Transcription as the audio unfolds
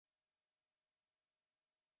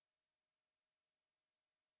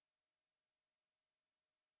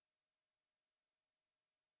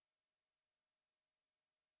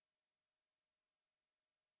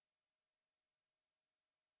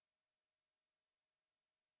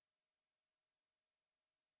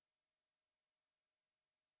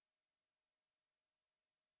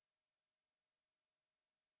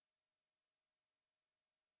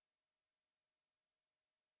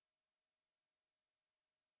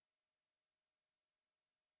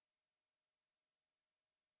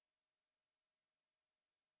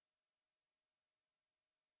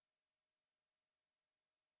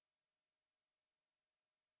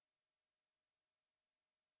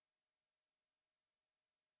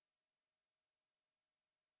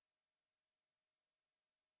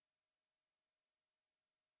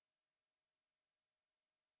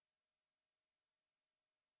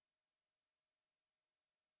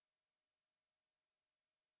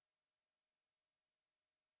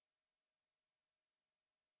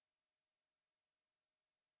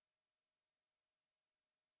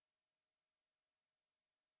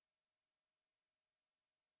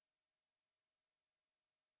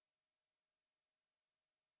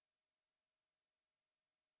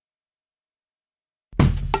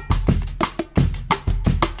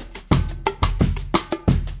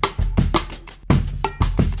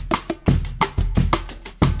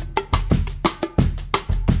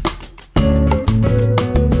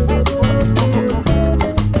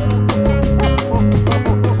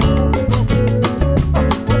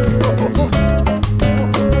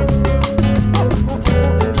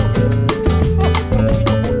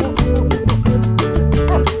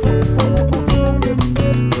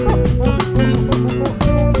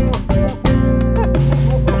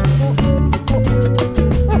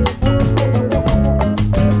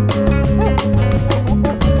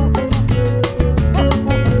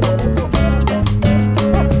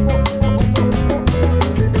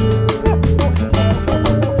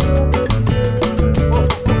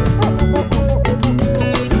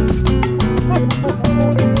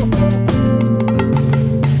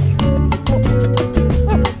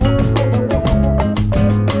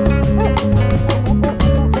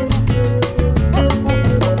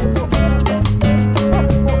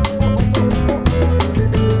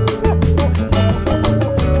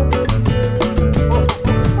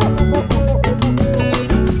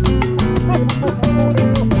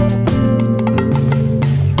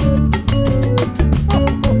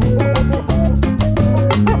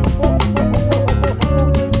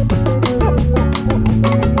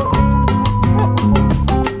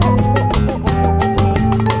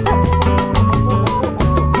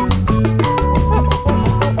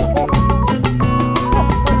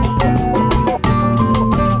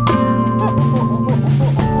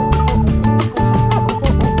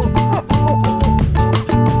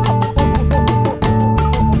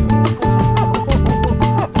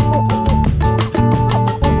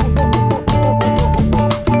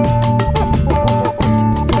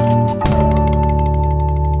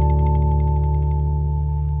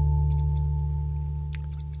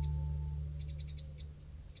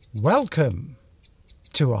Welcome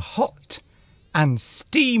to a hot and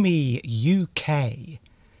steamy UK,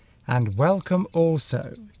 and welcome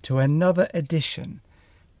also to another edition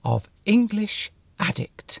of English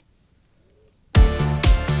Addict.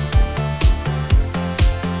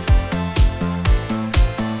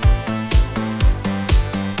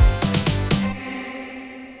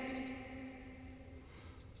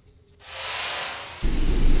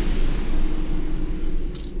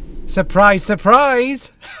 Surprise,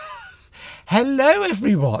 surprise! Hello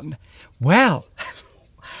everyone! Well,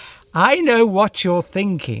 I know what you're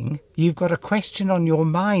thinking. You've got a question on your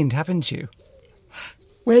mind, haven't you?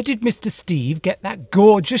 Where did Mr. Steve get that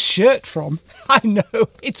gorgeous shirt from? I know,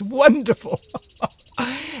 it's wonderful.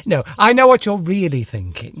 No, I know what you're really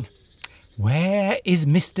thinking. Where is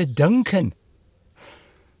Mr. Duncan?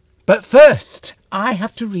 But first, I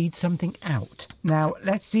have to read something out. Now,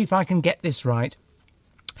 let's see if I can get this right.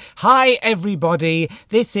 Hi everybody,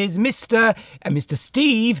 this is Mr.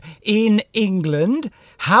 Steve in England.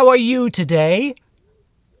 How are you today?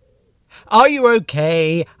 Are you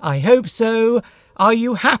okay? I hope so. Are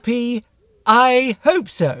you happy? I hope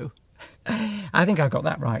so. I think I got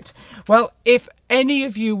that right. Well, if any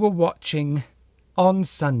of you were watching on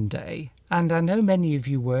Sunday, and I know many of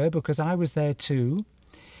you were because I was there too,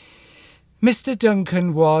 Mr.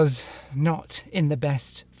 Duncan was not in the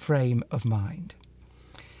best frame of mind.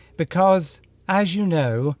 Because, as you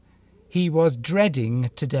know, he was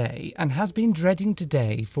dreading today and has been dreading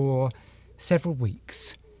today for several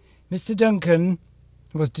weeks. Mr. Duncan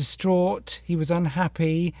was distraught, he was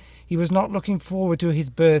unhappy, he was not looking forward to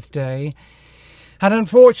his birthday, and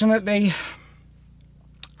unfortunately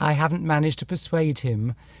I haven't managed to persuade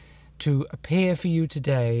him to appear for you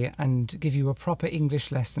today and give you a proper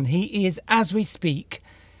English lesson. He is, as we speak,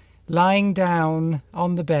 lying down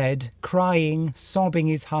on the bed, crying, sobbing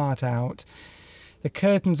his heart out. The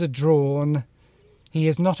curtains are drawn. He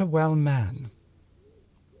is not a well man.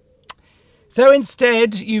 So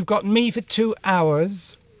instead, you've got me for 2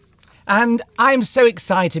 hours. And I'm so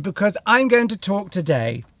excited because I'm going to talk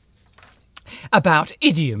today about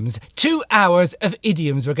idioms. 2 hours of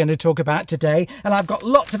idioms we're going to talk about today, and I've got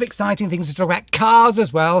lots of exciting things to talk about. Cars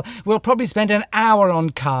as well. We'll probably spend an hour on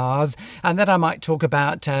cars, and then I might talk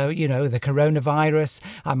about you know, the coronavirus.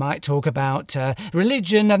 I might talk about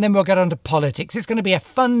religion, and then we'll get on to politics. It's going to be a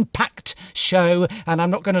fun packed show, and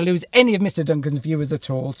I'm not going to lose any of Mr. Duncan's viewers at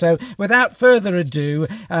all. So without further ado,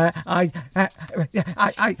 oh,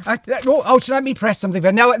 should let me press something?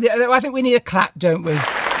 No, I think we need a clap, don't we?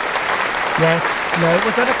 Yes, no,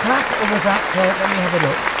 was that a clap or was that, let me have a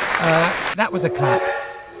look, that was a clap.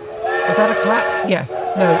 Was that a clap? Yes,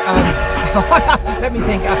 no, let me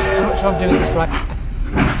think, I'm not sure I'm doing this right.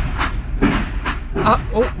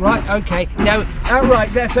 Oh, right, okay, no, right,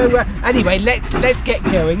 so anyway, let's get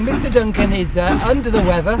going. Mr. Duncan is under the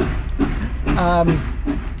weather.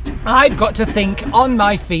 I've got to think on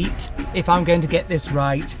my feet if I'm going to get this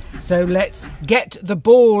right. So let's get the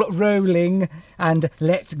ball rolling and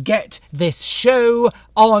let's get this show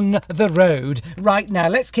on the road. Right now,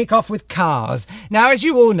 let's kick off with cars. Now, as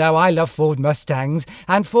you all know, I love Ford Mustangs,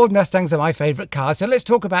 and Ford Mustangs are my favourite cars. So let's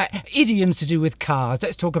talk about idioms to do with cars.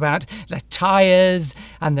 Let's talk about the tyres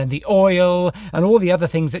and then the oil and all the other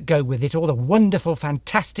things that go with it, all the wonderful,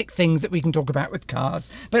 fantastic things that we can talk about with cars.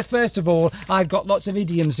 But first of all, I've got lots of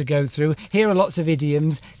idioms to go through. Here are lots of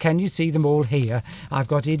idioms. Can you see them all here? I've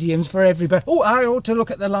got idioms for everybody. Oh, I ought to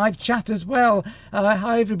look at the live chat as well.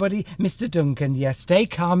 Hi everybody, Mr. Duncan. Yes, stay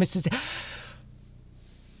calm, Mr.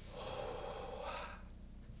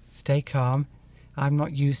 Stay calm. I'm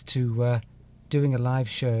not used to doing a live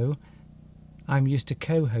show. I'm used to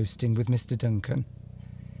co-hosting with Mr. Duncan,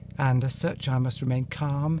 and as such I must remain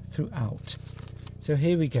calm throughout. So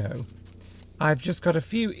here we go. I've just got a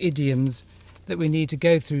few idioms that we need to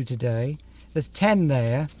go through today. There's 10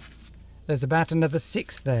 there. There's about another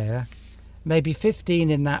 6 there, maybe 15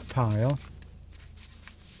 in that pile.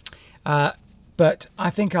 But I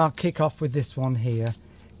think I'll kick off with this one here.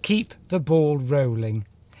 Keep the ball rolling.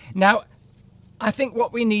 Now, I think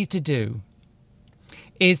what we need to do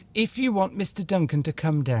is, if you want Mr. Duncan to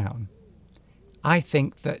come down, I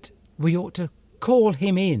think that we ought to call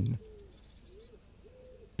him in.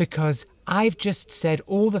 Because I've just said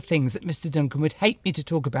all the things that Mr. Duncan would hate me to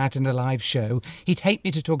talk about in a live show. He'd hate me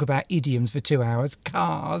to talk about idioms for 2 hours,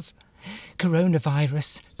 cars,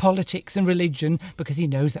 coronavirus, politics and religion, because he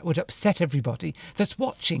knows that would upset everybody that's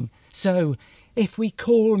watching. So if we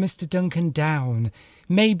call Mr. Duncan down,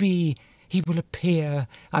 maybe he will appear.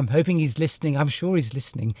 I'm hoping he's listening. I'm sure he's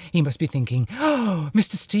listening. He must be thinking, oh,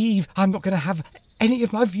 Mr. Steve, I'm not going to have any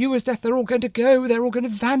of my viewers left. They're all going to go. They're all going to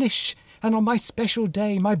vanish. and on my special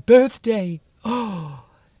day, my birthday. Oh,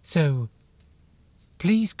 so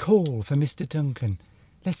please call for Mr. Duncan.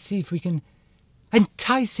 Let's see if we can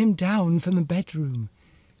entice him down from the bedroom.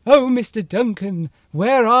 Oh, Mr. Duncan,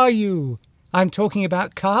 where are you? I'm talking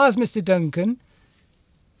about cars, Mr. Duncan.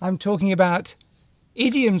 I'm talking about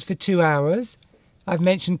idioms for 2 hours. I've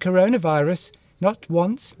mentioned coronavirus not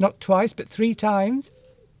once, not twice, but 3 times.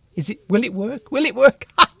 Will it work? Will it work?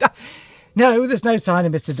 No, there's no sign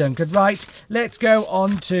of Mr. Duncan. Right, let's go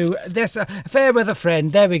on to this. Fair weather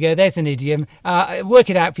friend. There we go. There's an idiom. Work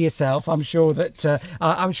it out for yourself. I'm sure that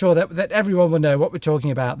that everyone will know what we're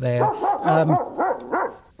talking about there.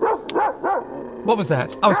 What was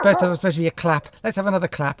that? I was supposed to be a clap. Let's have another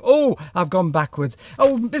clap. Oh, I've gone backwards.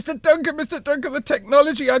 Oh, Mr. Duncan, the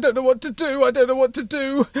technology. I don't know what to do. I don't know what to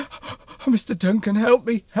do. Oh, Mr. Duncan, help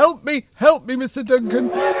me. Help me, Mr. Duncan.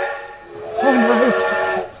 Oh, no.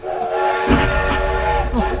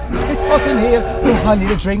 It's hot in here. Oh, I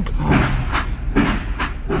need a drink.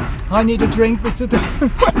 I need a drink, Mr. Duncan.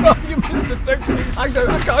 Where are you, Mr. Duncan? I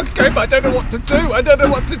can't cope. I don't know what to do. I don't know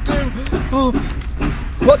what to do. Oh,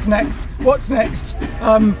 what's next? What's next?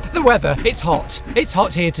 The weather. It's hot. It's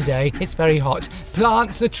hot here today. It's very hot.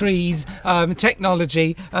 Plants, the trees,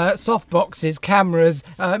 technology, soft boxes, cameras.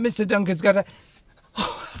 Mr. Duncan's got a...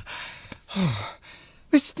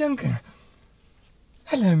 Mr. Duncan.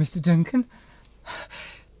 Hello, Mr. Duncan.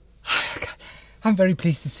 I'm very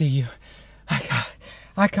pleased to see you.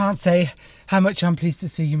 I can't say how much I'm pleased to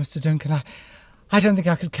see you, Mr. Duncan. I don't think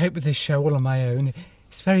I could cope with this show all on my own.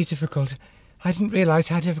 It's very difficult. I didn't realise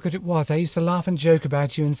how difficult it was. I used to laugh and joke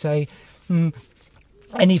about you and say,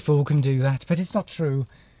 any fool can do that, but it's not true.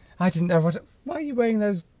 I didn't know what... Why are you wearing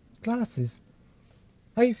those glasses?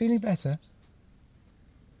 Are you feeling better?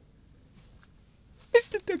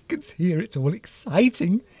 Mr. Duncan's here. It's all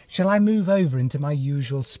exciting. Shall I move over into my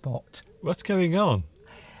usual spot? What's going on?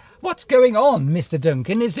 What's going on, Mr.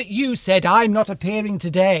 Duncan, is that you said I'm not appearing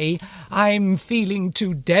today. I'm feeling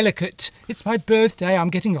too delicate. It's my birthday.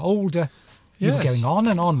 I'm getting older. Yes. You were going on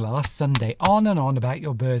and on last Sunday, on and on about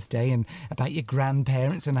your birthday and about your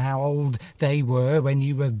grandparents and how old they were when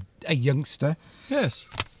you were a youngster. Yes.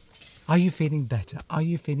 Are you feeling better? Are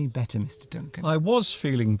you feeling better, Mr. Duncan? I was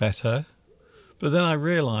feeling better, but then I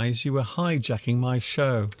realised you were hijacking my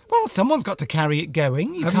show. Well, someone's got to carry it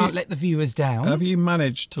going. You can't let the viewers down. Have you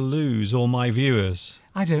managed to lose all my viewers?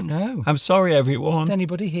 I don't know. I'm sorry, everyone. Is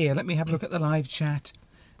anybody here? Let me have a look at the live chat.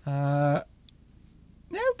 No,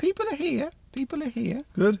 people are here. People are here.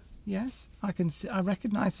 Good. Yes, I can see. I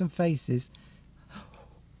recognise some faces.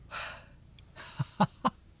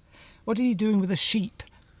 What are you doing with a sheep?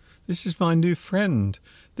 This is my new friend.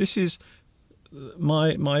 This is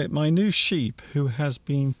my new sheep who has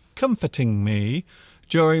been comforting me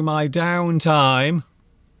during my downtime.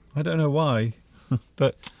 I don't know why,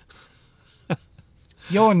 but...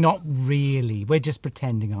 You're not really. We're just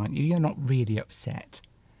pretending, aren't you? You're not really upset.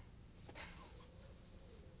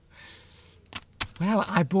 Well,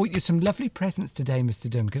 I bought you some lovely presents today, Mr.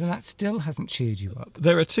 Duncan, and that still hasn't cheered you up.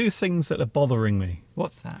 There are 2 things that are bothering me.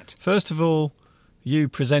 What's that? First of all, you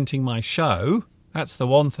presenting my show. That's the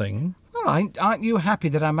one thing. Well, aren't you happy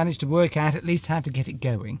that I managed to work out at least how to get it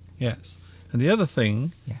going? Yes. And the other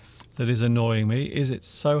thing yes, that is annoying me is it's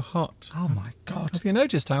so hot. Oh, my God. Have you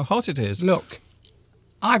noticed how hot it is? Look,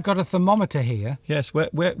 I've got a thermometer here. Yes,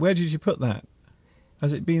 where did you put that?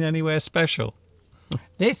 Has it been anywhere special?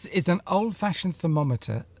 This is an old-fashioned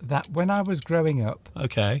thermometer that when I was growing up,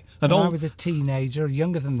 okay, when I was a teenager,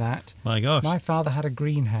 younger than that, my gosh, my father had a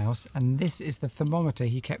greenhouse, and this is the thermometer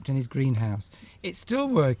he kept in his greenhouse. It's still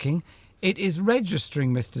working. It is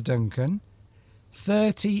registering, Mr. Duncan,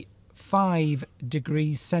 35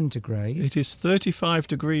 degrees centigrade. It is 35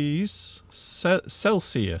 degrees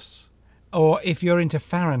Celsius. Or if you're into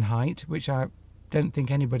Fahrenheit, which I don't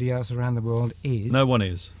think anybody else around the world is. No one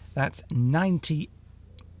is. That's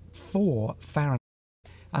 94 Fahrenheit.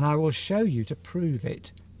 And I will show you to prove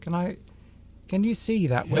it. Can you see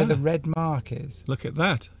that, where the red mark is? Look at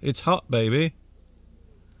that. It's hot, baby.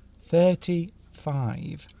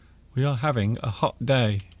 35. We are having a hot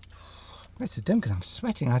day. Mr. Duncan, I'm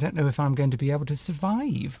sweating. I don't know if I'm going to be able to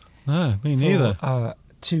survive. No, me neither.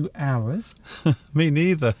 2 hours. Me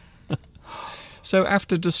neither. So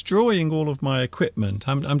after destroying all of my equipment,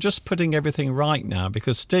 I'm just putting everything right now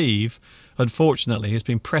because Steve, unfortunately, has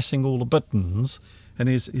been pressing all the buttons and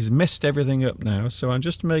he's messed everything up now. So I'm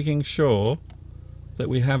just making sure that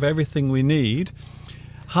we have everything we need.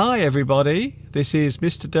 Hi everybody, this is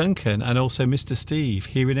Mr. Duncan and also Mr. Steve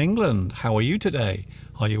here in England. How are you today?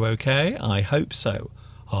 Are you okay? I hope so.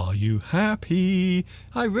 Are you happy?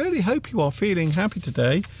 I really hope you are feeling happy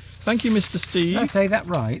today. Thank you, Mr. Steve. Did I say that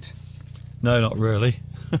right? No, not really.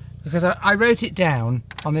 Because I wrote it down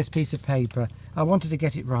on this piece of paper. I wanted to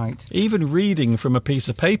get it right. Even reading from a piece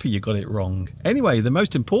of paper, you got it wrong. Anyway, the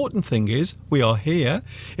most important thing is we are here.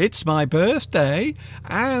 It's my birthday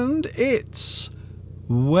and it's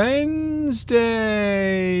Wednesday.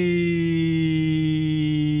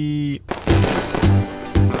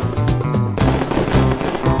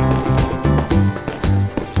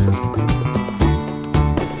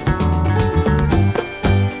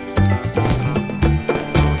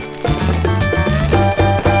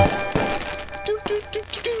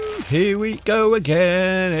 Here we go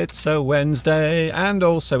again, it's a Wednesday, and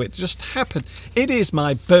also it just happened. It is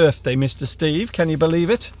my birthday, Mr. Steve, can you believe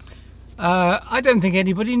it? I don't think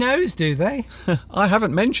anybody knows, do they? I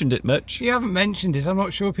haven't mentioned it much. You haven't mentioned it, I'm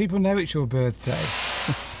not sure people know it's your birthday.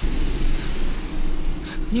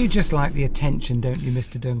 You just like the attention, don't you,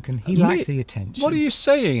 Mr. Duncan? He likes the attention. What are you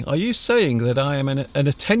saying? Are you saying that I am an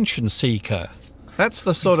attention seeker? That's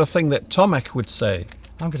the sort of thing that Tomek would say.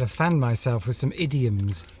 I'm going to fan myself with some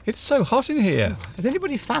idioms. It's so hot in here. Has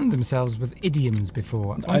anybody fanned themselves with idioms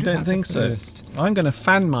before? I don't think so. I'm going to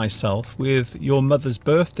fan myself with your mother's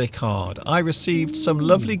birthday card. I received some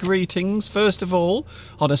lovely greetings. First of all,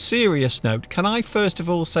 on a serious note, can I first of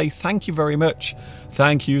all say thank you very much?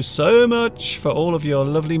 Thank you so much for all of your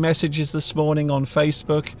lovely messages this morning on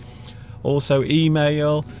Facebook. Also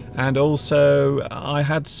email, and also I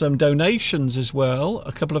had some donations as well.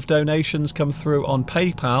 A couple of donations come through on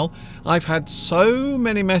PayPal. I've had so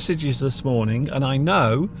many messages this morning, and I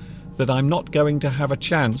know that I'm not going to have a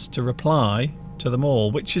chance to reply to them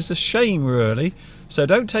all, which is a shame really. So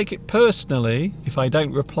don't take it personally if I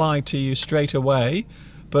don't reply to you straight away.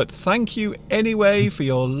 But thank you anyway for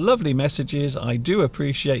your lovely messages. I do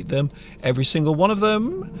appreciate them, every single one of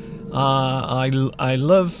them. I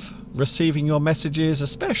love receiving your messages,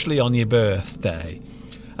 especially on your birthday.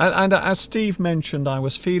 And as Steve mentioned, I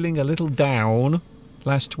was feeling a little down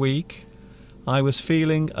last week. I was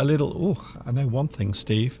feeling a little... Oh, I know one thing,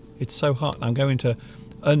 Steve. It's so hot. I'm going to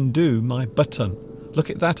undo my button. Look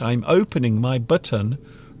at that. I'm opening my button,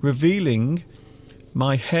 revealing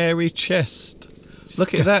my hairy chest.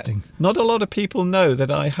 Look at that. Not a lot of people know that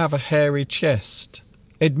I have a hairy chest.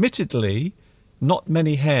 Admittedly, not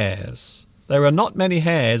many hairs. There are not many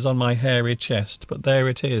hairs on my hairy chest, but there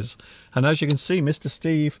it is. And as you can see, Mr.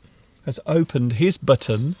 Steve has opened his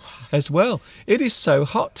button as well. It is so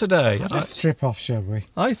hot today. Let's strip off, shall we?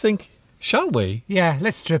 I think, shall we? Yeah,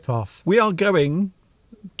 let's strip off. We are going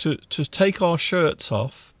to take our shirts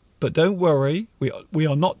off, but don't worry, we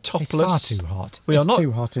are not topless. It's far too hot. It's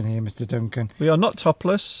too hot in here, Mr. Duncan. We are not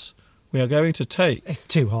topless. We are going to take... It's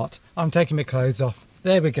too hot. I'm taking my clothes off.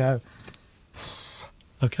 There we go.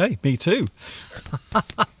 Okay, me too.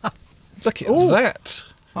 Look at that.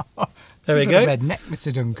 There we go. Red neck,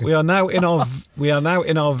 Mr. Duncan. We are now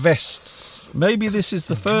in our vests. Maybe this is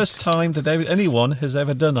the first time that anyone has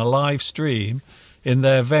ever done a live stream in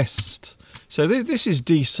their vest. So this is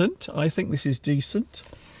decent. I think this is decent.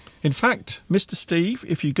 In fact, Mr. Steve,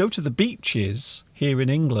 if you go to the beaches here in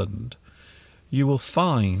England, you will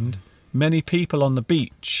find many people on the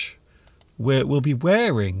beach will be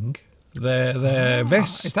wearing their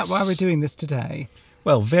vests. Is that why we're doing this today?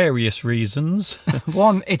 Well, various reasons.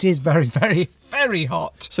 One, it is very, very, very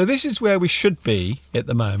hot. So this is where we should be at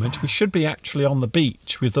the moment. We should be actually on the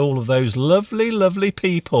beach with all of those lovely, lovely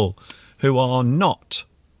people who are not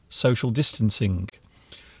social distancing.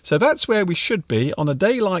 So that's where we should be on a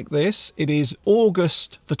day like this. It is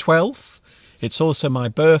August the 12th. It's also my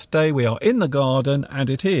birthday. We are in the garden, and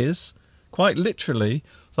it is quite literally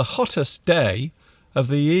the hottest day of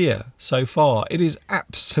the year so far. It is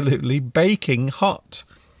absolutely baking hot,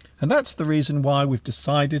 and that's the reason why we've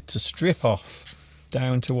decided to strip off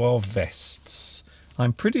down to our vests.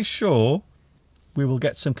 I'm pretty sure we will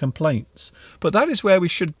get some complaints, but that is where we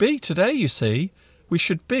should be today. You see, we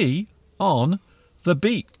should be on the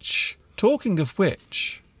beach. Talking of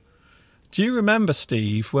which, do you remember,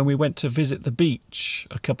 Steve, when we went to visit the beach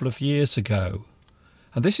a couple of years ago?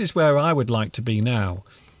 And this is where I would like to be now.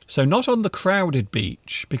 So not on the crowded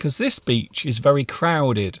beach, because this beach is very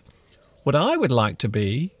crowded. What I would like to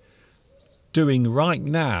be doing right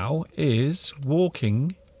now is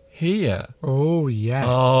walking here. Oh, yes.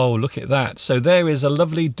 Oh, look at that. So there is a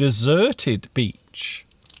lovely deserted beach,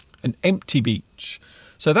 an empty beach.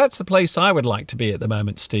 So that's the place I would like to be at the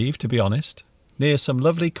moment, Steve, to be honest. Near some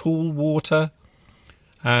lovely cool water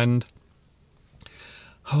and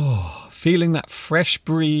feeling that fresh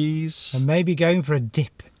breeze. And maybe going for a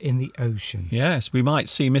dip in the ocean. Yes, we might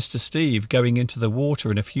see Mr. Steve going into the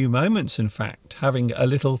water in a few moments, in fact, having a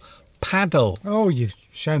little paddle. Oh, you've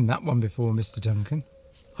shown that one before, Mr. Duncan.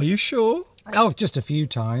 Are you sure? Oh, just a few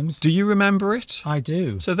times. Do you remember it? I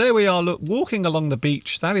do. So there we are, look, walking along the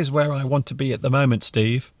beach. That is where I want to be at the moment,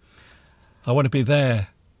 Steve. I want to be there.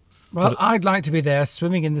 Well, I'd like to be there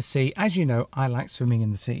swimming in the sea. As you know, I like swimming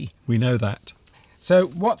in the sea. We know that. So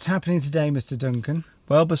what's happening today, Mr. Duncan?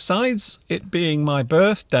 Well, besides it being my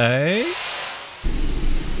birthday...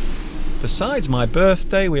 Besides my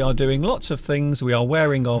birthday, we are doing lots of things. We are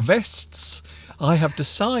wearing our vests. I have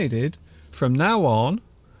decided from now on,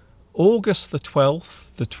 August the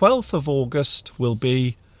 12th of August will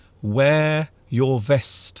be Wear Your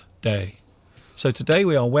Vest Day. So today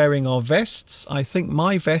we are wearing our vests. I think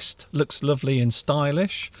my vest looks lovely and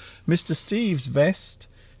stylish. Mr. Steve's vest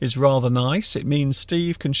is rather nice. It means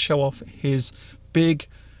Steve can show off his big,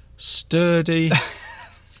 sturdy,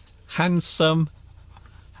 handsome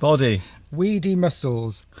body. Weedy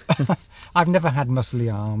muscles. I've never had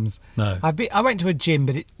muscly arms. No. I went to a gym,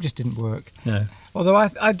 but it just didn't work. No. Although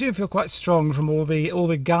I do feel quite strong from all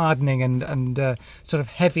the gardening and sort of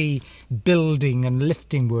heavy building and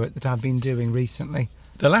lifting work that I've been doing recently.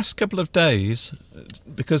 The last couple of days,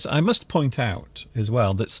 because I must point out as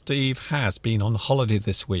well that Steve has been on holiday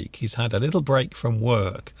this week. He's had a little break from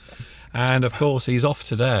work. And of course he's off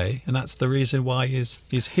today, and that's the reason why he's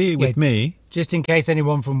here with me. Just in case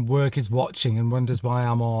anyone from work is watching and wonders why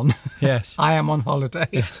I'm on. Yes. I am on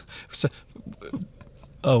holiday. So,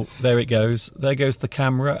 oh, there it goes. There goes the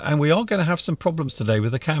camera, and we are going to have some problems today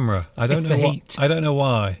with the camera. I don't know heat. I don't know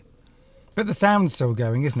why. But the sound's still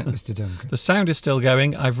going, isn't it, Mr. Duncan? The sound is still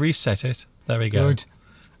going. I've reset it. There we go. Good.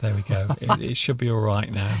 There we go. It should be all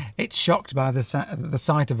right now. It's shocked by the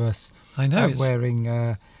sight of us. I know.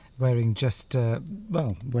 Wearing just,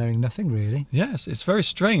 wearing nothing really. Yes, it's very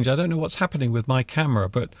strange. I don't know what's happening with my camera,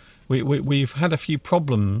 but we've had a few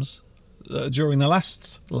problems during the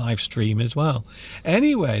last live stream as well.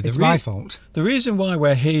 Anyway, it's my fault. The reason why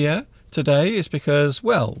we're here today is because,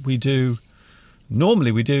 well,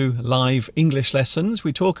 normally we do live English lessons.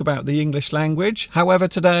 We talk about the English language. However,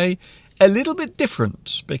 today, a little bit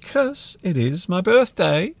different because it is my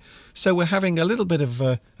birthday. So we're having a little bit of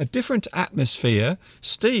a different atmosphere.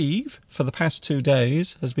 Steve, for the past 2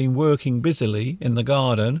 days, has been working busily in the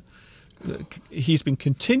garden. He's been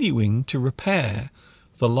continuing to repair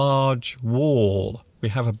the large wall. We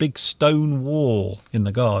have a big stone wall in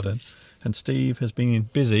the garden, and Steve has been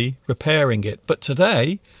busy repairing it. But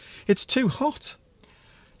today, it's too hot.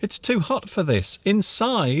 It's too hot for this.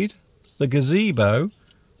 Inside the gazebo,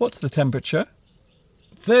 what's the temperature?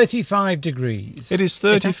 35 degrees. It is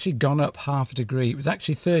 30. It's actually gone up half a degree. It was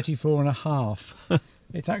actually 34.5.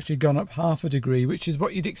 It's actually gone up half a degree, which is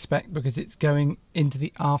what you'd expect because it's going into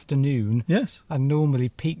the afternoon. Yes. And normally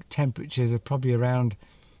peak temperatures are probably around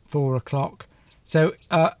 4 o'clock. So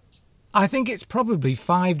I think it's probably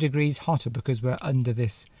 5 degrees hotter because we're under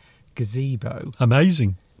this gazebo.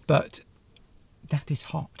 Amazing. But that is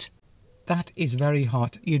hot. That is very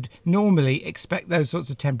hot. You'd normally expect those sorts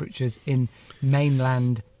of temperatures in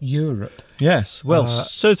mainland Europe. Yes, well,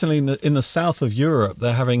 certainly in the south of Europe,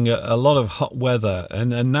 they're having a lot of hot weather,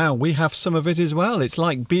 and now we have some of it as well. It's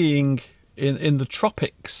like being in the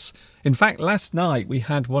tropics. In fact, last night we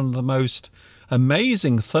had one of the most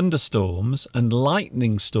amazing thunderstorms and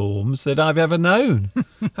lightning storms that I've ever known.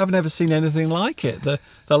 I've never seen anything like it. The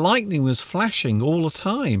lightning was flashing all the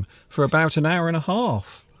time for about an hour and a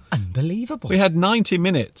half. Unbelievable. We had 90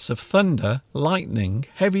 minutes of thunder, lightning,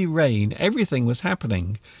 heavy rain, everything was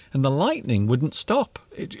happening, and the lightning wouldn't stop.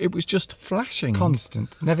 It was just flashing.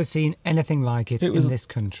 Constant. Never seen anything like it in this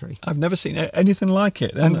country. I've never seen anything like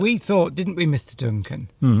it. And we thought, didn't we, Mr. Duncan?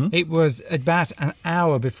 Mm-hmm. It was about an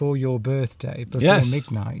hour before your birthday, before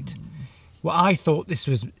midnight. Well, I thought this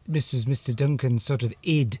was Mr. Duncan's sort of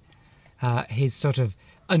id, his sort of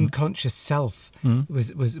unconscious self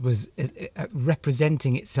was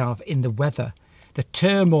representing itself in the weather. The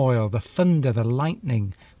turmoil, the thunder, the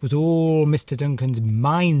lightning was all Mr. Duncan's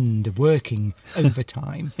mind working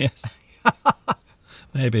overtime. Yes.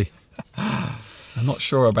 Maybe. I'm not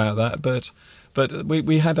sure about that, but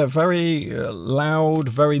we had a very loud,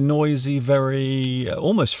 very noisy, very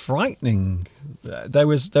almost frightening. There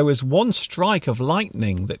was one strike of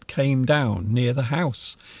lightning that came down near the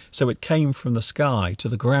house, so it came from the sky to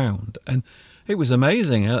the ground, and it was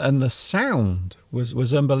amazing, and the sound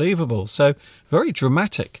was unbelievable. So very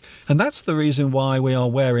dramatic, and that's the reason why we are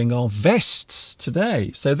wearing our vests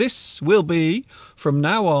today. So this will be from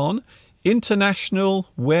now on International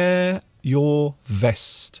Wear Your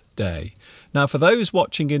Vest Day. Now, for those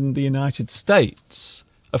watching in the United States,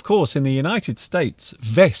 Of course, in the United States,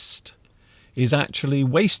 vest is actually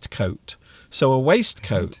waistcoat. So a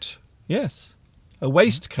waistcoat, yes, a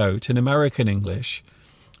waistcoat in American English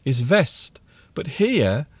is vest. But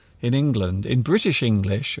here in England, in British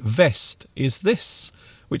English, vest is this,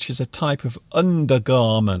 which is a type of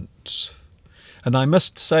undergarment. And I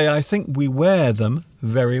must say, I think we wear them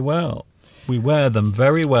very well. We wear them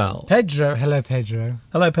very well. Pedro, hello Pedro.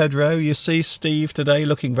 Hello, Pedro. You see Steve today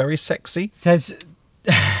looking very sexy? Says,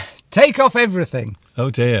 take off everything. Oh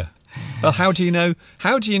dear. Well, how do you know?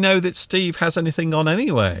 How do you know that Steve has anything on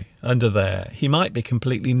anyway under there? He might be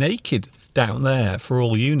completely naked down there, for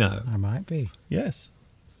all you know. I might be. Yes.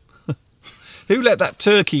 Who let that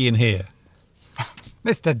turkey in here?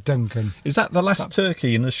 Mr. Duncan. Is that the last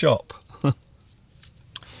turkey in the shop?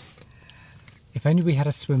 If only we had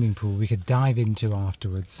a swimming pool we could dive into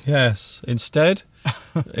afterwards. Yes. Instead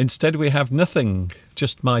we have nothing.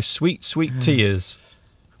 Just my sweet, sweet tears.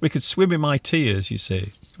 We could swim in my tears, you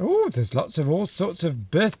see. Oh, there's lots of all sorts of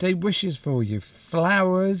birthday wishes for you.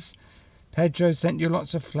 Flowers. Pedro sent you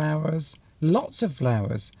lots of flowers. Lots of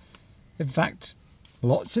flowers. In fact,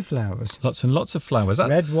 lots of flowers. Lots and lots of flowers.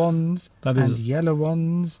 Red ones that and is... yellow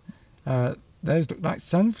ones. Those look like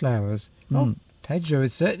sunflowers. Oh, Pedro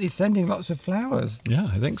is certainly sending lots of flowers. Yeah,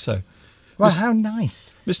 I think so. Well, how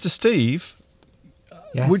nice. Mr. Steve,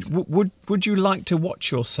 yes? would you like to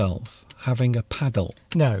watch yourself having a paddle?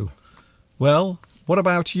 No. Well, what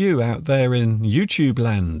about you out there in YouTube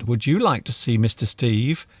land? Would you like to see Mr.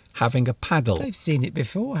 Steve having a paddle? They've seen it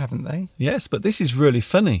before, haven't they? Yes, but this is really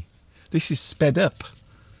funny. This is sped up.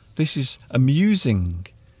 This is amusing.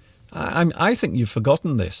 I think you've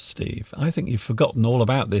forgotten this, Steve. I think you've forgotten all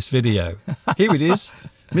about this video. Here it is.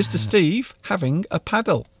 Mr. Steve having a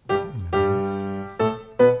paddle.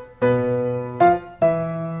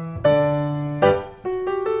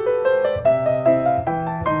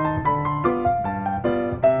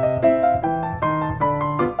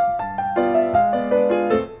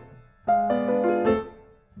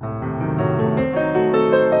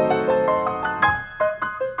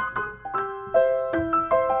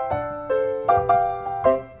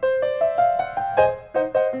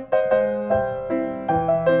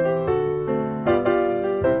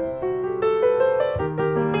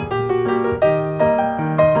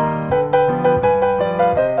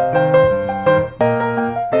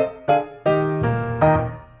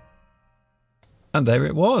 And there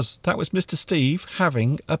it was. That was Mr. Steve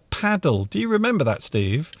having a paddle. Do you remember that,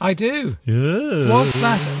 Steve? I do. Yeah. Was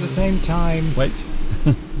that at the same time... Wait.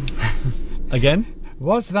 Again?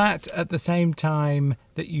 Was that at the same time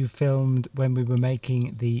that you filmed when we were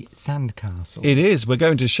making the sandcastles? It is. We're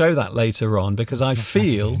going to show that later on because I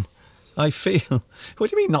feel... What do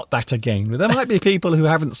you mean not that again? There might be people who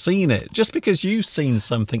haven't seen it. Just because you've seen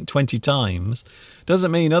something 20 times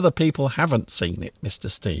doesn't mean other people haven't seen it,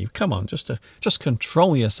 Mr. Steve. Come on, just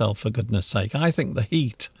control yourself for goodness sake. I think the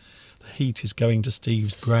heat is going to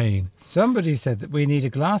Steve's brain. Somebody said that we need a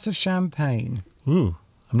glass of champagne. Ooh,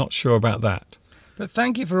 I'm not sure about that. But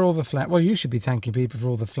thank you for all the flowers. Well, you should be thanking people for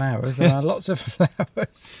all the flowers. There are lots of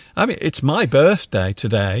flowers. I mean, it's my birthday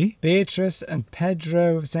today. Beatrice and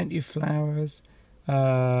Pedro have sent you flowers.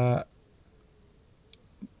 Maha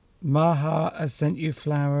has sent you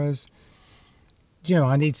flowers. You know,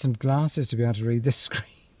 I need some glasses to be able to read this screen.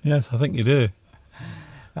 Yes, I think you do.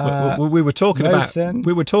 We were talking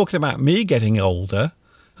about me getting older.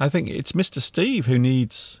 I think it's Mr. Steve who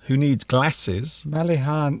needs glasses.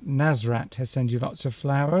 Malihan Nazrat has sent you lots of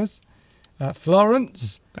flowers.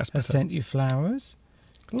 Florence has sent you flowers.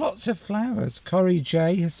 Lots of flowers. Corey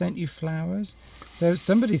J has sent you flowers. So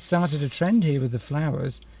somebody started a trend here with the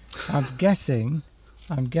flowers. I'm guessing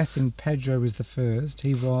Pedro was the first.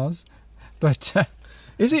 He was, but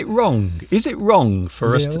is it wrong? Is it wrong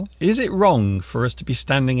for us? Is it wrong for us to be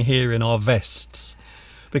standing here in our vests?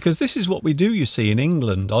 Because this is what we do, you see, in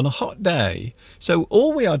England on a hot day. So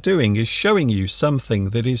all we are doing is showing you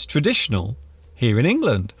something that is traditional here in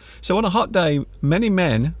England. So on a hot day, many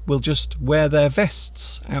men will just wear their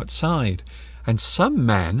vests outside. And some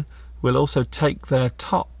men will also take their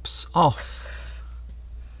tops off.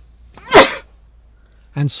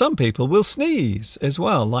 And some people will sneeze as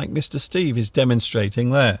well, like Mr. Steve is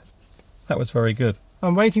demonstrating there. That was very good.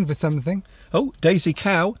 I'm waiting for something. Oh, Daisy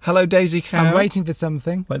Cow. Hello, Daisy Cow. I'm waiting for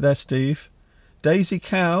something. Wait there, Steve. Daisy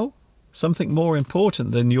Cow, something more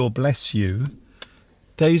important than your bless you.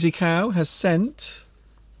 Daisy Cow has sent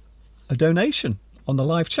a donation on the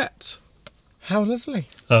live chat. How lovely.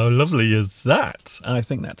 How lovely is that? I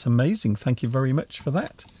think that's amazing. Thank you very much for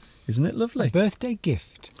that. Isn't it lovely? A birthday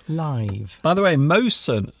gift, live. By the way,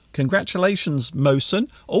 Mosen Congratulations, Mosen.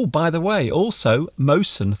 Oh, by the way, also,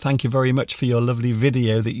 Mosen, thank you very much for your lovely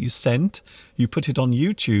video that you sent. You put it on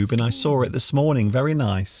YouTube and I saw it this morning. Very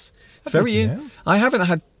nice. It's very. I haven't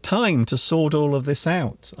had time to sort all of this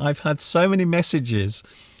out. I've had so many messages,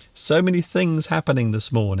 so many things happening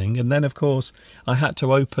this morning. And then, of course, I had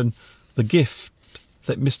to open the gift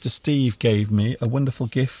that Mr. Steve gave me, a wonderful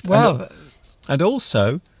gift. Well, and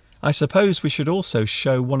also, I suppose we should also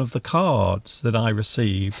show one of the cards that I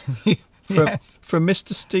received from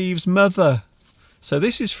Mr. Steve's mother. So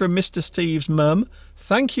this is from Mr. Steve's mum.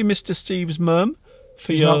 Thank you, Mr. Steve's mum.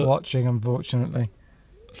 She's not watching, unfortunately.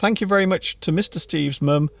 Thank you very much to Mr. Steve's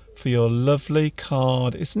mum for your lovely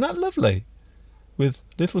card. Isn't that lovely? With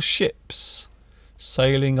little ships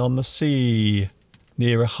sailing on the sea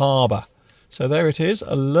near a harbour. So there it is,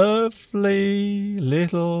 a lovely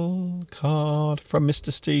little card from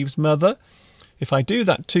Mr. Steve's mother. If I do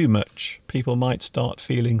that too much, people might start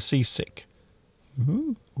feeling seasick.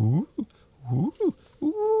 Ooh, ooh, ooh,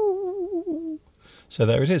 ooh. So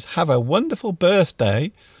there it is. Have a wonderful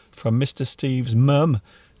birthday from Mr. Steve's mum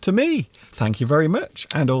to me. Thank you very much.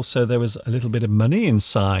 And also there was a little bit of money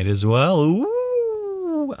inside as well.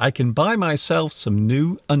 Ooh, I can buy myself some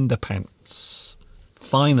new underpants.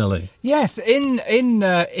 Finally. Yes, in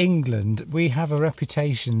England, we have a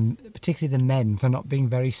reputation, particularly the men, for not being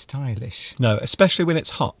very stylish. No, especially when it's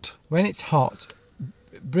hot. When it's hot,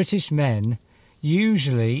 British men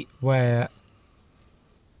usually wear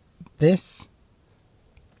this,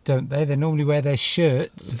 don't they? They normally wear their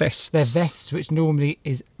shirts. Vests. Their vests, which normally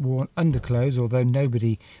is worn under clothes, although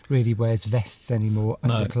nobody really wears vests anymore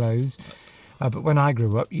under clothes. But when I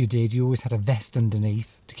grew up, you did. You always had a vest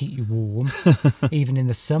underneath to keep you warm. Even in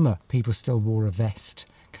the summer, people still wore a vest.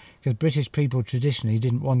 Because British people traditionally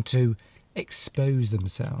didn't want to expose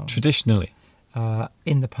themselves. Traditionally?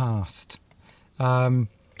 In the past. So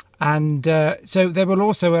they will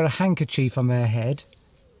also wear a handkerchief on their head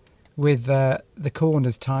with the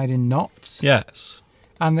corners tied in knots. Yes.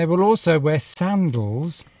 And they will also wear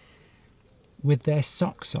sandals with their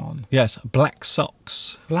socks on. Yes, black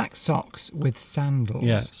socks. Black socks with sandals.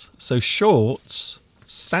 Yes. So shorts,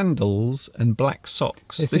 sandals and black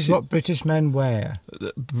socks. This is what British men wear.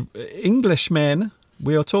 English men,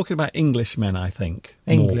 we are talking about English men, I think.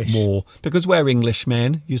 English. More. Because we're English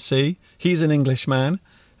men, you see. He's an Englishman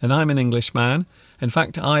and I'm an Englishman. In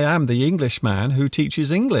fact, I am the Englishman who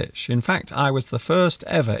teaches English. In fact, I was the first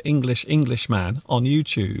ever Englishman on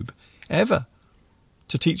YouTube, ever,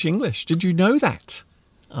 to teach English. Did you know that?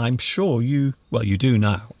 I'm sure you do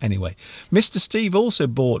now anyway. Mr. Steve also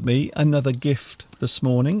bought me another gift this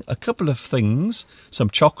morning, a couple of things, some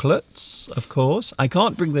chocolates, of course. I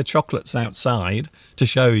can't bring the chocolates outside to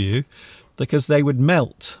show you because they would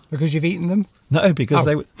melt. Because you've eaten them? No, because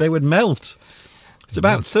they would melt. It's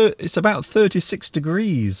about 36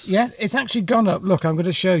 degrees. Yes, it's actually gone up. Look, I'm going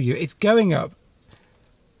to show you. It's going up.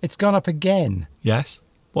 It's gone up again. Yes.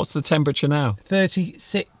 What's the temperature now?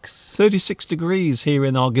 36. 36 degrees here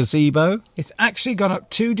in our gazebo. It's actually gone up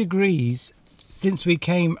 2 degrees since we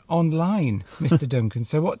came online, Mr. Duncan.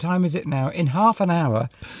 So what time is it now? In half an hour,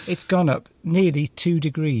 it's gone up nearly 2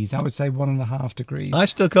 degrees. I would say 1.5 degrees. I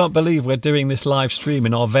still can't believe we're doing this live stream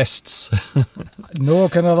in our vests. Nor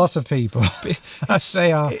can a lot of people. As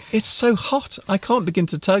they are. It's so hot. I can't begin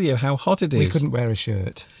to tell you how hot it is. We couldn't wear a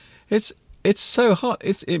shirt. It's so hot.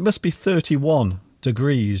 It must be 31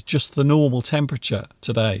 degrees, just the normal temperature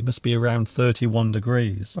today. It must be around 31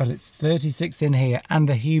 degrees. Well, it's 36 in here, and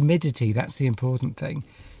the humidity, that's the important thing.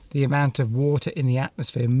 The amount of water in the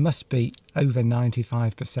atmosphere must be over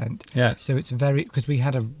 95%. Yes. So it's very, because we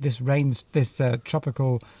had this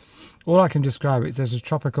tropical, all I can describe it as a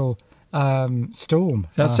tropical storm.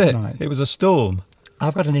 That's last it. Night. It was a storm.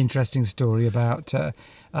 I've got an interesting story about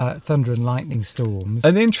thunder and lightning storms.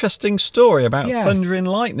 An interesting story about thunder and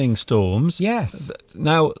lightning storms. Yes.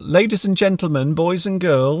 Now, ladies and gentlemen, boys and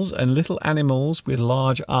girls, and little animals with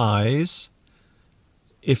large eyes,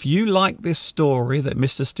 if you like this story that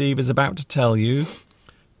Mr. Steve is about to tell you,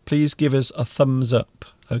 please give us a thumbs up,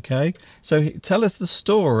 okay? So tell us the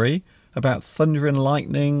story about thunder and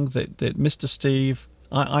lightning that Mr. Steve...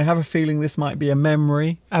 I have a feeling this might be a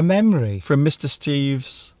memory. A memory? From Mr.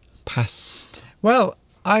 Steve's past. Well,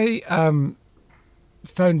 I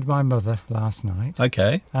phoned my mother last night.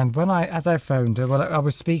 Okay. And as I phoned her, I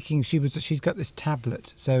was speaking, she's got this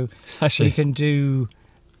tablet, so she can do,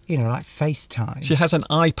 like FaceTime. She has an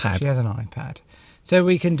iPad. She has an iPad. So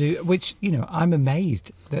we can do, which, I'm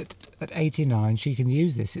amazed that at 89 she can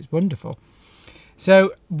use this. It's wonderful.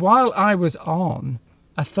 So while I was on,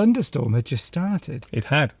 a thunderstorm had just started. It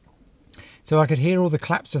had. So I could hear all the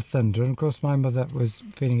claps of thunder. And of course, my mother was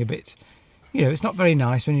feeling a bit, you know, it's not very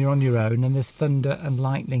nice when you're on your own and there's thunder and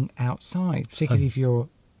lightning outside, particularly if you're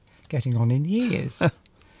getting on in years.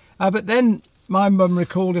 But then my mum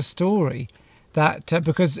recalled a story that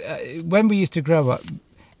because when we used to grow up,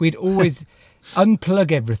 we'd always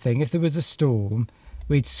unplug everything. If there was a storm,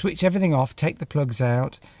 we'd switch everything off, take the plugs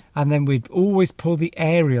out, and then we'd always pull the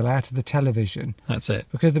aerial out of the television. That's it.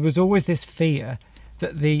 Because there was always this fear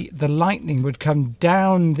that the lightning would come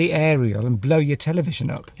down the aerial and blow your television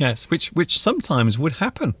up. Yes, which sometimes would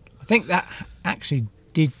happen. I think that actually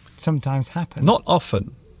did sometimes happen. Not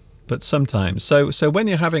often, but sometimes. So when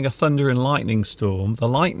you're having a thunder and lightning storm, the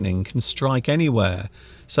lightning can strike anywhere.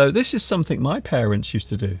 So this is something my parents used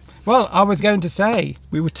to do. Well, I was going to say,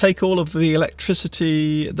 we would take all of the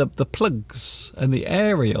electricity, the plugs and the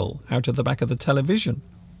aerial out of the back of the television.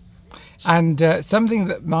 And something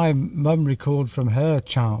that my mum recalled from her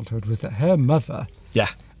childhood was that her mother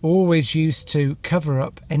always used to cover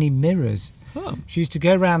up any mirrors. Oh. She used to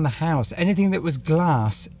go around the house, anything that was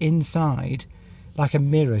glass inside, like a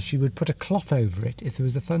mirror, she would put a cloth over it if there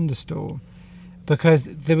was a thunderstorm. Because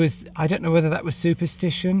there was, I don't know whether that was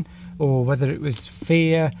superstition or whether it was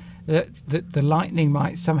fear that the lightning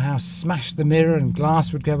might somehow smash the mirror and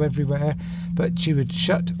glass would go everywhere. But she would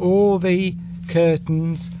shut all the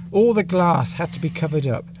curtains, all the glass had to be covered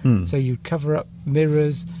up. So you'd cover up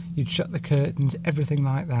mirrors, you'd shut the curtains, everything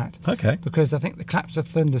like that. Okay. Because I think the claps of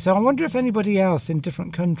thunder. So I wonder if anybody else in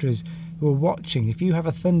different countries who are watching, if you have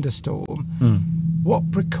a thunderstorm,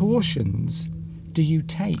 what precautions do you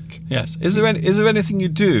take? Yes. Is there anything you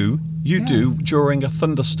do during a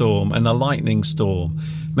thunderstorm and a lightning storm?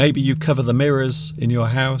 Maybe you cover the mirrors in your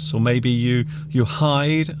house, or maybe you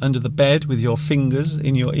hide under the bed with your fingers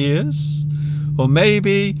in your ears, or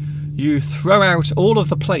maybe you throw out all of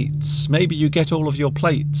the plates. Maybe you get all of your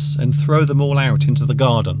plates and throw them all out into the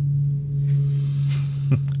garden.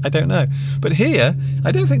 I don't know. But here,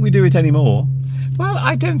 I don't think we do it anymore. Well,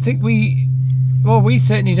 I don't think we... Well, we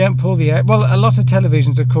certainly don't pull the air. Well, a lot of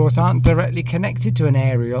televisions, of course, aren't directly connected to an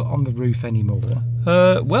aerial on the roof anymore.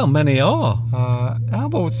 Well, many are.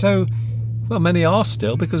 Well, many are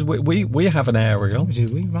still, because we have an aerial. Do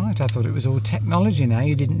we? Right. I thought it was all technology now.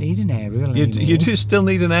 You didn't need an aerial anymore. You do still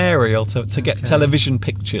need an aerial to get television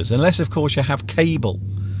pictures, unless, of course, you have cable.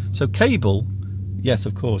 So cable, yes,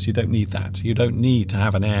 of course, you don't need that. You don't need to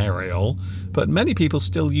have an aerial. But many people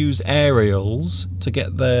still use aerials to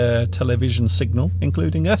get their television signal,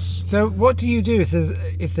 including us. So what do you do if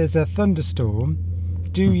there's a thunderstorm?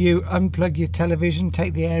 Do you unplug your television,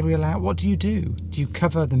 take the aerial out? What do you do? Do you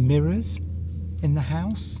cover the mirrors in the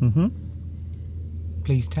house?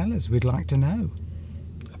 Please tell us. We'd like to know.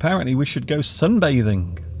 Apparently we should go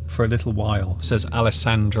sunbathing for a little while, says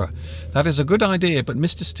Alessandra. That is a good idea, but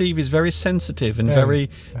Mr. Steve is very sensitive and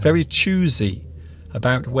very choosy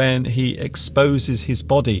about when he exposes his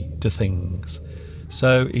body to things.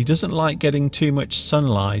 So he doesn't like getting too much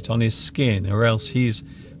sunlight on his skin, or else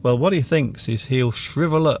what he thinks is he'll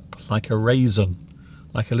shrivel up like a raisin,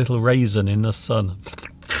 like a little raisin in the sun.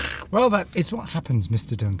 Well, that is what happens,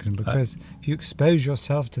 Mr. Duncan, because if you expose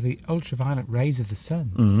yourself to the ultraviolet rays of the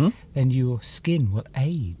sun, then your skin will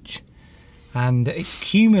age. And it's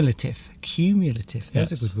cumulative. Cumulative.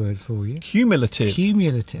 There's a good word for you. Cumulative.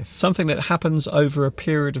 Cumulative. Something that happens over a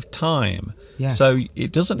period of time. Yes. So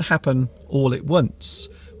it doesn't happen all at once.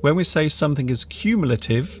 When we say something is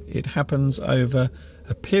cumulative, it happens over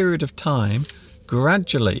a period of time,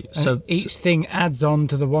 gradually. So each thing adds on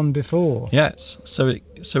to the one before. Yes. So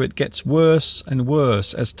it gets worse and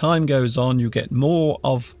worse. As time goes on, you get more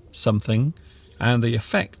of something, and the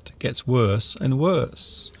effect gets worse and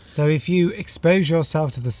worse. So if you expose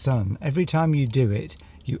yourself to the sun, every time you do it,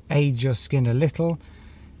 you age your skin a little.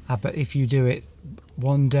 But if you do it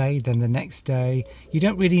one day, then the next day, you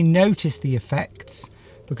don't really notice the effects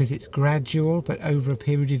because it's gradual, but over a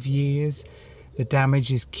period of years, the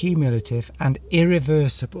damage is cumulative and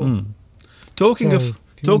irreversible. Talking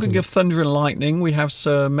of thunder and lightning, we have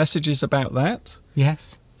some messages about that.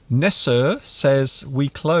 Yes. Nesser says we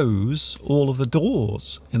close all of the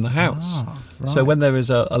doors in the house. Right. So when there is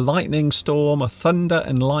a lightning storm, a thunder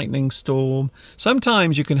and lightning storm,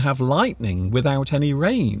 sometimes you can have lightning without any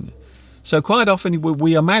rain. So quite often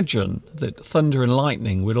we imagine that thunder and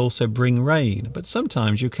lightning would also bring rain, but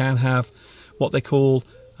sometimes you can have what they call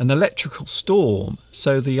an electrical storm.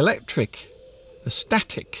 So the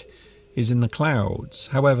static is in the clouds.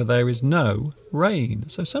 However, there is no rain.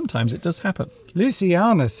 So sometimes it does happen.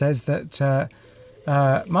 Luciana says that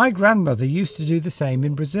my grandmother used to do the same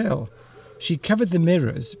in Brazil. She covered the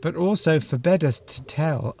mirrors, but also forbade us to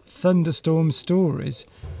tell thunderstorm stories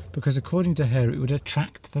because according to her, it would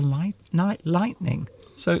attract the lightning.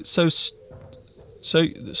 So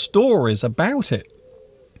stories about it.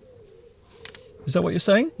 Is that what you're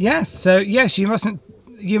saying? Yes. So yes, you mustn't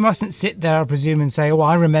sit there, I presume, and say, "Oh,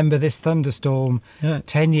 I remember this thunderstorm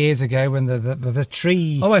 10 years ago when the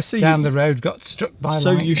tree down the road got struck by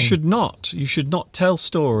lightning." So you should not tell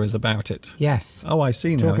stories about it. Yes. Oh, I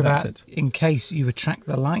see now. Talk That's about it. in case you attract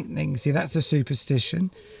the lightning. See, that's a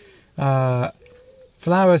superstition.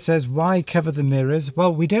 Flower says, "Why cover the mirrors?"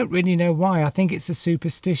 Well, we don't really know why. I think it's a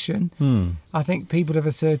superstition. I think people of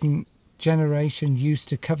a certain generation used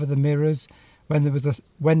to cover the mirrors when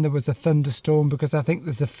there was a thunderstorm, because I think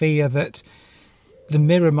there's a fear that the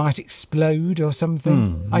mirror might explode or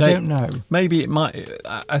something. I don't know. Maybe it might.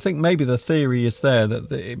 I think maybe the theory is there that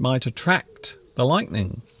it might attract the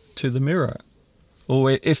lightning to the mirror,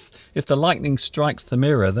 or if the lightning strikes the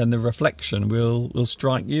mirror, then the reflection will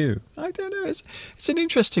strike you. I don't know. It's an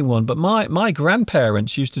interesting one. But my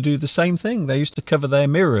grandparents used to do the same thing. They used to cover their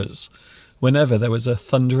mirrors whenever there was a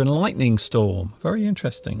thunder and lightning storm. Very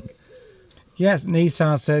interesting. Yes,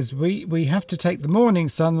 Nisa says, we have to take the morning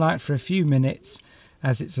sunlight for a few minutes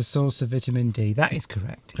as it's a source of vitamin D. That is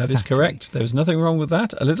correct. That is correct. There's nothing wrong with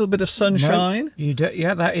that. A little bit of sunshine. No,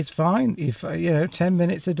 yeah, that is fine. If 10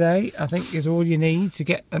 minutes a day, I think, is all you need to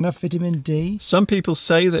get enough vitamin D. Some people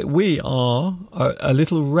say that we are a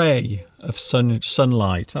little ray of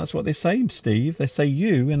sunlight. That's what they say, Steve. They say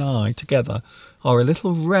you and I together are a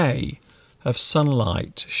little ray of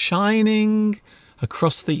sunlight shining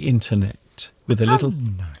across the internet with a little...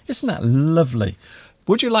 Nice. Isn't that lovely?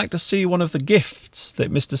 Would you like to see one of the gifts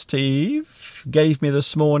that Mr. Steve gave me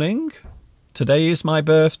this morning? Today is my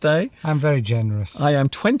birthday. I'm very generous. I am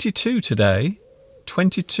 22 today.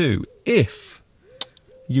 22. If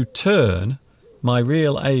you turn my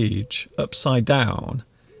real age upside down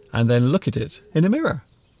and then look at it in a mirror.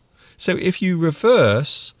 So if you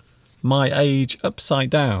reverse my age upside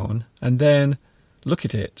down and then look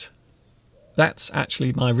at it, that's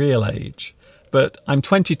actually my real age. But I'm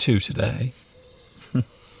 22 today.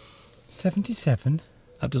 77.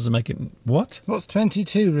 That doesn't make it... What? What's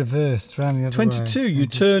 22 reversed round the other 22. way? You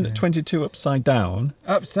turn 22 upside down.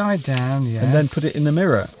 Upside down, yes. And then put it in the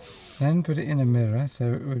mirror. Then put it in a mirror,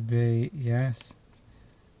 so it would be, yes.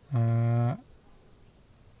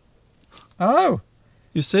 Oh!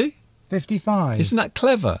 You see? 55. Isn't that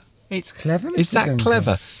clever? It's clever, Mr. Is that Duncan.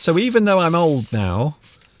 clever? So even though I'm old now,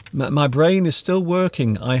 my brain is still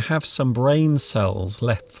working. I have some brain cells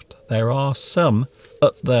left. There are some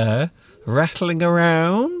up there rattling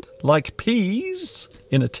around like peas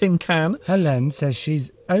in a tin can. Helen says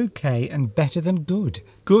she's okay and better than good.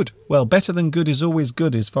 Good. Well, better than good is always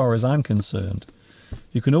good as far as I'm concerned.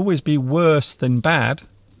 You can always be worse than bad.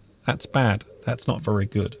 That's bad. That's not very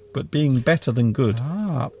good. But being better than good.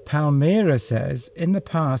 Palmyra says, in the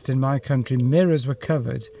past in my country, mirrors were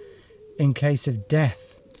covered in case of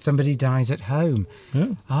death. Somebody dies at home.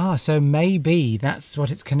 Oh. So maybe that's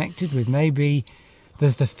what it's connected with. Maybe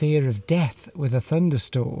there's the fear of death with a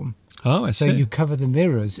thunderstorm. Oh, I see. So you cover the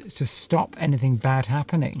mirrors to stop anything bad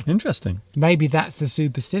happening. Interesting. Maybe that's the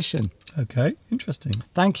superstition. Okay, interesting.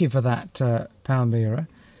 Thank you for that, Palmyra.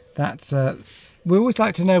 That's we always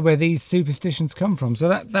like to know where these superstitions come from. So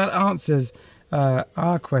that answers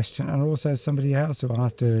our question, and also somebody else who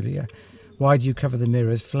asked earlier, why do you cover the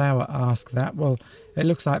mirrors? Flower asked that. Well, it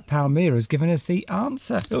looks like Palmyra's given us the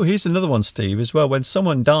answer. Oh, here's another one, Steve, as well. When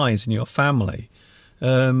someone dies in your family,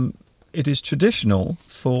 it is traditional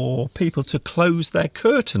for people to close their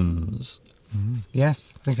curtains.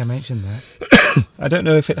 Yes, I think I mentioned that. I don't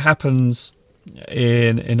know if it happens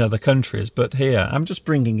in other countries, but here, I'm just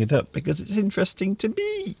bringing it up because it's interesting to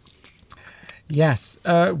me. Yes,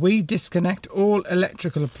 we disconnect all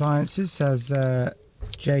electrical appliances, says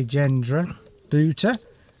Jayendra Bhuta.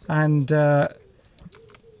 And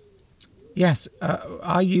yes,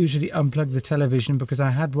 I usually unplug the television because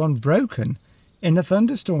I had one broken in a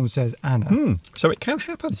thunderstorm, says Anna. So it can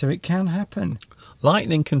happen. So it can happen.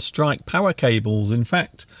 Lightning can strike power cables. In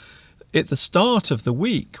fact, at the start of the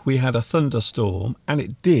week, we had a thunderstorm and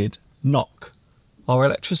it did knock our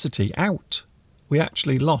electricity out. We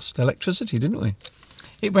actually lost electricity, didn't we?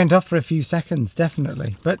 It went off for a few seconds,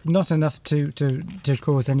 definitely, but not enough to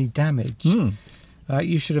cause any damage.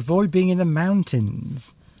 You should avoid being in the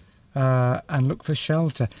mountains and look for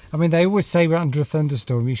shelter. I mean, they always say we're under a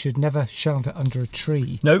thunderstorm, you should never shelter under a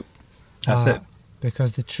tree. No, that's it.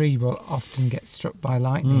 Because the tree will often get struck by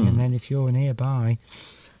lightning, and then if you're nearby,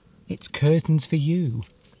 it's curtains for you.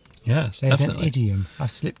 Yes, There's definitely. an idiom. I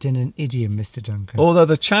slipped in an idiom, Mr. Duncan. Although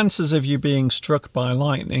the chances of you being struck by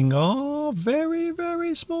lightning are are very,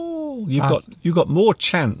 very small. You've got more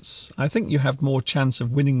chance. I think you have more chance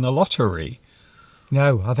of winning the lottery.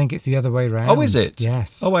 No, I think it's the other way round. Oh, is it?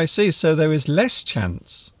 Yes. Oh, I see. So there is less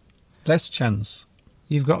chance. Less chance.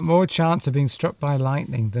 You've got more chance of being struck by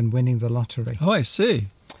lightning than winning the lottery. Oh, I see.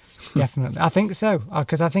 Definitely. I think so.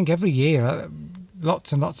 Because I think every year,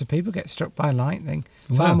 lots and lots of people get struck by lightning.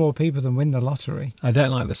 Far Wow. more people than win the lottery. I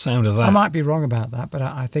don't like the sound of that. I might be wrong about that, but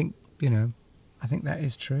I think, I think that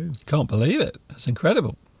is true. Can't believe it. That's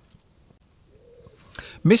incredible.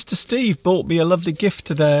 Mr. Steve bought me a lovely gift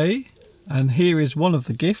today, and here is one of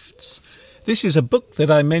the gifts. This is a book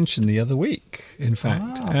that I mentioned the other week, in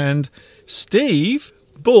fact, and Steve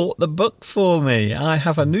bought the book for me. I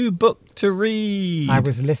have a new book to read. I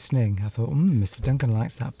was listening. I thought, Mr. Duncan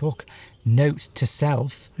likes that book. Note to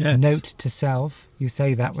self. Yes. Note to self. You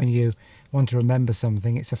say that when you want to remember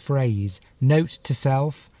something. It's a phrase. Note to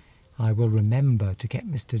self. I will remember to get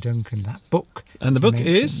Mr. Duncan that book. And this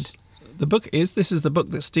is the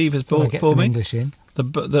book that Steve has bought get for some me. English in.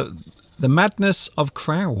 The Madness of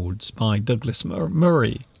Crowds by Douglas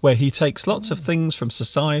Murray, where he takes lots of things from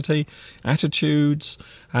society, attitudes,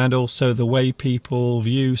 and also the way people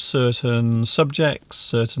view certain subjects,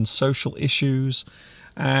 certain social issues.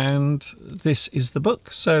 And this is the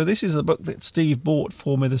book. So this is the book that Steve bought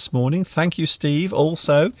for me this morning. Thank you, Steve.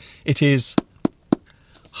 Also, it is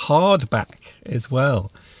hardback as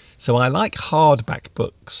well. So I like hardback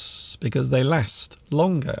books because they last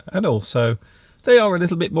longer, and also they are a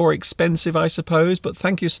little bit more expensive, I suppose. But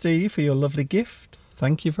thank you, Steve, for your lovely gift.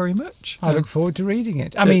 Thank you very much. I look forward to reading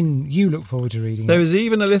it. I mean, you look forward to reading it. There is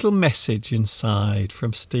even a little message inside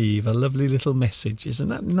from Steve, a lovely little message. Isn't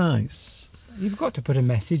that nice? You've got to put a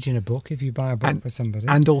message in a book if you buy a book for somebody.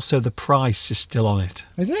 And also the price is still on it.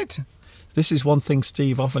 Is it? This is one thing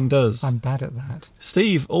Steve often does. I'm bad at that.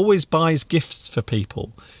 Steve always buys gifts for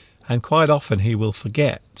people, and quite often he will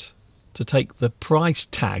forget to take the price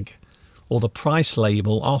tag or the price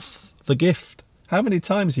label off the gift. How many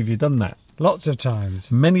times have you done that? Lots of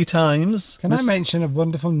times. Many times. Can I mention a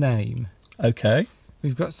wonderful name? Okay.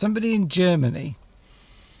 We've got somebody in Germany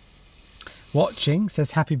watching,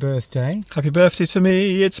 says happy birthday. Happy birthday to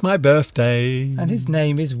me, it's my birthday. And his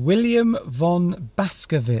name is William von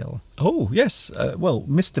Baskerville. Oh, yes. Well,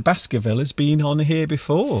 Mr. Baskerville has been on here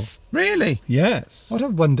before. Really? Yes. What a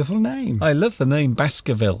wonderful name. I love the name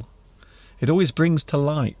Baskerville. It always brings to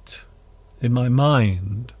light in my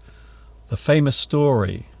mind the famous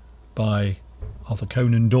story by Arthur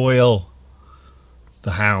Conan Doyle,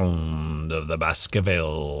 The Hound of the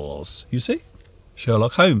Baskervilles. You see?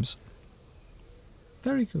 Sherlock Holmes.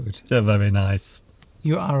 Very good. They're very nice.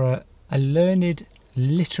 You are a learned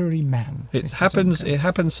literary man. It Mr. happens. Duncan. It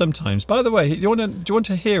happens sometimes. By the way, do you want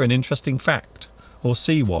to hear an interesting fact or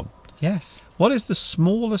see one? Yes. What is the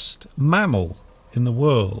smallest mammal in the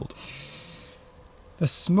world? The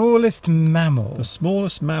smallest mammal. The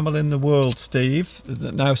smallest mammal in the world, Steve.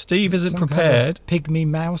 Now, Steve isn't Some prepared. kind of pygmy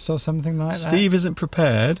mouse or something like that. Steve isn't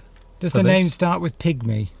prepared. Does for the this. name start with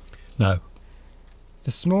pygmy? No. The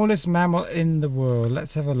smallest mammal in the world.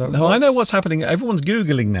 Let's have a look. No, I know what's happening. Everyone's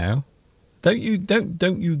Googling now. Don't you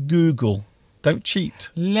Google. Don't cheat.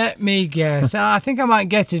 Let me guess. I think I might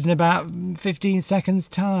get it in about 15 seconds'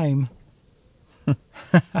 time.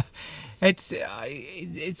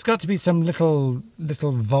 It's got to be some little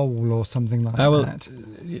vole or something like that.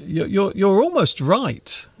 You're almost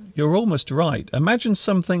right. You're almost right. Imagine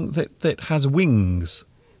something that has wings.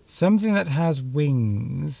 Something that has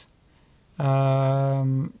wings.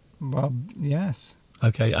 Well, yes.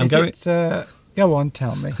 Okay, Go on,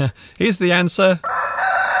 tell me. Here's the answer.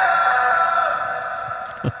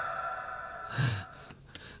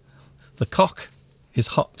 The cock is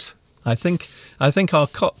hot. I think our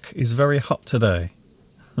cock is very hot today.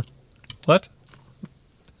 What?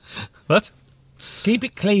 What? Keep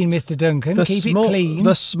it clean, Mr. Duncan. Keep it clean.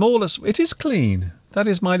 The smallest. It is clean. That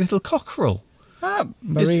is my little cockerel.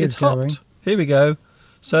 Maria's It's going. hot. Here we go.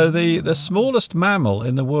 So the smallest mammal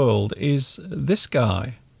in the world is this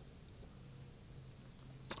guy.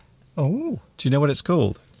 Oh, Do you know what it's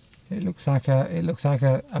called? it looks like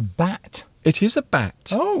a bat. It is a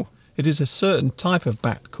bat. Oh, It is a certain type of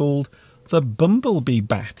bat called the bumblebee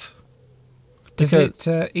bat. does it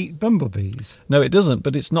eat bumblebees? No, it doesn't,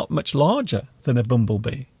 but it's not much larger than a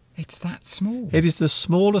bumblebee. It's that small. It is the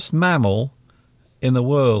smallest mammal in the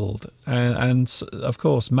world. And of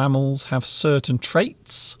course, mammals have certain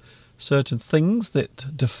traits, certain things that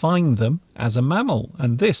define them as a mammal.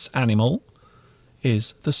 And this animal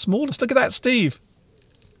is the smallest. Look at that, Steve.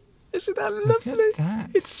 Isn't that lovely? Look at that.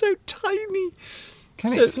 It's so tiny.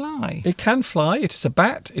 Can it fly? It can fly. It is a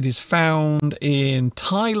bat. It is found in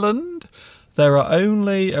Thailand. There are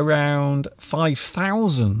only around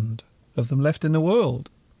 5,000 of them left in the world.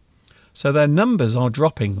 So their numbers are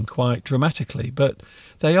dropping quite dramatically, but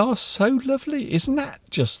they are so lovely. Isn't that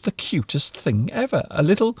just the cutest thing ever? A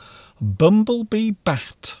little bumblebee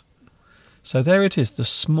bat. So there it is, the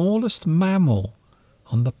smallest mammal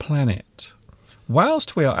on the planet.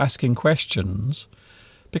 Whilst we are asking questions,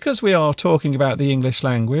 because we are talking about the English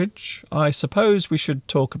language, I suppose we should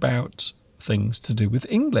talk about things to do with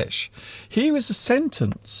English. Here is a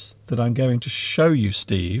sentence that I'm going to show you,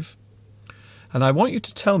 Steve, and I want you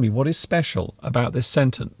to tell me what is special about this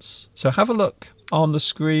sentence. So have a look on the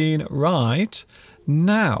screen right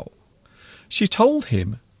now. She told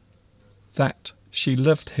him that she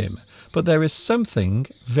loved him, but there is something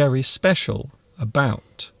very special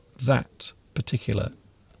about that particular.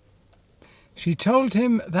 She told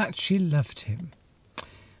him that she loved him.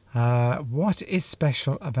 What is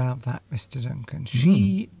special about that, Mr. Duncan?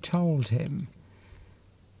 She told him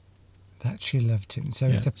that she loved him. So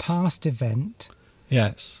it's a past event.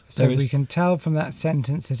 Yes. So we can tell from that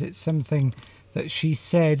sentence that it's something that she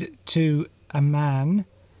said to a man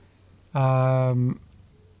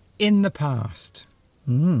in the past.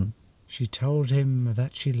 She told him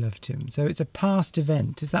that she loved him. So it's a past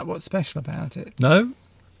event. Is that what's special about it? No.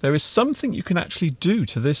 There is something you can actually do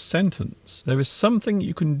to this sentence. There is something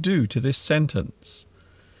you can do to this sentence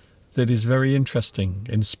that is very interesting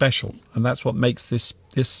and special. And that's what makes this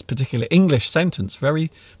particular English sentence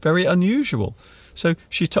very, very unusual. So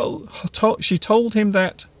she told him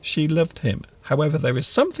that she loved him. However, there is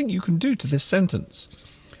something you can do to this sentence.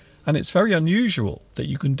 And it's very unusual that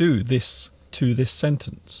you can do this to this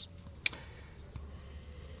sentence.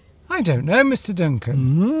 I don't know, Mr.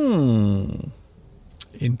 Duncan.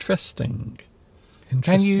 Interesting.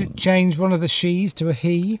 Can you change one of the she's to a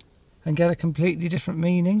he and get a completely different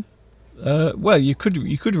meaning? Well, you could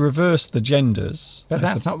reverse the genders. But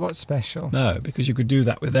that's not what's special. No, because you could do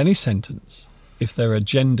that with any sentence if there are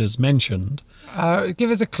genders mentioned.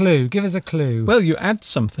 Give us a clue. Give us a clue. Well, you add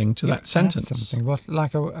something to that sentence. Something. What,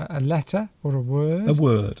 like a letter or a word? A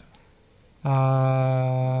word.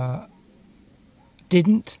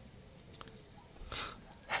 Didn't.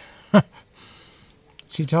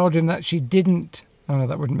 She told him that she didn't. Oh, no,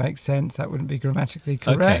 that wouldn't make sense. That wouldn't be grammatically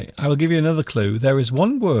correct. Okay, I will give you another clue. There is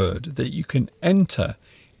one word that you can enter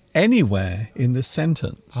anywhere in the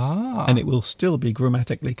sentence, and it will still be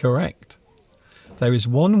grammatically correct. There is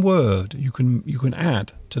one word you can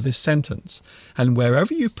add to this sentence, and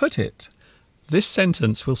wherever you put it, this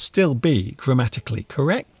sentence will still be grammatically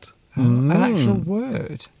correct. An actual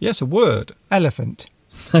word? Yes, a word. Elephant.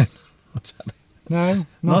 What's that? No,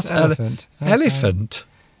 not elephant. Elephant.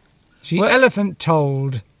 Elephant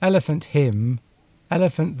told, elephant him,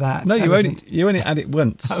 elephant that. No, elephant. you only add it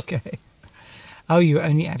once. Okay. Oh, you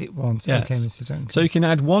only add it once. Yes. Okay, Mr. Duncan. So you can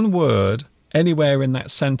add one word anywhere in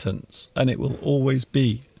that sentence, and it will always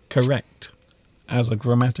be correct as a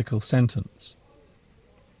grammatical sentence.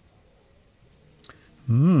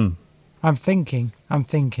 I'm thinking.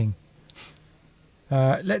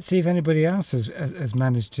 Let's see if anybody else has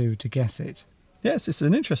managed to guess it. Yes, it's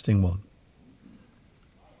an interesting one.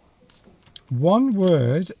 One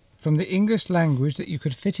word from the English language that you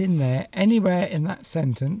could fit in there anywhere in that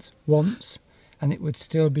sentence once, and it would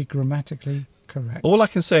still be grammatically correct. All I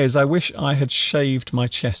can say is I wish I had shaved my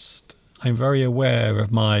chest. I'm very aware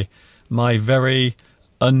of my very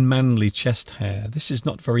unmanly chest hair. This is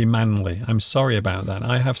not very manly. I'm sorry about that.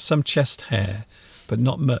 I have some chest hair, but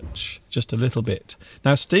not much, just a little bit.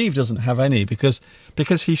 Now, Steve doesn't have any because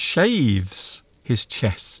he shaves his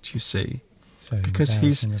chest, you see. Because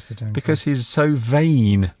he's so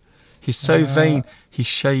vain. He's so vain. He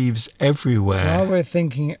shaves everywhere. While we're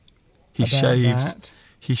thinking he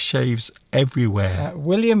shaves everywhere.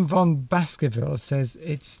 William von Baskerville says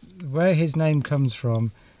it's where his name comes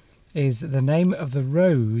from is the name of the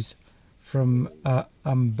rose from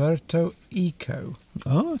Umberto Eco.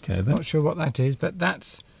 Oh, okay. Not sure what that is, but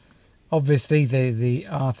that's obviously the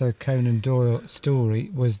Arthur Conan Doyle story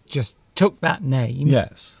was just took that name.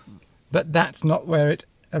 Yes. But that's not where it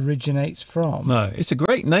originates from. No, it's a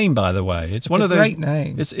great name, by the way. It's one of those great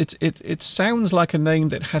name. It sounds like a name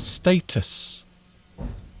that has status.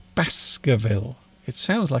 Baskerville. It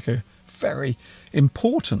sounds like a very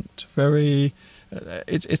important, very.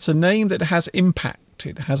 It's a name that has impact.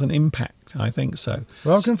 It has an impact. I think so.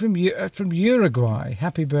 Welcome from Uruguay.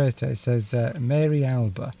 Happy birthday, says Mary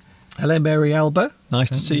Alba. Hello, Mary Alba. Nice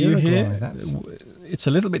to see you here. It's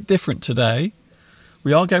a little bit different today.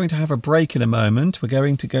 We are going to have a break in a moment. We're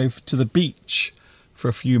going to go to the beach for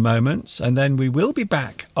a few moments, and then we will be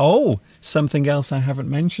back. Oh, something else I haven't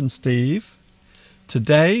mentioned, Steve.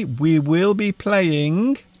 Today we will be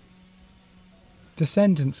playing the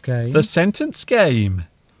sentence game. The sentence game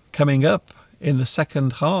coming up in the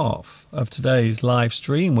second half of today's live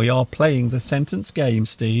stream. We are playing the sentence game,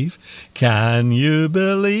 Steve. Can you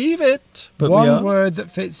believe it? But one word that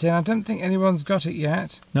fits in. I don't think anyone's got it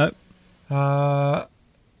yet. No.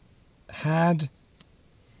 Had,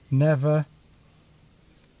 never,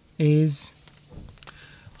 is.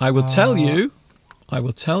 I will tell you. I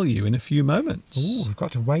will tell you in a few moments. Oh, we've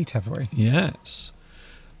got to wait, have we? Yes.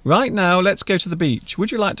 Right now, let's go to the beach.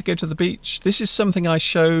 Would you like to go to the beach? This is something I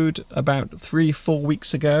showed about 3-4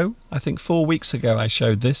 weeks ago. I think 4 weeks ago I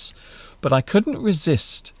showed this, but I couldn't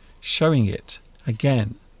resist showing it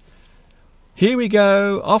again. Here we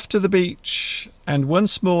go, off to the beach, and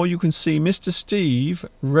once more you can see Mr. Steve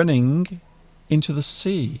running into the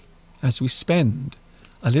sea as we spend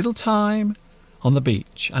a little time on the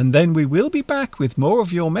beach. And then we will be back with more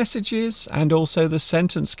of your messages and also the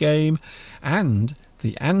sentence game and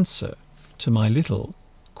the answer to my little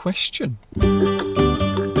question.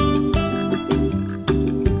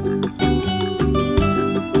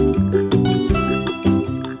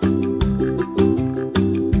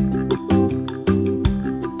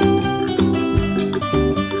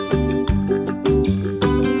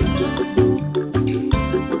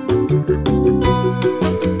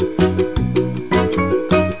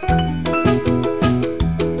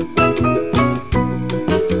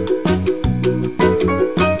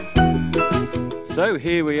 So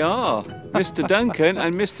here we are, Mr. Duncan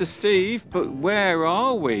and Mr. Steve, but where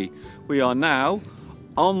are we? We are now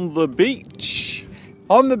on the beach.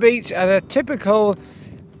 On the beach at a typical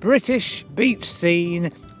British beach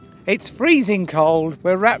scene. It's freezing cold.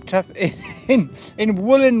 We're wrapped up in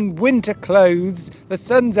woolen winter clothes. The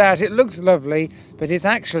sun's out, it looks lovely, but it's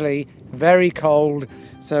actually very cold.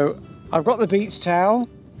 So I've got the beach towel.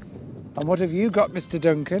 And what have you got, Mr.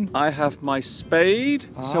 Duncan? I have my spade,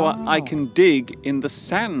 so I can dig in the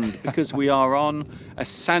sand because we are on a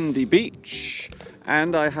sandy beach.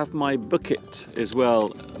 And I have my bucket as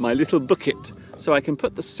well, my little bucket. So I can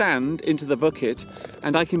put the sand into the bucket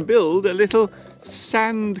and I can build a little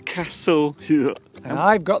sand castle. And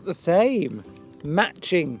I've got the same.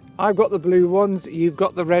 Matching. I've got the blue ones, you've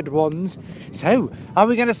got the red ones. So, are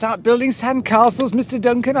we going to start building sand castles, Mr.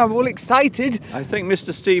 Duncan? I'm all excited. I think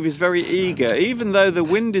Mr. Steve is very eager. Even though the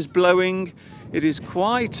wind is blowing, it is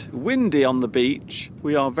quite windy on the beach.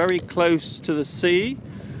 We are very close to the sea.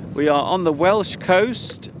 We are on the Welsh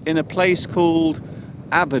coast in a place called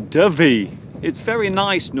Aberdyfi. It's very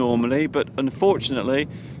nice normally, but unfortunately,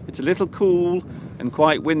 it's a little cool and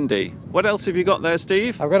quite windy. What else have you got there,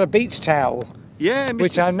 Steve? I've got a beach towel. Yeah,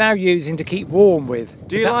 which I'm now using to keep warm with.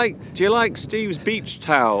 Do you like Steve's beach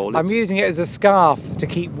towel? I'm using it as a scarf to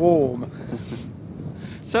keep warm.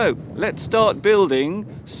 So let's start building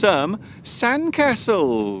some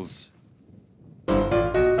sandcastles.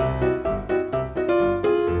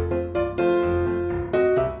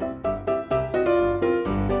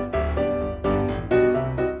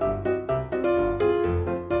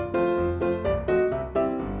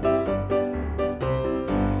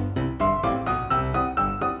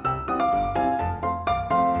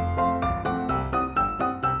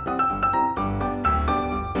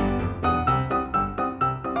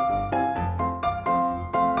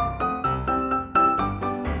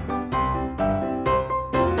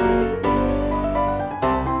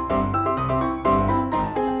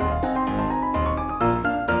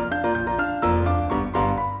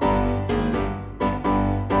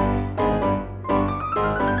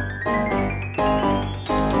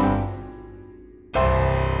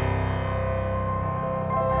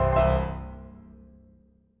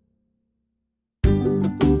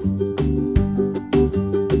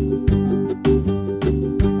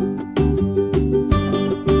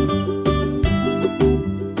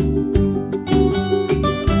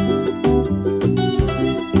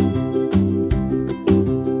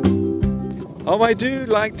 Oh, I do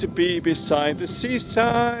like to be beside the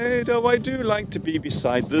seaside. Oh, I do like to be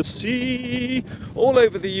beside the sea. All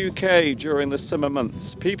over the UK during the summer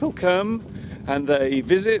months, people come and they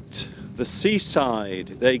visit the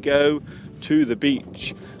seaside. They go to the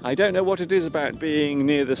beach. I don't know what it is about being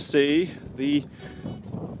near the sea. The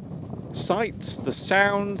sights, the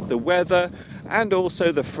sounds, the weather, and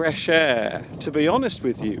also the fresh air. To be honest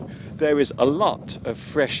with you, there is a lot of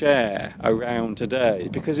fresh air around today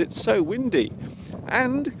because it's so windy.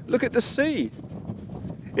 And look at the sea.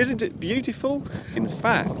 Isn't it beautiful? In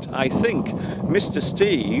fact, I think Mr.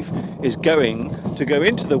 Steve is going to go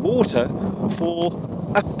into the water for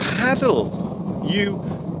a paddle.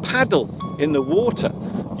 You paddle in the water.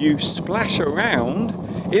 You splash around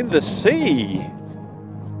in the sea.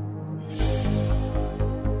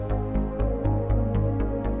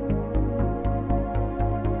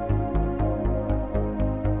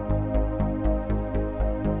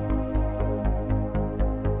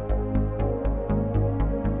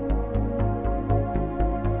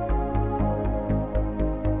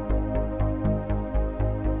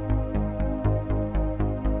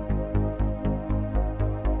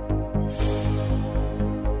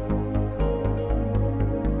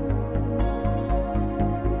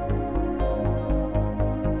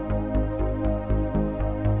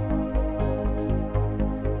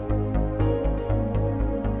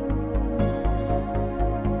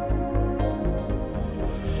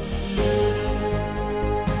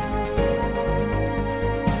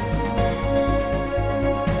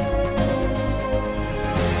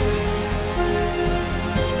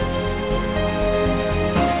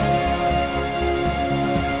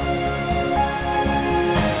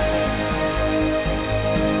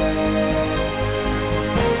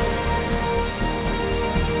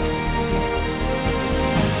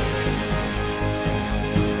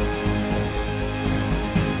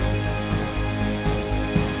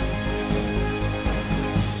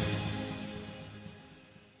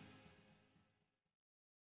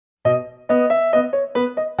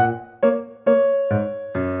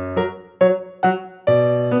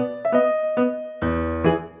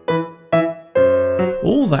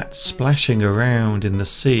 All that splashing around in the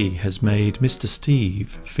sea has made Mr.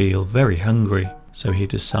 Steve feel very hungry, so he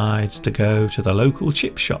decides to go to the local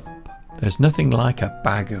chip shop. There's nothing like a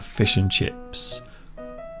bag of fish and chips,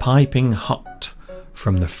 piping hot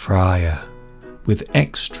from the fryer, with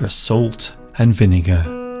extra salt and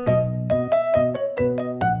vinegar.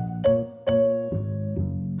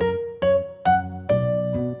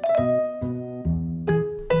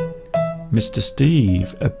 Mr.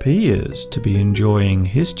 Steve appears to be enjoying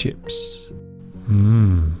his chips.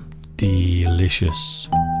 Delicious.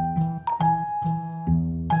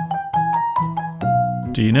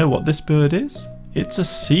 Do you know what this bird is? It's a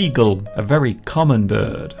seagull, a very common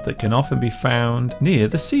bird that can often be found near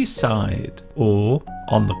the seaside or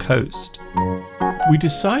on the coast. We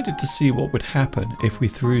decided to see what would happen if we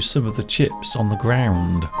threw some of the chips on the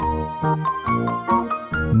ground.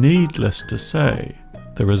 Needless to say,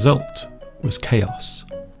 the result was chaos.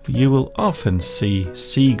 You will often see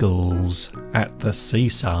seagulls at the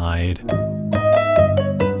seaside.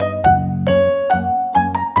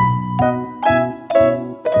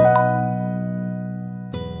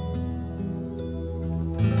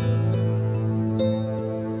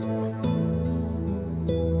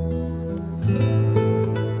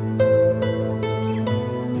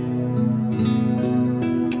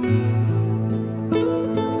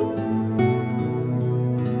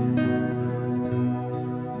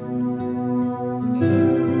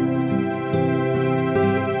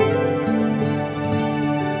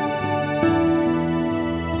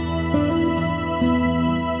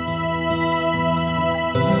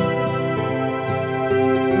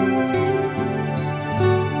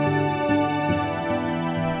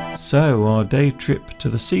 So our day trip to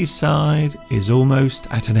the seaside is almost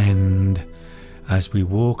at an end as we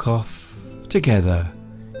walk off together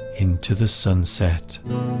into the sunset.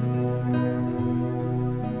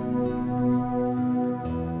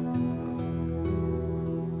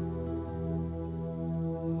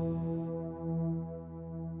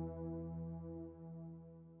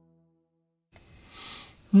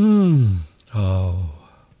 Oh,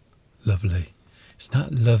 lovely. Isn't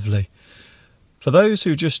that lovely? For those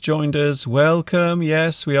who just joined us, welcome.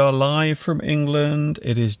 Yes, we are live from England.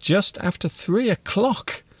 It is just after 3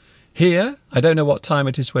 o'clock here. I don't know what time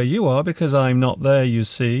it is where you are because I'm not there, you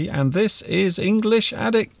see. And this is English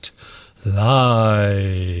Addict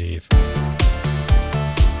Live.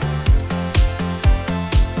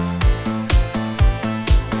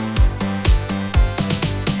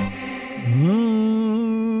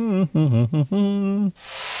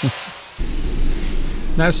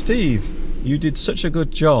 Now, Steve, you did such a good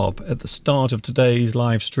job at the start of today's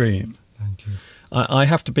live stream. Thank you. I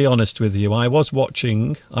have to be honest with you. I was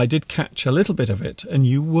watching. I did catch a little bit of it, and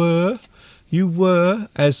you were,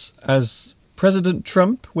 as President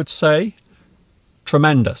Trump would say,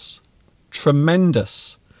 tremendous,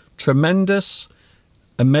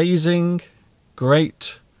 amazing,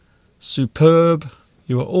 great, superb.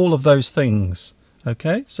 You were all of those things.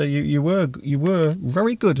 Okay, so you were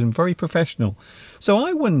very good and very professional. So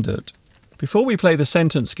I wondered, before we play the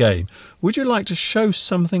sentence game, would you like to show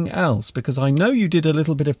something else? Because I know you did a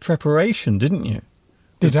little bit of preparation, didn't you?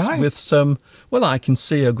 Did I? With some, well, I can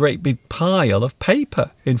see a great big pile of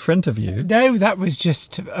paper in front of you. No, that was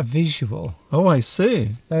just a visual. Oh, I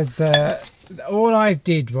see. There's all I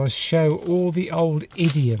did was show all the old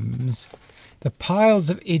idioms, the piles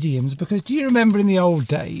of idioms, because do you remember in the old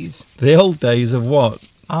days? The old days of what?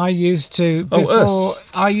 I used to,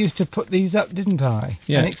 I used to put these up, didn't I?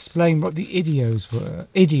 Yes. And explain what the idioms were.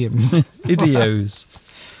 Idioms. Idios.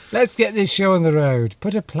 Let's get this show on the road.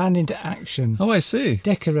 Put a plan into action. Oh, I see.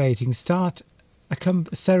 Decorating. Start a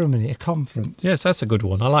ceremony, a conference. Yes, that's a good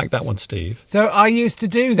one. I like that one, Steve. So I used to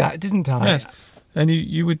do that, didn't I? Yes. And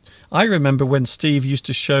you would... I remember when Steve used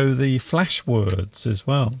to show the flash words as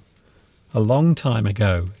well. A long time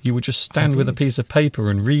ago. You would just stand with a piece of paper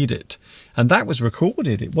and read it. And that was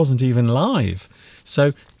recorded. It wasn't even live.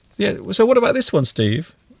 So, yeah. So what about this one,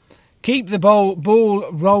 Steve? Keep the ball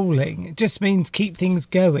rolling. It just means keep things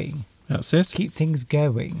going. That's it. Keep things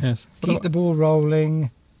going. Yes. Keep the ball rolling.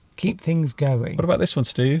 Keep things going. What about this one,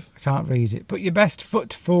 Steve? I can't read it. Put your best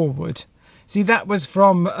foot forward. See, that was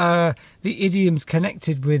from the idioms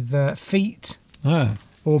connected with feet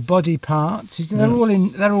or body parts. You see, they're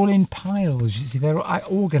all in piles. You see, I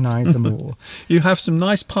organised them all. You have some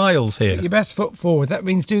nice piles here. Put your best foot forward. That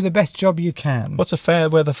means do the best job you can. What's a fair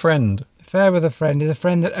weather friend? Fair with a friend is a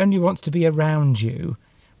friend that only wants to be around you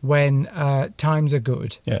when times are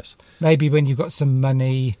good. Yes. Maybe when you've got some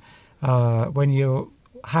money, when you're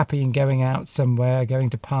happy and going out somewhere,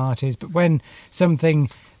 going to parties. But when something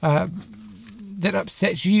that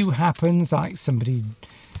upsets you happens, like somebody,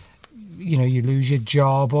 you lose your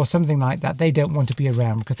job or something like that, they don't want to be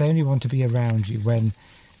around because they only want to be around you when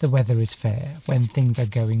the weather is fair, when things are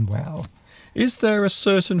going well. Is there a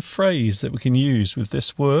certain phrase that we can use with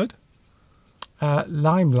this word?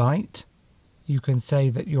 Limelight. You can say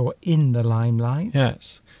that you're in the limelight.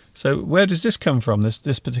 Yes. So where does this come from?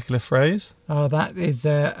 This particular phrase? That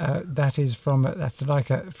is from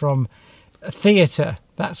from a theatre.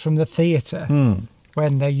 That's from the theatre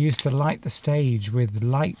when they used to light the stage with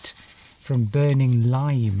light from burning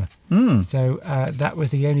lime. So that was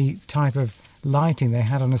the only type of lighting they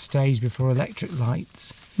had on a stage before electric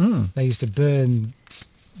lights. They used to burn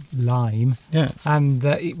lime, yes, and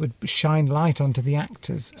it would shine light onto the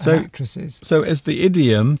actors and actresses. So as the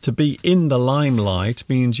idiom, to be in the limelight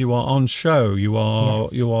means you are on show, you are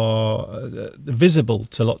visible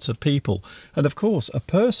to lots of people. And of course a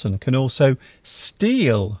person can also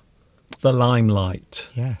steal the limelight.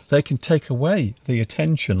 Yes. They can take away the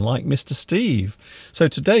attention, like Mr. Steve. So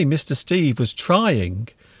today Mr. Steve was trying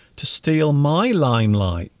to steal my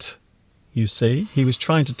limelight. You see, he was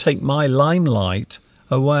trying to take my limelight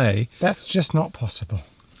away. That's just not possible.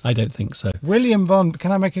 I don't think so.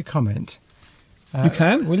 Can I make a comment? You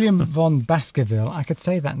can. William von Baskerville. I could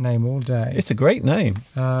say that name all day. It's a great name.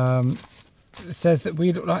 It says that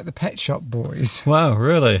we look like the Pet Shop Boys. Wow,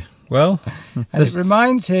 really? Well, and it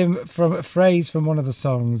reminds him from a phrase from one of the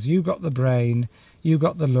songs. You got the brain, you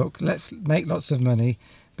got the look. Let's make lots of money.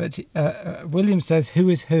 But William says, who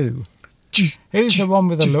is who? Who's the one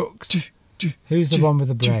with the looks? Who's the one with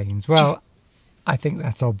the brains? Well, I think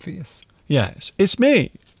that's obvious. Yes, it's me.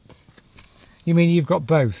 You mean you've got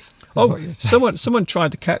both? Oh, someone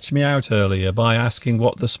tried to catch me out earlier by asking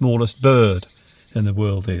what the smallest bird in the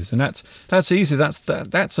world is, and that's easy.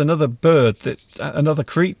 That's another bird, another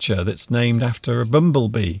creature that's named after a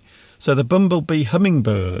bumblebee. So the bumblebee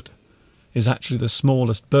hummingbird is actually the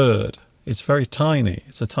smallest bird. It's very tiny.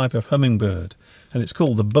 It's a type of hummingbird, and it's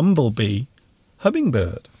called the bumblebee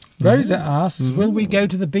hummingbird. Rosa asks, will we go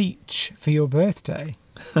to the beach for your birthday?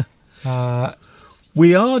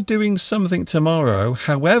 We are doing something tomorrow.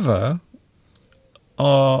 However,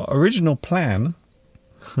 our original plan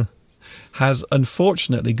has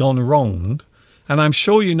unfortunately gone wrong. And I'm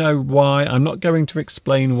sure you know why. I'm not going to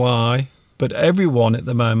explain why. But everyone at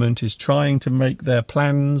the moment is trying to make their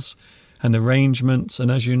plans and arrangements.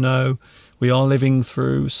 And as you know, we are living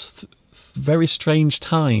through very strange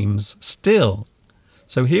times still.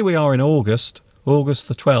 So here we are in August the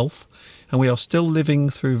 12th, and we are still living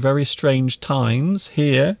through very strange times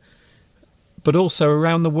here, but also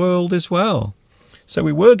around the world as well. So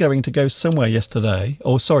we were going to go somewhere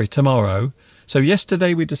tomorrow. So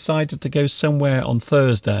yesterday we decided to go somewhere on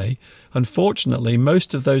Thursday. Unfortunately,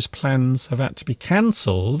 most of those plans have had to be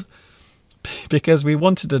cancelled because we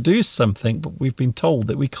wanted to do something, but we've been told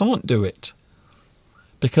that we can't do it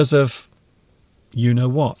because of you know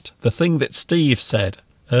what, the thing that Steve said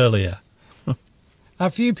earlier. A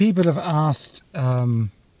few people have asked,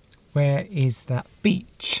 where is that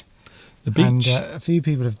beach? The beach. And a few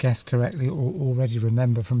people have guessed correctly or already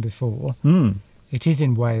remember from before. Mm. It is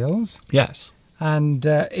in Wales. Yes. And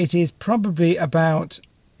it is probably about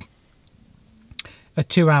a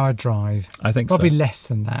 2-hour drive. I think Probably so. less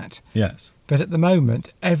than that. Yes. But at the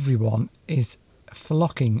moment, everyone is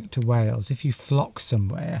flocking to Wales. If you flock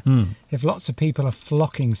somewhere, if lots of people are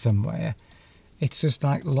flocking somewhere, it's just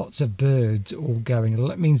like lots of birds all going.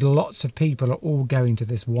 It means lots of people are all going to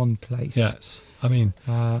this one place. Yes. I mean,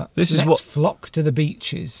 Let's flock to the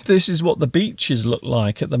beaches. This is what the beaches look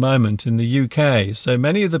like at the moment in the UK. So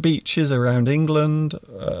many of the beaches around England,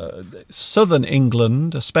 southern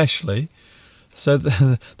England especially. So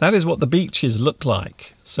that is what the beaches look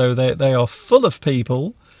like. So they are full of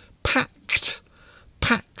people, packed.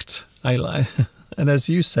 And as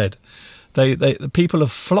you said, the people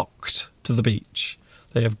have flocked to the beach.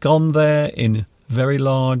 They have gone there in very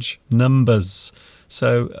large numbers.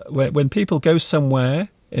 So when people go somewhere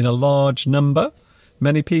in a large number,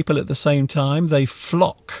 many people at the same time, they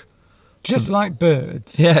flock. Just like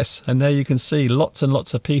birds. Yes, and there you can see lots and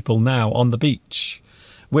lots of people now on the beach,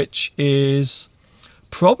 which is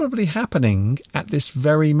probably happening at this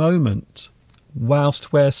very moment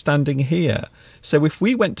whilst we're standing here. So if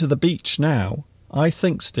we went to the beach now, I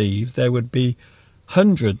think, Steve, there would be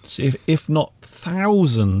hundreds, if not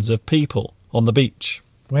thousands of people on the beach.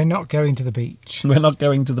 We're not going to the beach. We're not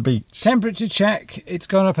going to the beach. Temperature check, it's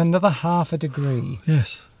gone up another half a degree.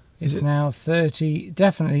 Yes. It's now 30,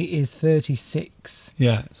 definitely is 36.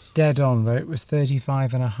 Yes. Dead on, where it was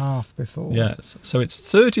 35.5 before. Yes. So it's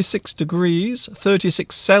 36 degrees,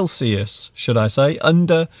 36 Celsius, should I say,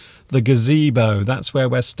 under the gazebo. That's where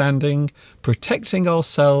we're standing, protecting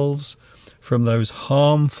ourselves from those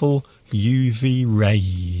harmful UV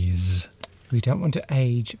rays. We don't want to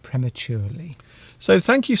age prematurely. So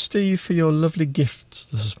thank you, Steve, for your lovely gifts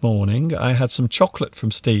this morning. I had some chocolate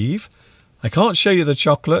from Steve. I can't show you the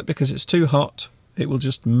chocolate because it's too hot. It will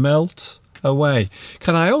just melt away.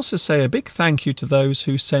 Can I also say a big thank you to those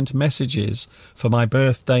who sent messages for my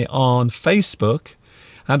birthday on Facebook,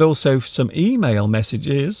 and also some email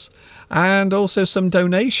messages, and also some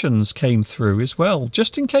donations came through as well.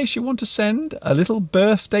 Just in case you want to send a little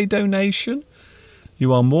birthday donation,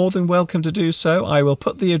 you are more than welcome to do so. I will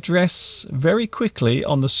put the address very quickly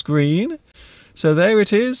on the screen. So there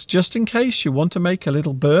it is, just in case you want to make a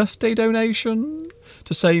little birthday donation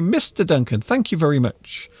to say, Mr. Duncan, thank you very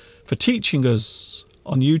much for teaching us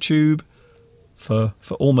on YouTube for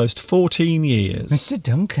almost 14 years. Mr.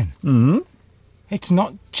 Duncan, it's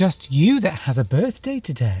not just you that has a birthday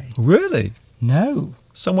today. Really? No.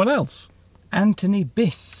 Someone else? Anthony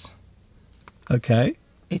Biss. Okay.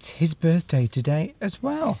 It's his birthday today as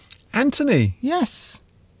well. Anthony. Yes.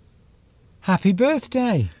 Happy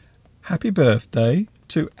birthday. Happy birthday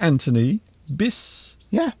to Anthony Biss.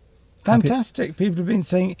 Yeah, fantastic. People have been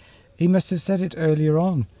saying, he must have said it earlier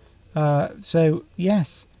on. So,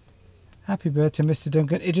 yes, happy birthday, Mr.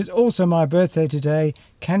 Duncan. It is also my birthday today.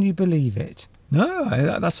 Can you believe it?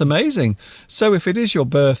 No, that's amazing. So if it is your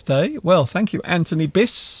birthday, well, thank you, Anthony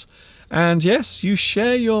Biss. And yes, you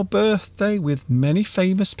share your birthday with many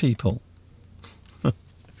famous people.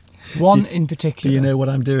 One in particular. Do you know what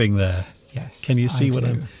I'm doing there? Yes. Can you see what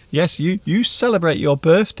I'm... Yes, you celebrate your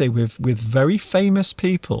birthday with very famous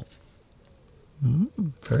people.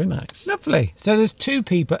 Very nice. Lovely. So there's 2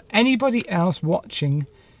 people. Anybody else watching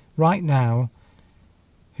right now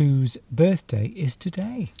whose birthday is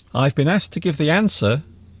today? I've been asked to give the answer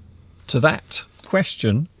to that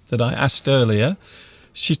question that I asked earlier.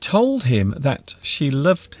 She told him that she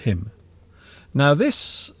loved him. Now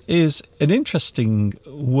this is an interesting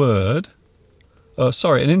word.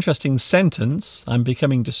 An interesting sentence. I'm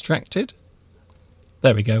becoming distracted.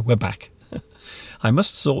 There we go, we're back. I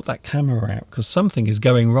must sort that camera out because something is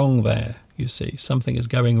going wrong there, you see. Something is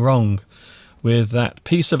going wrong with that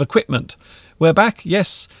piece of equipment. We're back,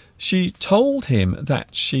 yes. She told him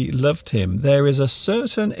that she loved him. There is a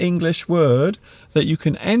certain English word that you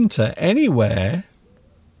can enter anywhere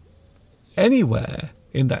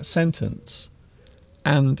in that sentence,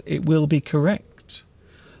 and it will be correct.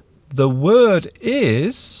 The word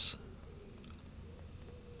is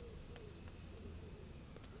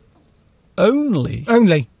only.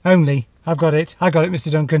 Only. I've got it, Mr.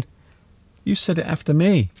 Duncan. You said it after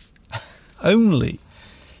me. Only.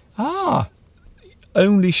 Ah.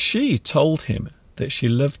 Only she told him that she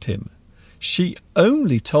loved him. She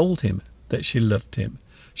only told him that she loved him.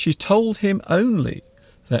 She told him only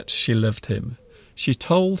that she loved him. She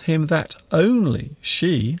told him that only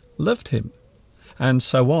she loved him. And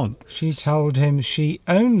so on. She told him she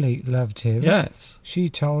only loved him. Yes. She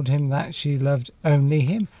told him that she loved only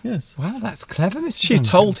him. Yes. Wow, that's clever, Mr. She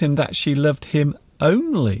Duncan. told him that she loved him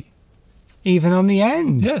only. Even on the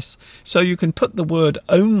end. Yes. So you can put the word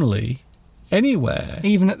only anywhere.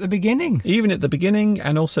 Even at the beginning. Even at the beginning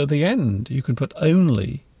and also the end. You can put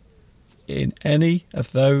only in any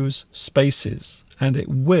of those spaces, and it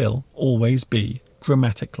will always be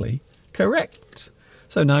grammatically correct.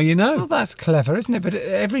 So now you know. Well, that's clever, isn't it? But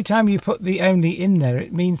every time you put the only in there,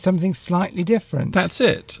 it means something slightly different. That's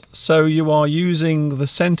it. So you are using the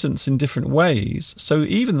sentence in different ways. So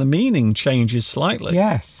even the meaning changes slightly.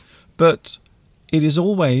 Yes. But it is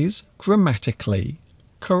always grammatically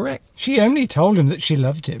correct. She only told him that she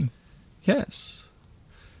loved him. Yes.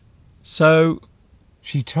 So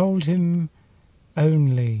she told him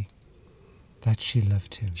only that she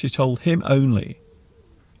loved him. She told him only.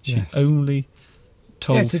 She Yes. only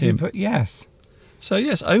told Yes, if you him. put yes. So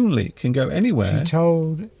yes, only can go anywhere. She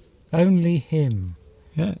told only him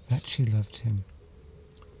Yes. that she loved him.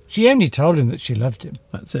 She only told him that she loved him.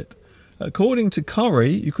 That's it. According to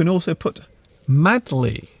Corrie, you can also put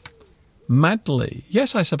madly. Madly.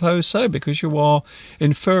 Yes, I suppose so, because you are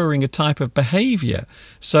inferring a type of behaviour.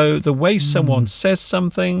 So the way someone says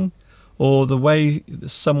something or the way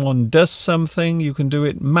someone does something, you can do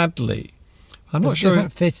it madly. I'm not sure. It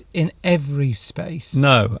doesn't fit in every space.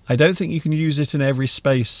 No, I don't think you can use it in every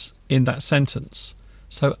space in that sentence.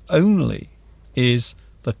 So only is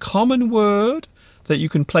the common word that you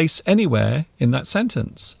can place anywhere in that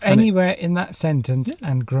sentence. Anywhere in that sentence,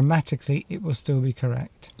 and grammatically it will still be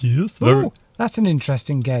correct. Yes, Oh, that's an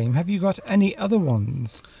interesting game. Have you got any other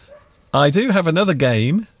ones? I do have another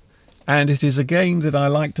game, and it is a game that I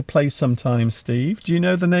like to play sometimes, Steve. Do you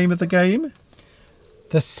know the name of the game?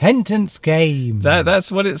 The sentence game.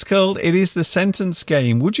 That's what it's called. It is the sentence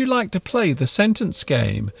game. Would you like to play the sentence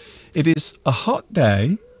game? It is a hot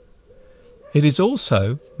day. It is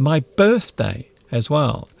also my birthday as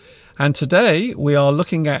well. And today we are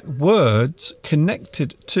looking at words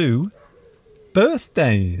connected to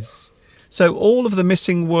birthdays. So all of the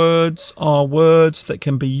missing words are words that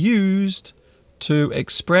can be used to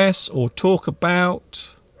express or talk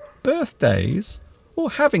about birthdays, or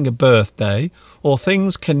having a birthday, or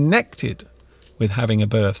things connected with having a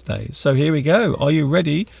birthday. So here we go. Are you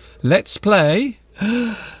ready? Let's play.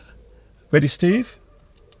 Ready, Steve?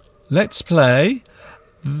 Let's play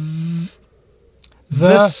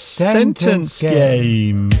the sentence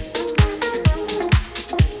game.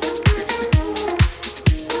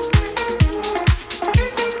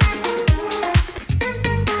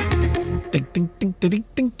 Ding, ding, ding, ding, ding,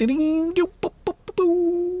 ding, ding, ding, boop, boop, boop,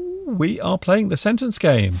 boop. We are playing the sentence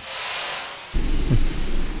game.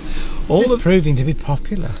 It's proving to be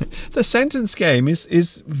popular. The sentence game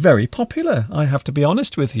is very popular, I have to be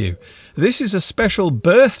honest with you. This is a special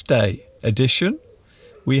birthday edition.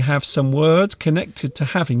 We have some words connected to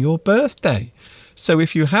having your birthday. So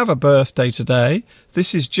if you have a birthday today,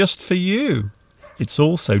 this is just for you. It's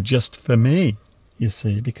also just for me, you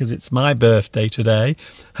see, because it's my birthday today.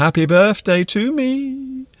 Happy birthday to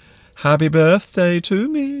me. Happy birthday to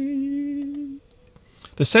me.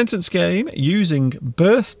 The sentence game using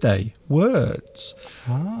birthday words.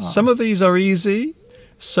 Some of these are easy.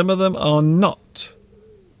 Some of them are not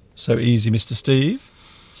so easy, Mr. Steve.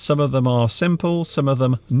 Some of them are simple. Some of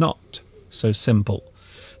them not so simple.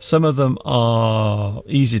 Some of them are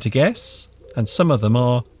easy to guess. And some of them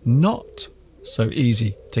are not so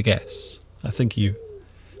easy to guess. I think you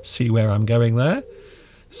see where I'm going there.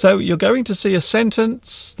 So you're going to see a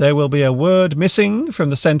sentence. There will be a word missing from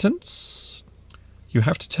the sentence. You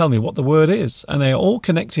have to tell me what the word is. And they are all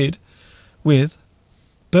connected with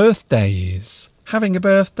birthdays. Having a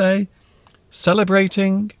birthday,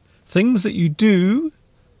 celebrating, things that you do,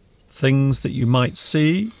 things that you might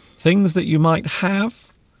see, things that you might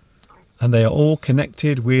have. And they are all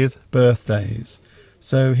connected with birthdays.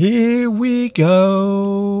 So here we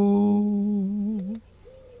go.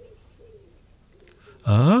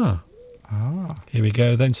 Here we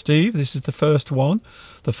go then, Steve. This is the first one.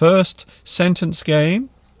 The first sentence game.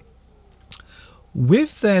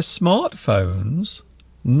 With their smartphones,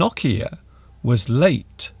 Nokia was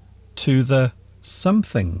late to the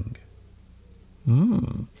something.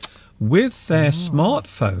 With their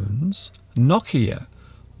smartphones, Nokia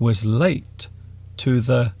was late to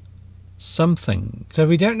the something. So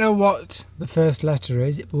we don't know what the first letter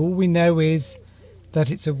is. All we know is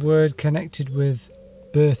that it's a word connected with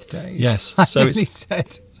birthdays. Yes. So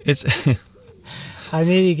it's I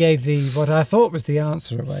nearly gave what I thought was the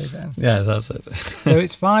answer away then. Yeah, that's it. So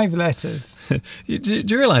it's 5 letters. Do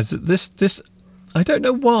you realise that this I don't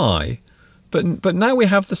know why, but now we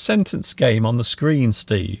have the sentence game on the screen,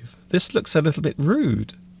 Steve. This looks a little bit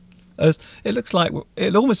rude. It looks like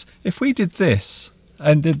it almost, if we did this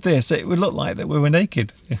and did this, it would look like that we were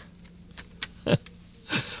naked.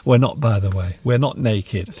 We're not, by the way. We're not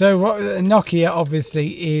naked. So what, Nokia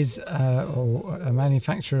obviously is or a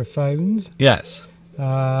manufacturer of phones. Yes.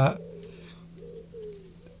 So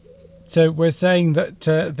we're saying that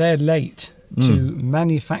they're late to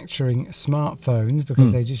manufacturing smartphones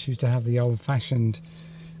because they just used to have the old-fashioned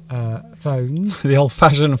phones. The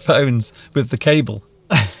old-fashioned phones with the cable.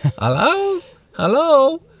 Hello?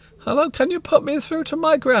 Hello? Hello? Can you put me through to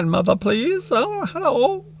my grandmother, please? Oh,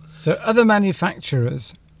 hello. So other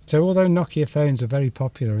manufacturers. So although Nokia phones were very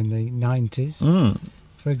popular in the 90s,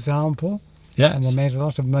 for example, yes, and they made a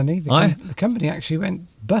lot of money, the company actually went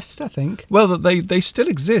bust, I think. Well, they still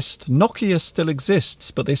exist. Nokia still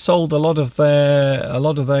exists, but they sold a lot of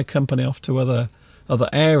their company off to other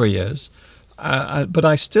areas. But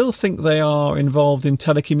I still think they are involved in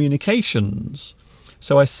telecommunications.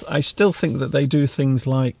 So I still think that they do things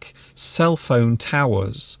like cell phone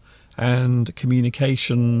towers and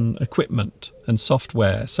communication equipment and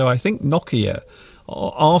software. So I think Nokia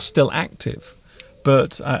are still active,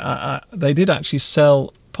 but they did actually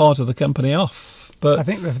sell part of the company off. But I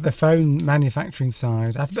think the phone manufacturing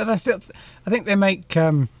side, I think they make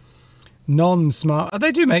non-smart.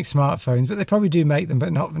 They do make smartphones, but they probably do make them,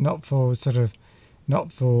 but not for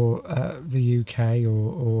the UK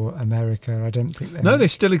or America. I don't think they. No, they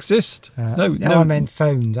still exist. No, I meant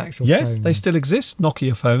phones, actual. Yes, phones. they still exist.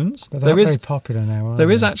 Nokia phones. But they're not very popular now.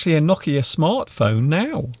 There is actually a Nokia smartphone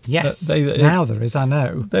now. Yes, now there is. I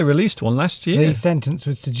know. They released one last year. The sentence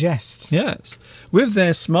would suggest. Yes, with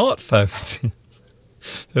their smartphone.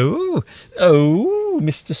 Oh,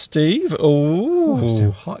 Mr. Steve. Oh, I'm so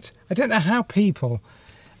hot. I don't know how people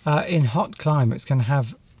in hot climates can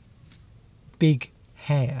have big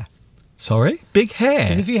hair. Sorry? Big hair?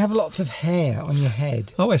 Because if you have lots of hair on your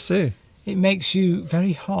head... Oh, I see. It makes you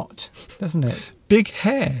very hot, doesn't it? Big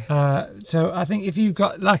hair? So I think if you've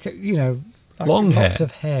got, like long hair. Lots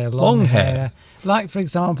of hair, long hair. Like, for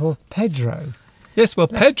example, Pedro. Yes, well,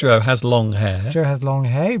 Pedro has long hair. Pedro has long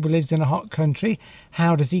hair. He lives in a hot country.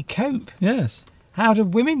 How does he cope? Yes. How do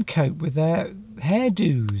women cope with their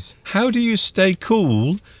hairdos? How do you stay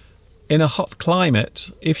cool in a hot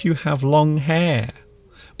climate if you have long hair?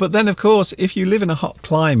 But then, of course, if you live in a hot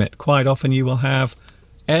climate, quite often you will have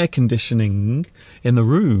air conditioning in the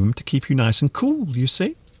room to keep you nice and cool, you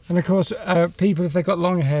see? And, of course, people, if they've got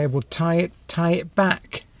long hair, will tie it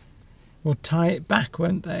back. Will tie it back,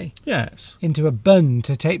 won't they? Yes. Into a bun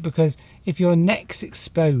to take, because if your neck's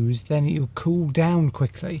exposed, then it'll cool down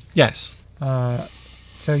quickly. Yes.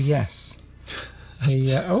 So, yes.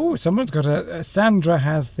 Someone's got Sandra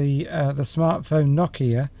has the smartphone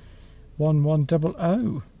Nokia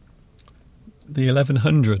 1100. The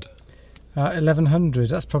 1100. 1100,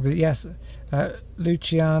 that's probably, yes.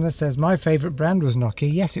 Luciana says, my favourite brand was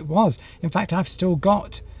Nokia. Yes, it was. In fact, I've still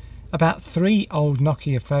got about 3 old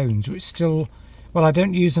Nokia phones, which still, well, I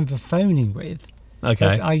don't use them for phoning with. Okay.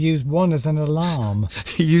 But I use one as an alarm.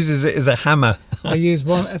 He uses it as a hammer. I use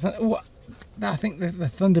one as a... Oh, I think the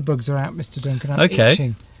thunderbugs are out, Mr. Duncan. I'm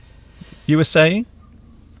itching. You were saying?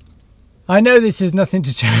 I know this is nothing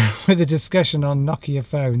to do with a discussion on Nokia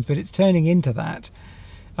phones, but it's turning into that.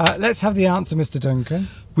 Let's have the answer, Mr. Duncan.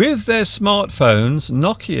 With their smartphones,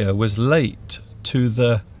 Nokia was late to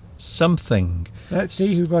the something. Let's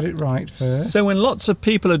see who got it right first. So when lots of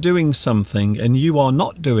people are doing something and you are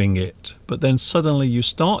not doing it, but then suddenly you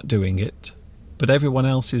start doing it, but everyone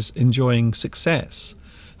else is enjoying success.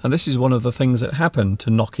 And this is one of the things that happened to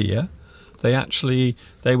Nokia.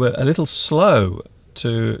 They were a little slow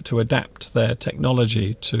to adapt their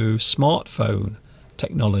technology to smartphone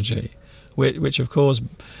technology, which of course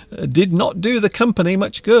did not do the company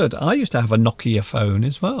much good. I used to have a Nokia phone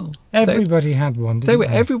as well. Everybody had one, didn't they? They were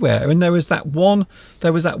everywhere, and there was that one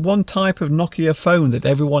type of Nokia phone that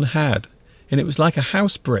everyone had, and it was like a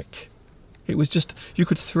house brick. It was just, you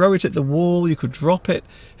could throw it at the wall, you could drop it,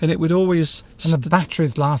 and it would always... And the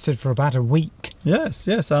batteries lasted for about a week. Yes.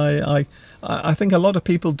 I think a lot of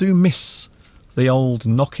people do miss the old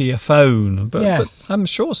Nokia phone, but I'm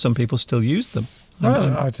sure some people still use them.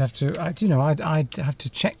 Well, I'd have to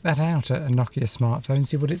check that out at a Nokia smartphone and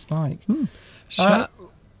see what it's like.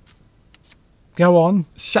 Go on.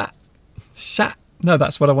 Shat. No,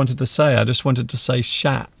 that's what I wanted to say. I just wanted to say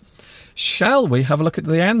shat. Shall we have a look at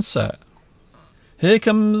the answer? Here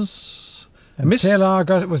comes Miss...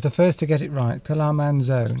 Pilar was the first to get it right. Pilar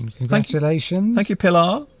Manzone. Congratulations. Thank you,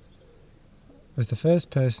 Pilar. Was the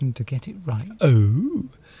first person to get it right. Oh.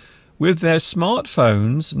 With their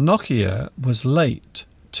smartphones, Nokia was late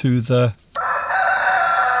to the...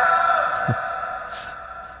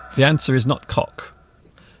 The answer is not cock.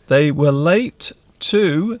 They were late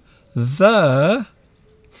to the...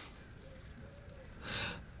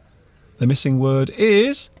 The missing word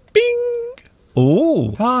is bing.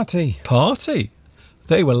 Oh, Party. party.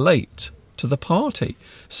 They were late to the party.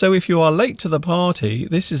 So if you are late to the party,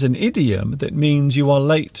 this is an idiom that means you are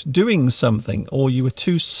late doing something or you were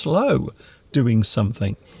too slow doing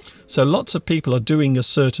something. So lots of people are doing a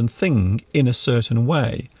certain thing in a certain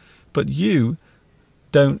way, but you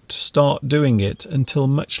don't start doing it until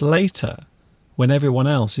much later when everyone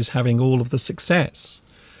else is having all of the success.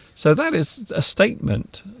 So that is a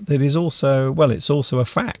statement that is also, well, it's also a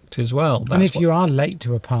fact as well. And if you are late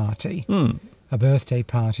to a party, a birthday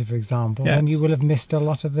party, for example, then you will have missed a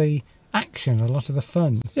lot of the action, a lot of the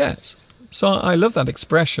fun. Yes. So I love that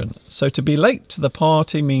expression. So to be late to the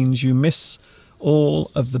party means you miss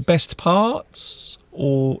all of the best parts,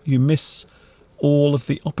 or you miss all of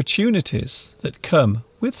the opportunities that come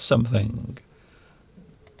with something.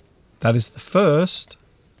 That is the first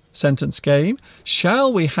sentence game.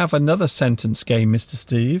 Shall we have another sentence game, Mr.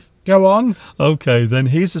 Steve? Go on. Okay, then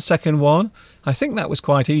here's the second one. I think that was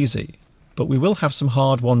quite easy, but we will have some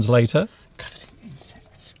hard ones later. Covered in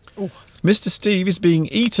insects. Ooh. Mr. Steve is being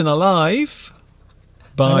eaten alive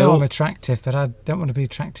by... I know I'm attractive, but I don't want to be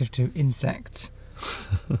attractive to insects.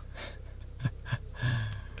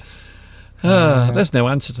 There's no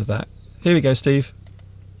answer to that. Here we go, Steve.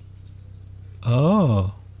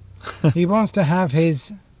 Oh. He wants to have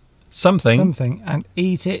his... Something and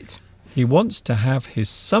eat it. He wants to have his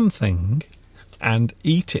something and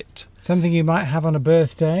eat it. Something you might have on a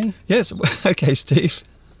birthday. Yes, okay, Steve.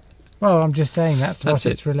 Well, I'm just saying that's what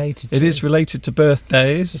it's related to. It is related to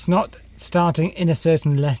birthdays. It's not starting in a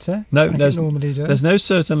certain letter. No, like it normally does. There's no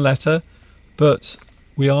certain letter, but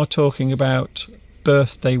we are talking about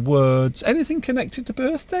birthday words. Anything connected to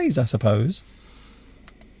birthdays, I suppose.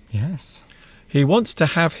 Yes. He wants to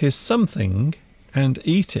have his something and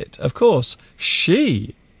eat it. Of course,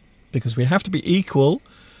 she, because we have to be equal.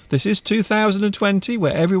 This is 2020,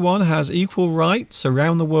 where everyone has equal rights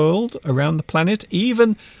around the world, around the planet,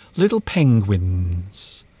 even little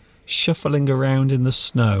penguins shuffling around in the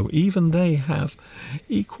snow. Even they have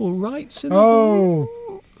equal rights in the world.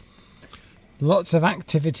 Lots of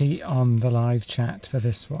activity on the live chat for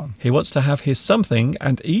this one. He wants to have his something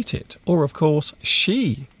and eat it. Or, of course,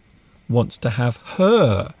 she wants to have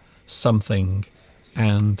her something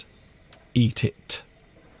and eat it.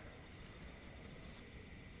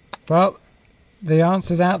 Well, the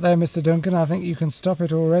answer's out there, Mr. Duncan. I think you can stop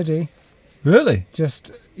it already. Really?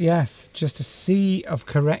 Just a sea of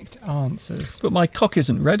correct answers. But my cock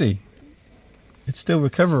isn't ready. It's still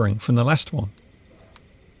recovering from the last one.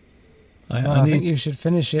 I think you should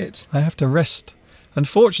finish it. I have to rest.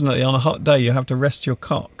 Unfortunately, on a hot day, you have to rest your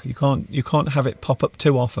cock. You can't have it pop up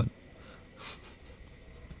too often.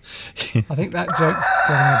 I think that joke's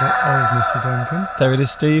getting a bit old, Mr. Duncan. There it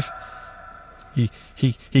is, Steve.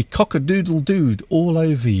 He cock-a-doodle-dood all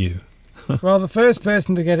over you. Well, the first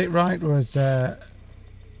person to get it right was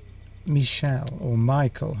Michelle, or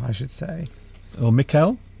Michael, I should say. Or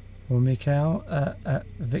Mikkel? Or Michael.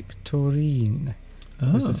 Victorine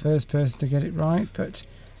was the first person to get it right, but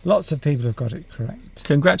lots of people have got it correct.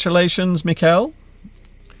 Congratulations, Mikkel.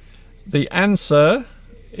 The answer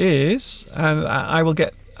is, and I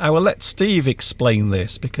will let Steve explain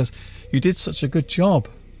this, because you did such a good job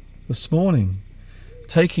this morning,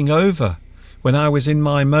 taking over when I was in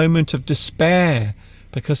my moment of despair,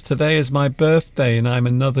 because today is my birthday and I'm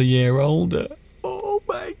another year older. Oh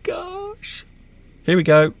my gosh. Here we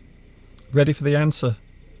go. Ready for the answer.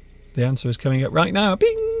 The answer is coming up right now.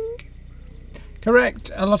 Bing! Correct.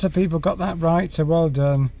 A lot of people got that right, so well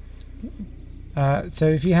done. So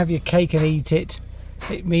if you have your cake and eat it,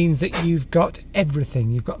 it means that you've got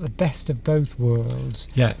everything. You've got the best of both worlds.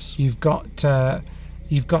 Yes. You've got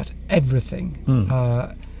everything.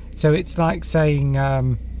 So it's like saying,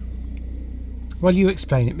 well, you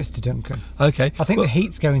explain it, Mr. Duncan. Okay. I think the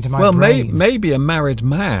heat's going to my brain. Well, maybe a married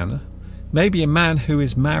man, maybe a man who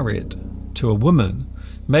is married to a woman,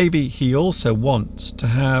 maybe he also wants to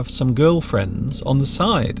have some girlfriends on the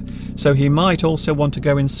side. So he might also want to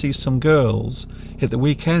go and see some girls at the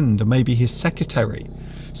weekend, or maybe his secretary.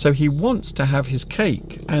 So he wants to have his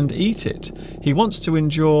cake and eat it. He wants to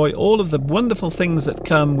enjoy all of the wonderful things that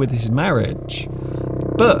come with his marriage.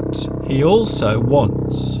 But he also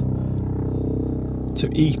wants to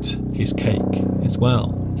eat his cake as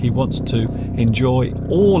well. He wants to enjoy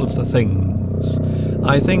all of the things.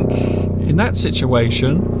 I think in that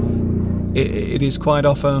situation, it is quite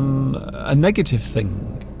often a negative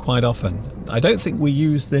thing, quite often. I don't think we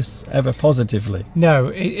use this ever positively. No,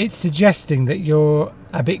 it's suggesting that you're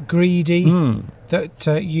a bit greedy,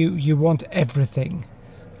 that you want everything.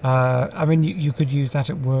 I mean, you could use that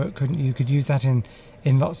at work, couldn't you? You could use that in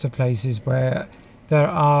in lots of places where there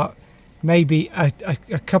are maybe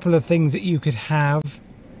a couple of things that you could have,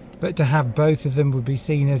 but to have both of them would be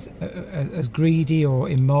seen as greedy or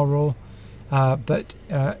immoral.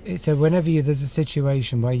 So whenever there's a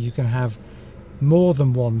situation where you can have more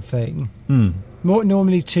than one thing,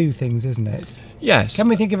 normally two things, isn't it? Yes. Can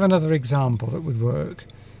we think of another example that would work?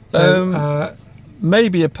 So,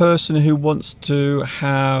 maybe a person who wants to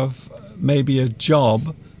have maybe a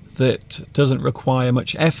job that doesn't require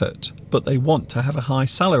much effort, but they want to have a high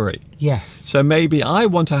salary. yes. So maybe I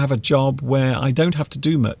want to have a job where I don't have to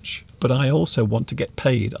do much, but I also want to get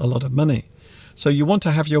paid a lot of money. So you want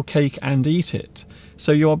to have your cake and eat it.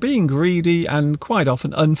 So you're being greedy and quite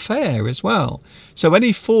often unfair as well. So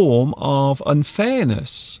any form of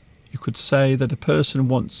unfairness, you could say that a person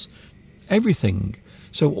wants everything.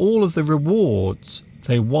 So all of the rewards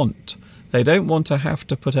they want. They don't want to have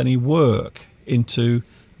to put any work into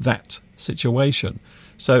that situation.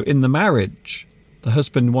 So in the marriage, the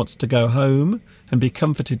husband wants to go home and be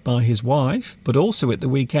comforted by his wife, but also at the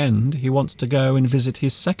weekend he wants to go and visit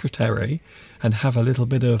his secretary and have a little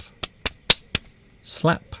bit of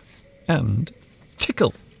slap and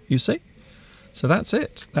tickle, you see? So that's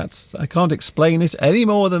it. I can't explain it any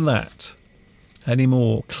more than that, any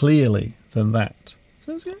more clearly than that.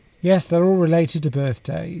 So that's it. Yes, they're all related to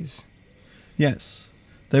birthdays. Yes.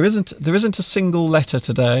 There isn't a single letter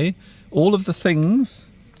today. All of the things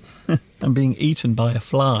I'm being eaten by a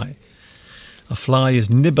fly. A fly is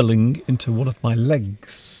nibbling into one of my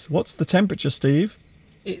legs. What's the temperature, Steve?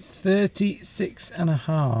 It's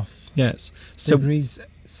 36.5 Yes. So degrees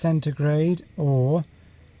centigrade or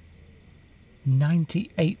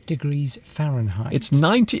 98 degrees Fahrenheit. it's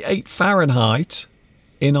 98 Fahrenheit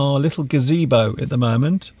in our little gazebo at the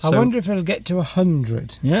moment. I wonder if it'll get to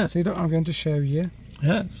 100. Yeah. See, look, I'm going to show you.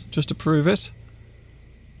 Yes, just to prove it.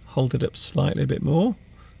 Hold it up slightly a bit more.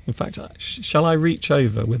 In fact, shall I reach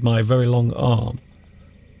over with my very long arm?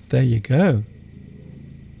 There you go.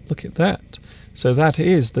 Look at that. So that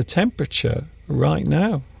is the temperature right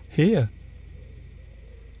now, here.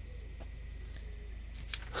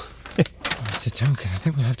 Mr. Duncan, I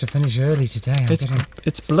think we'll have to finish early today.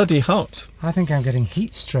 It's bloody hot. I think I'm getting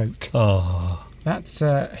heat stroke. Oh. That's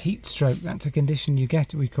heat stroke. That's a condition you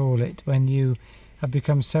get, we call it, when you have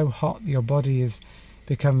become so hot that your body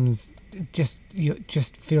you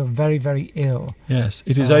just feel very, very ill. Yes,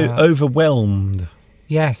 it is overwhelmed.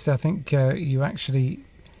 Yes, I think you actually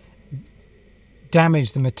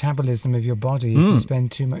damage the metabolism of your body if you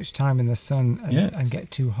spend too much time in the sun and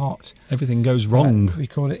get too hot. Everything goes wrong. We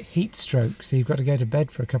call it heat stroke, so you've got to go to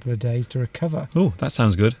bed for a couple of days to recover. Oh, that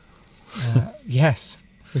sounds good. Yes,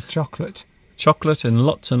 with chocolate. Chocolate and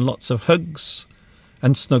lots of hugs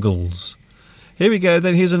and snuggles. Here we go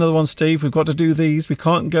then. Here's another one, Steve. We've got to do these. We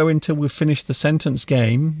can't go until we've finished the sentence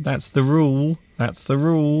game. That's the rule. That's the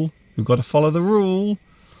rule. We've got to follow the rule.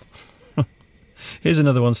 Here's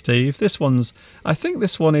another one, Steve. I think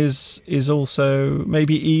this one is also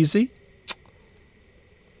maybe easy.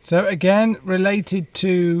 So again, related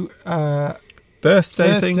to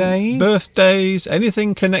birthdays,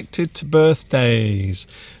 anything connected to birthdays.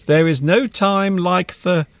 There is no time like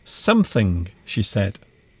the something, she said.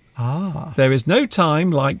 There is no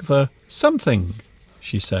time like the something,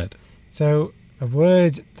 she said. So a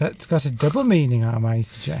word that's got a double meaning, I may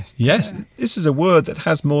suggest. Yes, this is a word that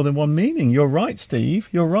has more than one meaning. You're right, Steve.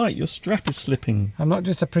 You're right. Your strap is slipping. I'm not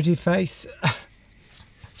just a pretty face.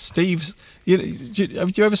 Steve's.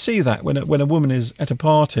 Have you ever see that when a woman is at a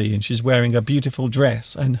party and she's wearing a beautiful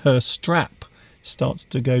dress and her strap starts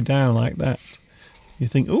to go down like that? You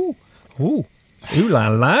think, ooh la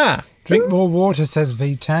la. Drink more water, says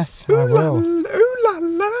Vitas. I will. Ooh la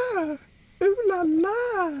la. Ooh la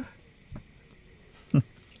la.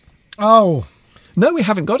 Oh. No, we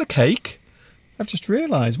haven't got a cake. I've just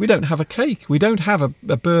realised we don't have a cake. We don't have a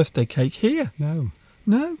birthday cake here. No,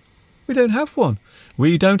 we don't have one.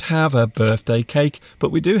 We don't have a birthday cake, but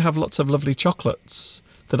we do have lots of lovely chocolates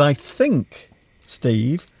that I think,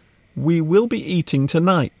 Steve, we will be eating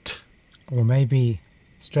tonight. Or maybe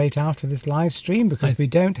straight after this live stream, because we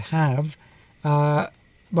don't have...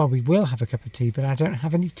 we will have a cup of tea, but I don't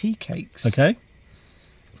have any tea cakes. Okay.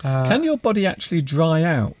 Can your body actually dry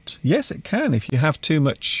out? Yes, it can. If you have too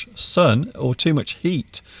much sun or too much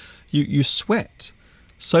heat, you sweat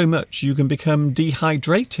so much you can become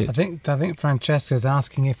dehydrated. I think Francesca's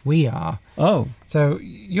asking if we are. Oh. So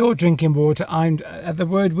you're drinking water. The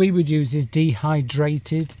word we would use is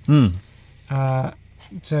dehydrated.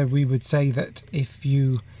 So we would say that if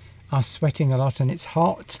you are sweating a lot and it's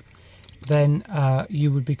hot, then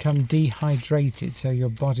you would become dehydrated. So your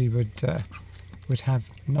body would would have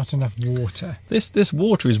not enough water. This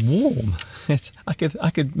water is warm. I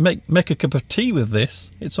could make a cup of tea with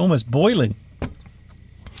this. It's almost boiling.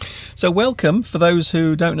 So welcome, for those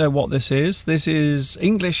who don't know what this is. This is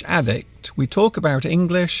English Addict. We talk about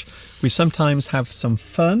English. We sometimes have some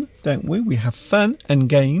fun, don't we? We have fun and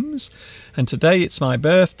games. And today it's my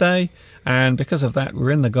birthday, and because of that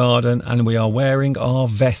we're in the garden and we are wearing our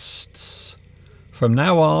vests. From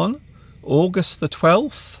now on, August the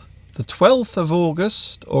 12th of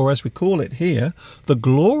August, or as we call it here, the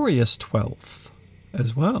glorious 12th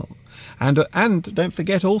as well. And don't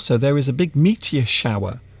forget also, there is a big meteor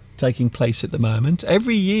shower taking place at the moment.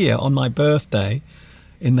 Every year on my birthday,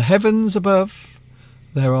 in the heavens above,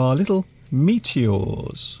 there are little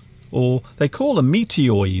meteors, or they call them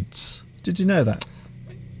meteoroids. Did you know that?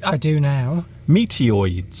 I do now.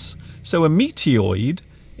 Meteoroids. So a meteoroid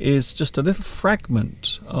is just a little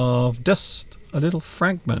fragment of dust, a little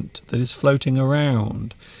fragment that is floating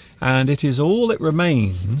around, and it is all that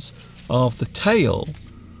remains of the tail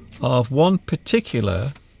of one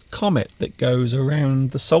particular comet that goes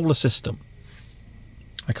around the solar system.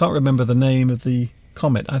 I can't remember the name of the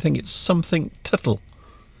comet. I think it's something Tuttle.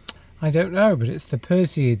 I don't know, but it's the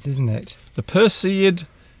Perseids, isn't it? The Perseid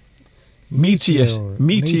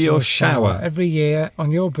meteor shower. Every year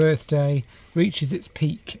on your birthday reaches its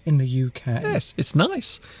peak in the UK. Yes, it's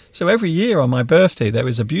nice. So every year on my birthday there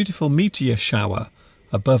is a beautiful meteor shower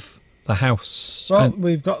above the house. Well,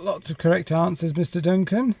 we've got lots of correct answers, Mr.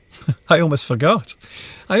 Duncan. I almost forgot.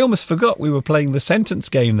 We were playing the sentence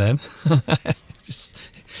game then.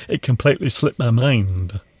 It completely slipped my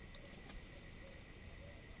mind.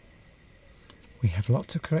 We have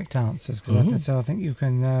lots of correct answers, so I think you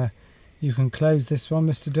can close this one,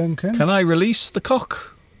 Mr. Duncan. Can I release the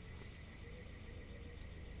cock?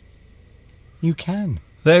 You can.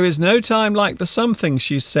 There is no time like the something,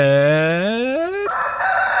 she said.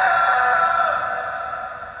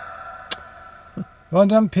 Well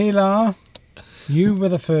done, Pilar. You were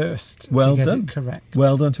the first to get it correct.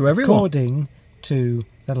 Well done to everyone. According to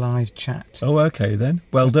the live chat. Oh, okay then.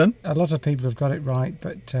 Well done. A lot of people have got it right,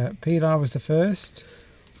 but Pilar was the first.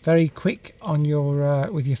 Very quick on your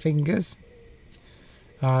with your fingers.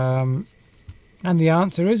 And the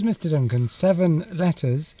answer is, Mr. Duncan, 7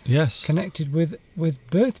 letters. Yes. Connected with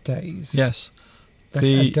birthdays. Yes.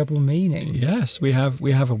 A double meaning. Yes, we have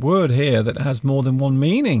a word here that has more than one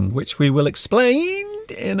meaning, which we will explain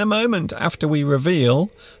in a moment after we reveal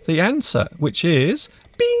the answer, which is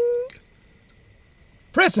bing.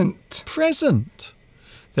 Present. Present.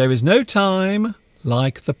 There is no time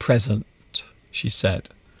like the present, she said.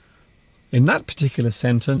 In that particular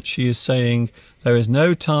sentence, she is saying there is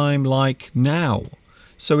no time like now.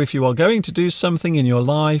 So if you are going to do something in your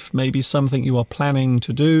life, maybe something you are planning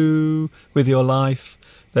to do with your life,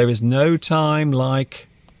 there is no time like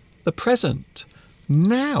the present.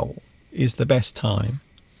 Now is the best time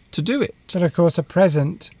to do it. But of course, a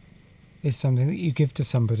present is something that you give to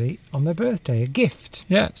somebody on their birthday, a gift.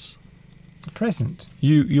 Yes. A present.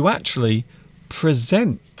 You actually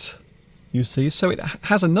present, you see, so it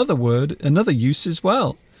has another word, another use as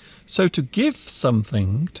well. So to give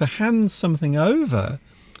something, to hand something over,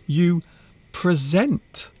 you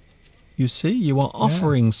present. You see, you are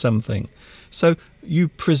offering something. So you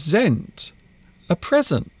present a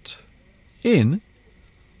present in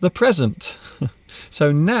the present.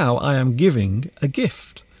 So now I am giving a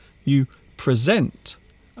gift. You present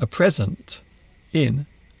a present in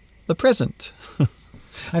the present.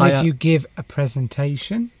 And if you give a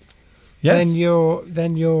presentation, yes,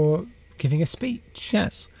 then you're giving a speech.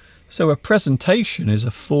 Yes. So a presentation is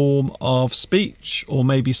a form of speech, or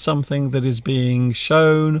maybe something that is being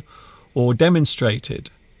shown or demonstrated.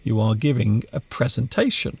 You are giving a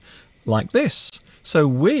presentation like this. So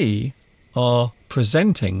we are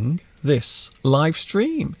presenting this live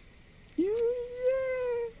stream.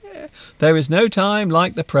 Yeah. There is no time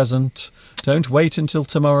like the present. Don't wait until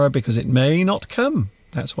tomorrow because it may not come.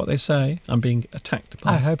 That's what they say. I'm being attacked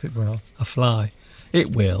by I hope it will. a fly.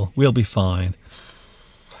 It will. We'll be fine.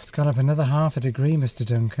 It's gone up another ½ degree, Mr.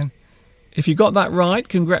 Duncan. If you got that right,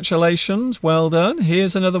 congratulations. Well done.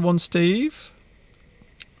 Here's another one, Steve.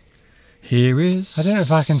 Here is... I don't know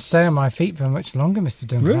if I can stay on my feet for much longer, Mr.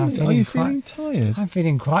 Duncan. Really? Are you feeling tired? I'm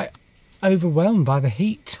feeling quite overwhelmed by the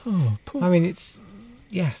heat. Oh, poor... I mean, it's...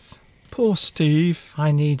 Yes. Poor Steve.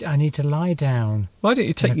 I need to lie down. Why don't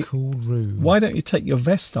you take in a cool room? Why don't you take your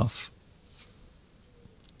vest off?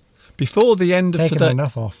 Before the end of today,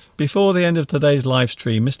 enough off. Before the end of today's live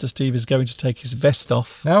stream, Mr. Steve is going to take his vest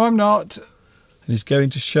off. No, I'm not. And he's going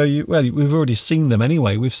to show you... Well, we've already seen them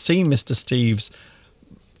anyway. We've seen Mr. Steve's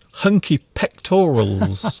hunky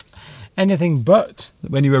pectorals. anything but.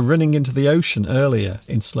 When you were running into the ocean earlier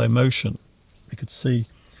in slow motion, we could see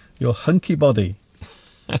your hunky body.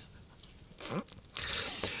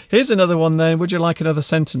 Here's another one then. Would you like another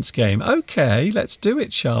sentence game? Okay, let's do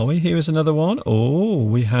it, shall we? Here is another one. Oh,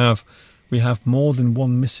 we have more than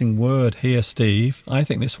one missing word here, Steve. I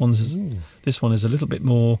think this one is a little bit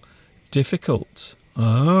more difficult.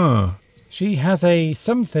 Ah. She has a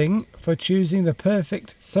something for choosing the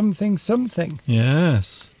perfect something something.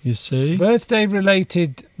 Yes, you see. Birthday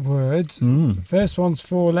related words. First one's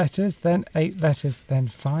 4 letters, then 8 letters, then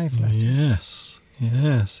 5 letters. Yes.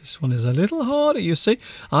 Yes, this one is a little harder, you see.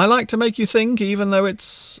 I like to make you think, even though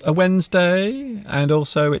it's a Wednesday and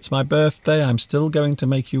also it's my birthday, I'm still going to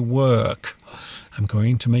make you work. I'm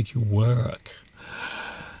going to make you work.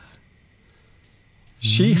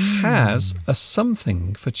 She has a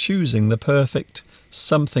something for choosing the perfect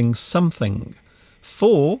something something.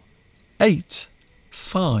 4, 8,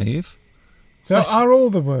 5. So are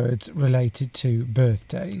all the words related to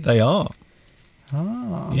birthdays? They are.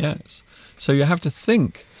 Ah. Yes. So you have to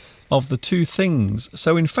think of the two things.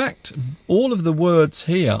 So in fact, all of the words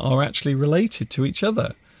here are actually related to each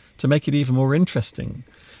other to make it even more interesting.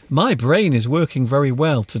 My brain is working very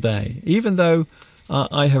well today, even though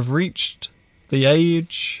I have reached the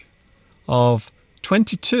age of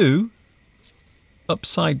 22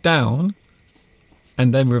 upside down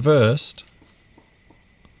and then reversed.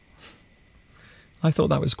 I thought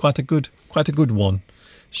that was quite a good one.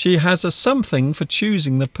 She has a something for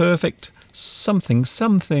choosing the perfect something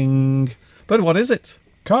something. But what is it?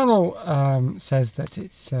 Connell says that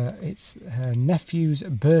it's her nephew's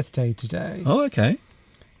birthday today. Oh, okay.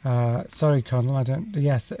 Sorry, Connell, I don't.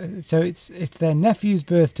 Yes, so it's their nephew's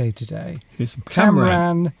birthday today. Here's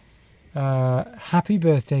Cameron. Happy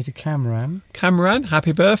birthday to Cameron. Cameron,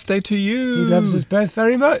 happy birthday to you. He loves us both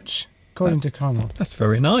very much, according to Connell. That's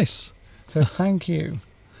very nice. So thank you.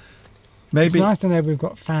 Maybe it's nice to know we've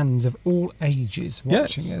got fans of all ages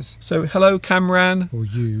watching us. So hello, Cameron. Or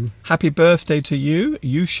you. Happy birthday to you.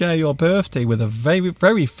 You share your birthday with a very,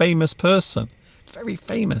 very famous person. Very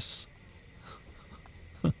famous.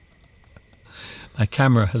 My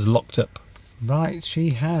camera has locked up. Right,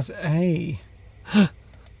 she has a... Are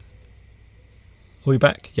we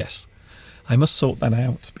back? Yes. I must sort that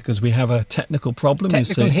out because we have a technical problem, you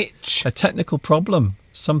see. Technical hitch. A technical problem.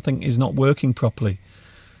 Something is not working properly.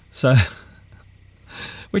 So,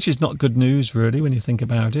 which is not good news, really, when you think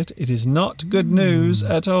about it. It is not good news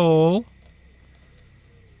at all.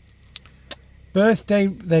 Birthday,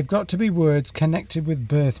 they've got to be words connected with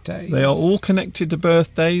birthdays. They are all connected to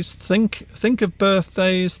birthdays. Think of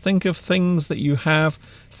birthdays. Think of things that you have.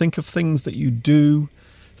 Think of things that you do.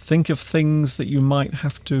 Think of things that you might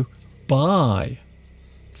have to buy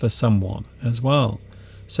for someone as well.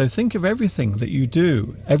 So think of everything that you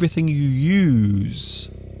do, everything you use.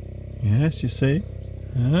 Yes, you see?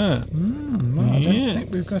 Well, I don't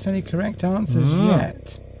think we've got any correct answers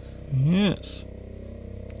yet. Yes.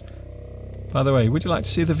 By the way, would you like to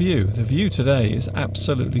see the view? The view today is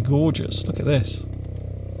absolutely gorgeous. Look at this.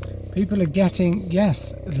 People are getting...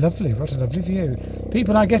 Yes, lovely. What a lovely view.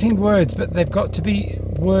 People are getting words, but they've got to be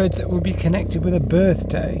words that will be connected with a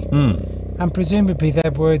birthday. And presumably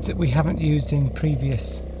they're words that we haven't used in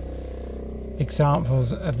previous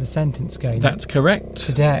examples of the sentence game. That's correct.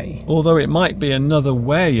 Today. Although it might be another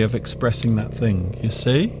way of expressing that thing, you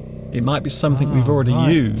see? It might be something we've already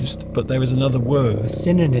used, but there is another word. A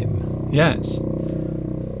synonym. Yes.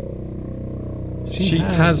 She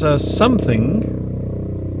has a something...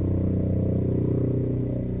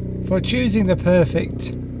 for choosing the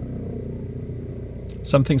perfect...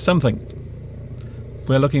 something something.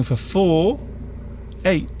 We're looking for 4,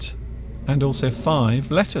 8, and also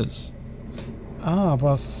 5 letters.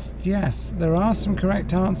 Well, yes, there are some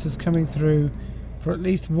correct answers coming through for at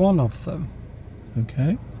least one of them.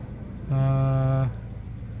 Okay. Uh,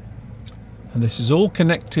 and this is all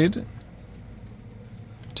connected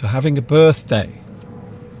to having a birthday.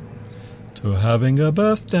 To having a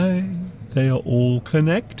birthday. They are all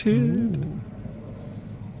connected.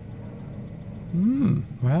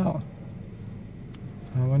 Well,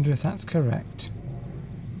 I wonder if that's correct.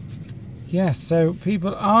 Yes, so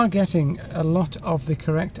people are getting a lot of the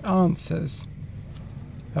correct answers.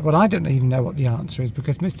 Well, I don't even know what the answer is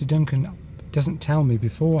because Mr. Duncan doesn't tell me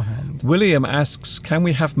beforehand. William asks, can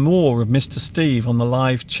we have more of Mr. Steve on the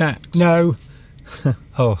live chat? No.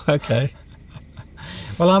 Oh, okay.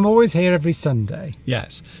 Well, I'm always here every Sunday.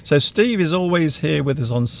 Yes. So Steve is always here with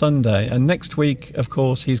us on Sunday. And next week, of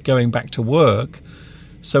course, he's going back to work.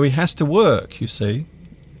 So he has to work, you see.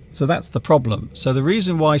 So that's the problem. So the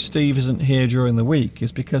reason why Steve isn't here during the week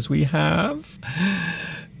is because we have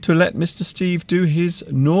to let Mr. Steve do his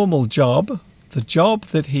normal job, the job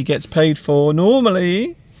that he gets paid for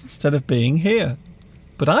normally, instead of being here.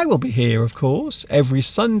 But I will be here, of course, every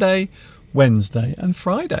Sunday, Wednesday and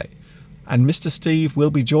Friday. And Mr. Steve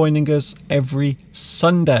will be joining us every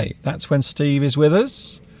Sunday. That's when Steve is with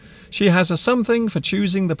us. She has a something for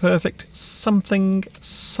choosing the perfect something,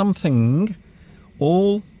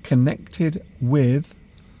 all connected with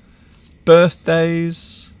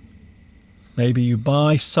birthdays. Maybe you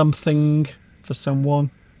buy something for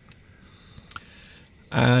someone,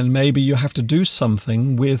 and maybe you have to do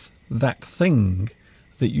something with that thing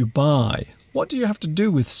that you buy. What do you have to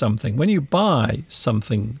do with something? When you buy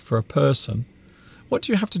something for a person, what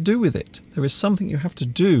do you have to do with it? There is something you have to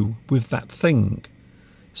do with that thing.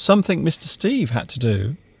 Something Mr. Steve had to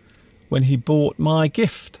do when he bought my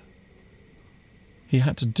gift. He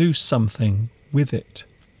had to do something with it.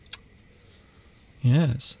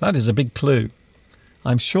 Yes, that is a big clue.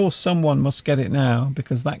 I'm sure someone must get it now,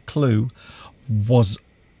 because that clue was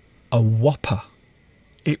a whopper.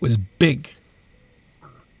 It was big.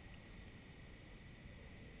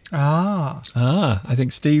 Ah, I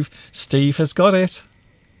think Steve has got it.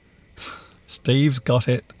 Steve's got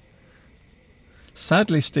it.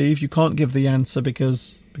 Sadly, Steve, you can't give the answer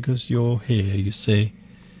because you're here, you see.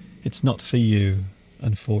 It's not for you,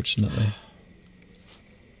 unfortunately.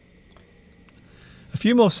 A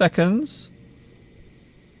few more seconds,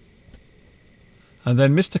 and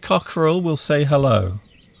then Mr. Cockerel will say hello.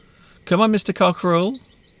 Come on, Mr. Cockerel.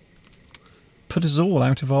 Put us all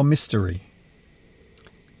out of our mystery.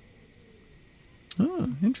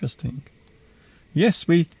 Oh, interesting. Yes,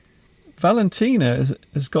 Valentina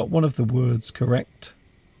has got one of the words correct.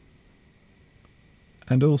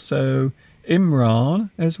 And also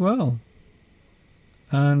Imran as well.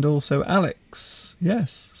 And also Alex.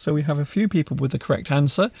 Yes, so we have a few people with the correct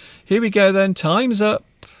answer. Here we go then. Time's up.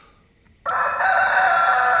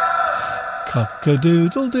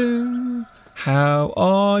 Cock-a-doodle-doo. How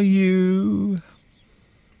are you?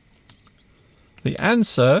 The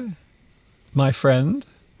answer, my friend,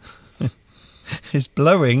 is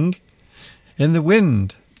blowing in the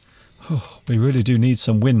wind. Oh, we really do need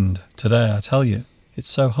some wind today, I tell you. It's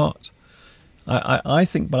so hot. I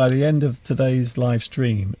think by the end of today's live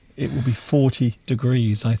stream, it will be 40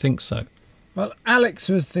 degrees. I think so. well, Alex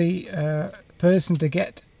was the person to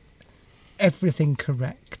get everything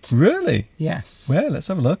correct. Really? Yes. Well, let's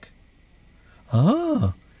have a look.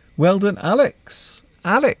 Ah, well done, Alex.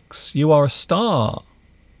 Alex, you are a star.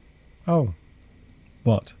 Oh.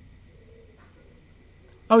 What?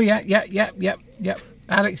 Oh, yeah.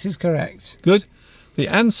 Alex is correct. Good. The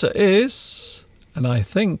answer is, and I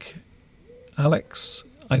think, Alex,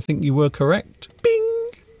 I think you were correct. Bing!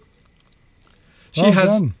 Well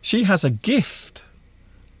done. She has a gift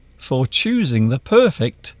for choosing the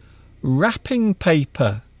perfect wrapping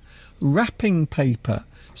paper. Wrapping paper.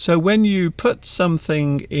 So when you put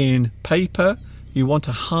something in paper, you want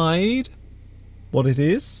to hide what it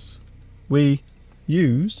is. We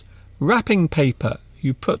use wrapping paper.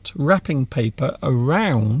 You put wrapping paper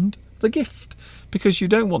around the gift because you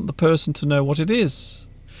don't want the person to know what it is.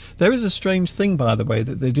 There is a strange thing, by the way,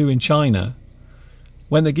 that they do in China.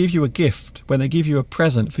 When they give you a gift, when they give you a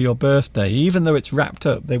present for your birthday, even though it's wrapped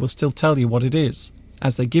up, they will still tell you what it is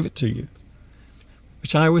as they give it to you,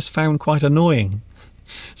 which I always found quite annoying.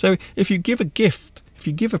 So if you give a gift, if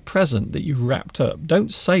you give a present that you've wrapped up,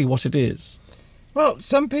 don't say what it is. Well,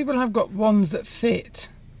 some people have got ones that fit.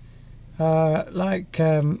 Like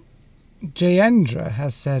Jayendra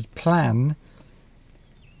has said plan.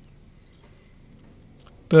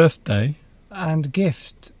 Birthday. And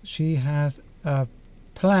gift. She has a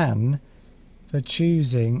plan for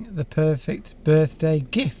choosing the perfect birthday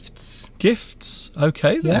gifts. Gifts?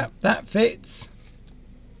 Okay then. Yeah, that fits.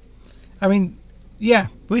 I mean, yeah,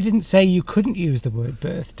 we didn't say you couldn't use the word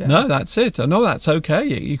birthday. No, that's it. No, that's okay.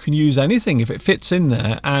 You can use anything if it fits in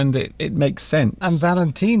there and it makes sense. And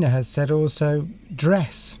Valentina has said also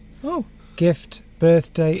dress. Oh. Gift,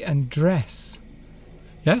 birthday and dress.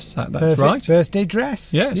 Yes, that's perfect right. Birthday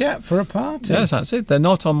dress. Yes. Yeah, for a party. Yes, that's it. They're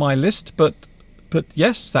not on my list, but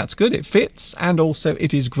yes, that's good. It fits and also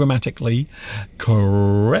it is grammatically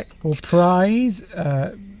correct. Or prize.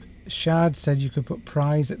 Shad said you could put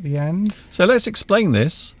prize at the end. So let's explain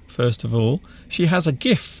this, first of all. She has a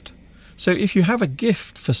gift. So if you have a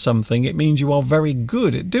gift for something, it means you are very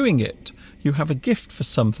good at doing it. You have a gift for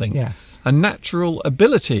something. Yes. A natural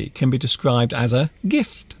ability can be described as a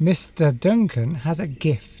gift. Mr. Duncan has a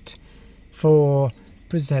gift for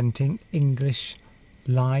presenting English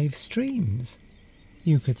live streams,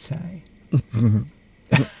 you could say.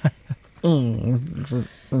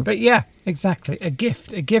 But yeah, exactly. A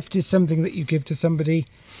gift. A gift is something that you give to somebody,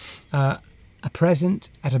 a present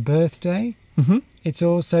at a birthday. Mm-hmm. It's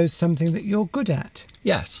also something that you're good at.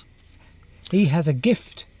 Yes. He has a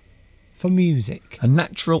gift for music. A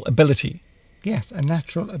natural ability. Yes, a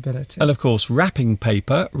natural ability. And of course, wrapping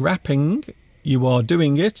paper. Wrapping, you are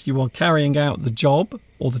doing it. You are carrying out the job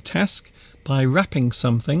or the task by wrapping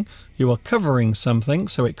something. You are covering something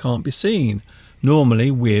so it can't be seen.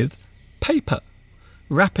 Normally with paper.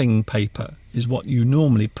 Wrapping paper is what you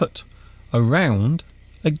normally put around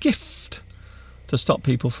a gift to stop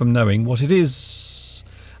people from knowing what it is.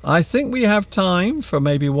 I think we have time for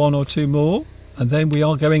maybe one or two more, and then we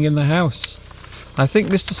are going in the house. I think,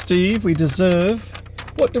 Mr. Steve, we deserve...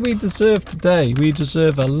 What do we deserve today? We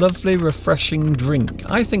deserve a lovely, refreshing drink.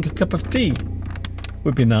 I think a cup of tea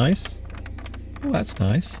would be nice. Oh, that's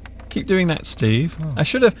nice. Keep doing that, Steve. Oh. I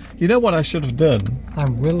should have... You know what I should have done?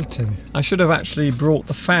 I'm wilting. I should have actually brought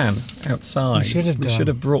the fan outside. You should have We done. should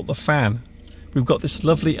have brought the fan. We've got this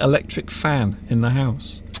lovely electric fan in the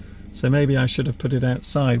house. So maybe I should have put it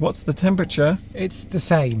outside. What's the temperature? It's the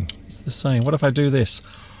same. It's the same. What if I do this?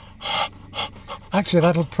 Actually,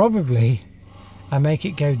 that'll probably make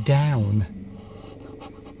it go down.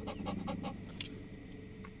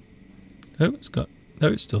 Oh,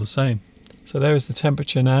 it's still the same. So there is the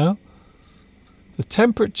temperature now. The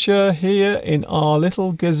temperature here in our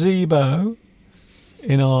little gazebo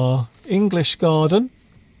in our English garden.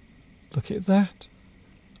 Look at that.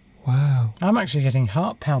 Wow. I'm actually getting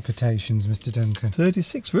heart palpitations, Mr. Duncan.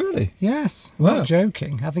 36, really? Yes, I'm Wow. not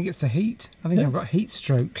joking. I think it's the heat. I think I've Yes. got heat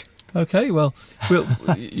stroke. Okay, well,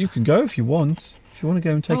 you can go if you want. If you want to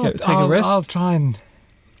go and take a rest. I'll try and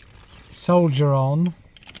soldier on.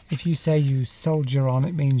 If you say you soldier on,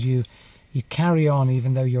 it means you carry on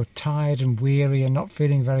even though you're tired and weary and not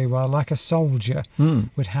feeling very well, like a soldier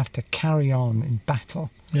would have to carry on in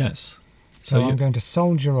battle. Yes. So I'm going to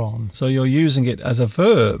soldier on. So you're using it as a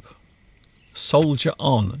verb. Soldier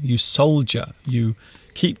on. You soldier. You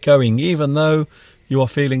keep going even though you are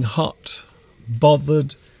feeling hot,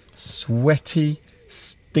 bothered, sweaty,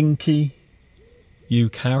 stinky. You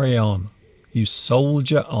carry on. You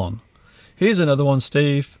soldier on. Here's another one,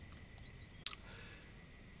 Steve.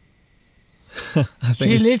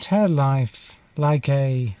 She lived her life like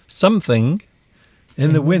a... Something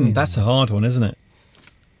in the wind. wind. That's a hard one, isn't it?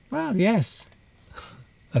 Well, yes.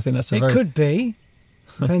 I think that's a It very... could be.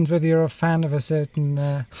 Depends whether you're a fan of a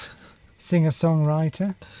certain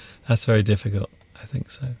singer-songwriter. That's very difficult. I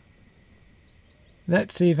think so.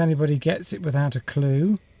 Let's see if anybody gets it without a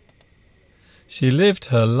clue. She lived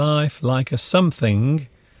her life like a something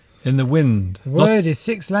in the wind. The word is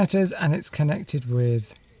 6 letters and it's connected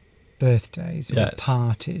with birthdays or Yes.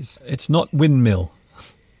 parties. It's not windmill.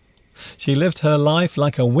 She lived her life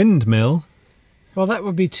like a windmill. Well, that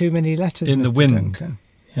would be too many letters, In Mr. the wind. Duncan.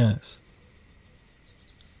 Yes.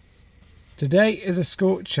 Today is a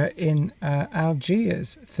scorcher in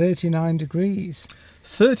Algiers, 39 degrees.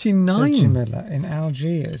 39. Said Jamila, in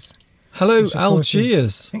Algiers. Hello, Which, of course,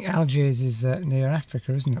 Algiers. I think Algiers is near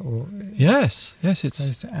Africa, isn't it? Or Yes, yes,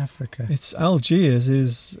 close to Africa. it's Algiers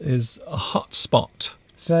is a hot spot.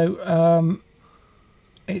 So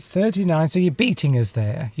it's 39, so you're beating us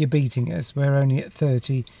there. You're beating us. We're only at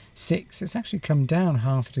 36. It's actually come down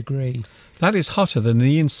half a degree. That is hotter than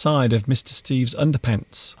the inside of Mr. Steve's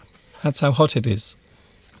underpants. That's how hot it is.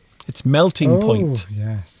 It's melting point. Oh,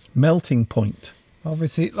 yes. Melting point.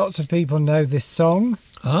 Obviously, lots of people know this song.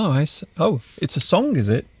 Oh, it's a song, is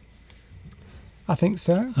it? I think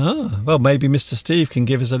so. Ah, well, maybe Mr. Steve can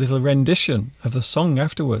give us a little rendition of the song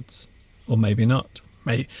afterwards. Or maybe not.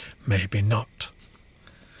 Maybe not.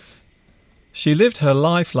 She lived her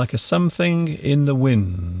life like a something in the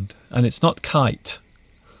wind. And it's not kite.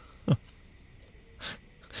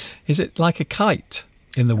 Is it like a kite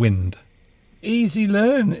in the wind? Easy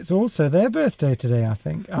Learn. It's also their birthday today, I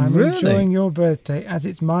think. I'm Really? enjoying your birthday as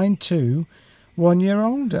it's mine too. 1 year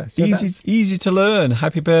older. So Easy to learn.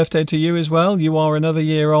 Happy birthday to you as well. You are another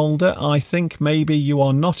year older. I think maybe you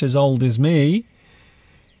are not as old as me.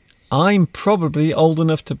 I'm probably old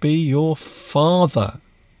enough to be your father.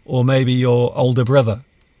 Or maybe your older brother.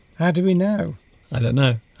 How do we know? I don't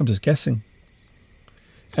know. I'm just guessing.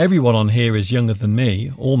 Everyone on here is younger than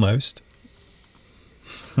me, almost.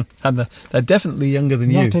 And they're definitely younger than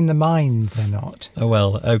you. Not in the mind, they're not. Oh,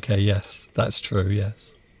 well, okay, yes. That's true,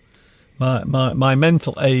 yes. My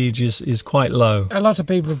mental age is quite low. A lot of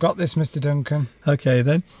people have got this, Mr. Duncan. Okay,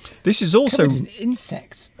 then. This is also... Covered in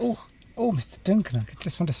insects. Oh, Mr. Duncan, I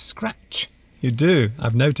just want to scratch. You do.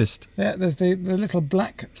 I've noticed. Yeah, there's the little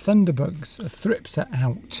black thunderbugs. The thrips are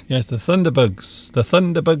out. Yes, the thunderbugs. The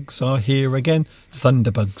thunderbugs are here again.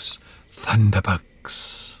 Thunderbugs.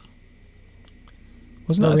 Thunderbugs.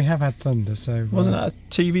 Well, we have had thunder, so... Wasn't that a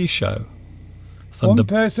TV show? One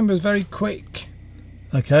person was very quick.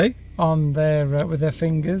 Okay. On their with their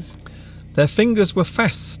fingers. Their fingers were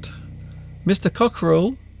fast. Mr.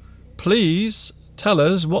 Cockerell, please tell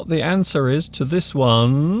us what the answer is to this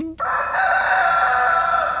one.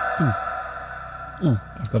 Ooh,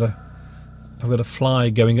 I've got a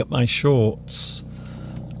fly going up my shorts.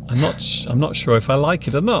 I'm not sure if I like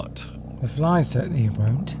it or not. The fly certainly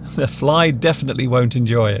won't. The fly definitely won't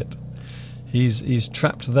enjoy it. He's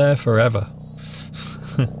trapped there forever.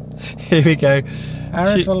 Here we go.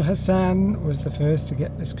 Ariful Hassan was the first to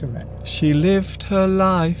get this correct. She lived her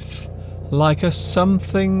life like a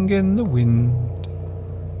something in the wind.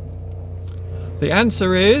 The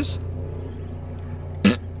answer is...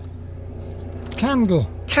 Candle.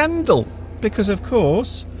 Candle. Because, of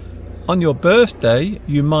course, on your birthday,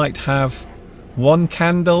 you might have one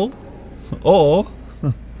candle, or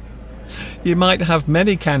you might have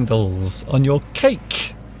many candles on your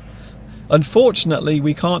cake. Unfortunately,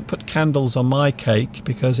 we can't put candles on my cake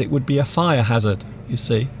because it would be a fire hazard, you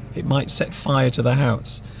see. It might set fire to the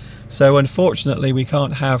house. So unfortunately, we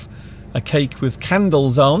can't have a cake with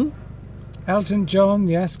candles on. Elton John,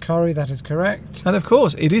 yes, Corrie, that is correct. And of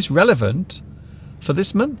course, it is relevant for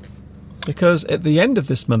this month, because at the end of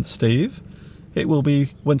this month, Steve, it will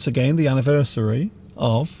be once again the anniversary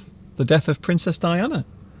of the death of Princess Diana.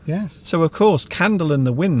 Yes. So of course, Candle in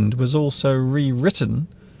the Wind was also rewritten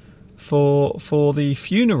for the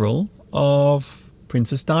funeral of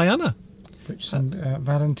Princess Diana, which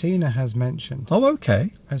Valentina has mentioned. Oh,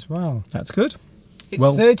 okay. As well. That's good. It's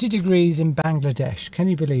 30 degrees in Bangladesh. Can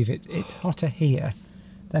you believe it? It's hotter here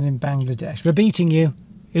than in Bangladesh. We're beating you.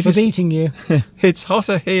 We're beating you. It's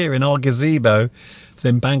hotter here in our gazebo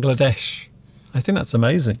than Bangladesh. I think that's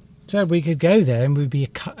amazing. So we could go there and we'd be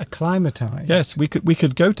acclimatized. Yes, we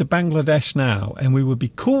could go to Bangladesh now and we would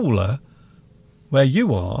be cooler where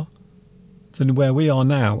you are than where we are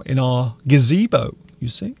now in our gazebo, you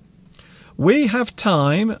see. We have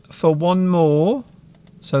time for one more.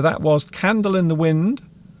 So that was Candle in the Wind,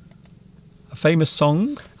 a famous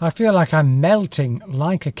song. I feel like I'm melting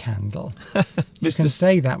like a candle. You can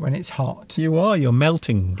say that when it's hot. You are, you're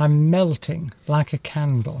melting. I'm melting like a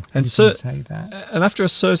candle. And you can say that. And after a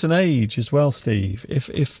certain age as well, Steve,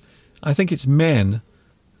 if I think it's men,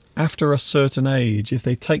 after a certain age, if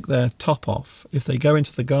they take their top off, if they go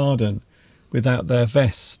into the garden without their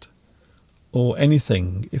vest or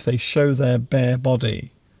anything, if they show their bare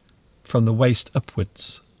body from the waist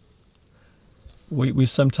upwards, we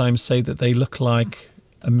sometimes say that they look like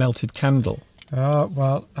a melted candle.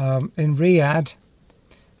 Well, in Riyadh,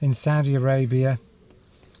 in Saudi Arabia,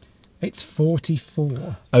 it's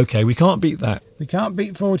 44. Okay, we can't beat that. We can't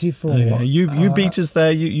beat 44. Okay, you beat us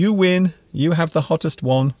there. You win. You have the hottest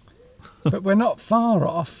one. But we're not far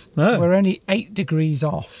off. No. We're only 8 degrees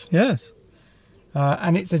off. Yes.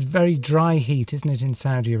 And it's a very dry heat, isn't it, in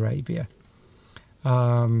Saudi Arabia?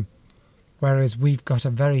 Whereas we've got a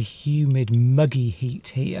very humid, muggy heat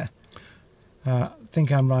here. I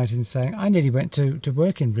think I'm right in saying I nearly went to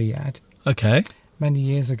work in Riyadh. Okay. Many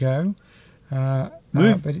years ago. But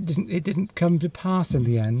it didn't come to pass in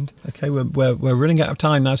the end. Okay, we're running out of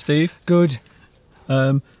time now, Steve. Good.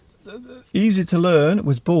 Easy to Learn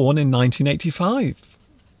was born in 1985.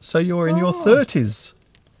 So you're in your 30s.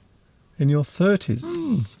 In your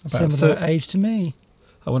 30s. About similar age to me.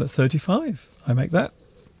 I went at 35. I make that.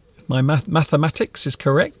 My mathematics is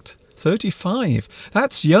correct. 35.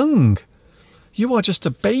 That's young. You are just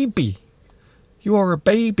a baby. You are a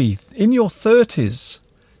baby in your 30s.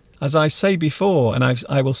 As I say before, and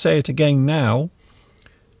I will say it again now,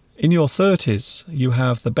 in your 30s, you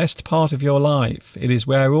have the best part of your life. It is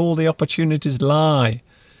where all the opportunities lie.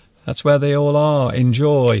 That's where they all are.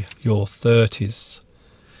 Enjoy your 30s.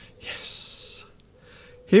 Yes.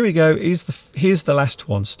 Here we go. Here's the last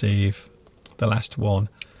one, Steve. The last one.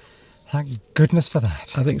 Thank goodness for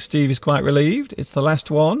that. I think Steve is quite relieved. It's the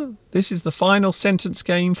last one. This is the final sentence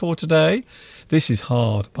game for today. This is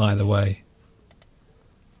hard, by the way.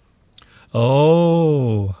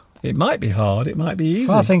 Oh, it might be hard. It might be easy.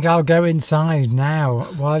 Well, I think I'll go inside now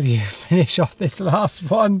while you finish off this last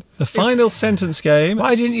one. The final sentence game.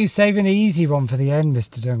 Why didn't you save an easy one for the end,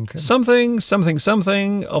 Mr. Duncan? Something, something,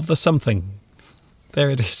 something of the something. There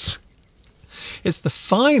it is. It's the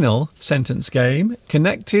final sentence game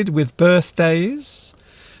connected with birthdays.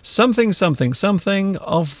 Something, something, something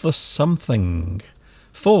of the something.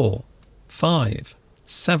 4, 5,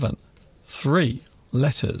 7, 3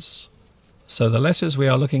 letters. So the letters we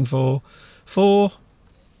are looking for: 4,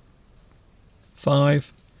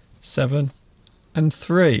 5, 7, and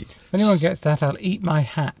 3. If anyone gets that, I'll eat my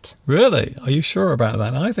hat. Really? Are you sure about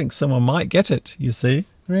that? I think someone might get it, you see.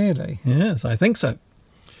 Really? Yes, I think so.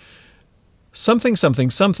 Something, something,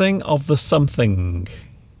 something of the something.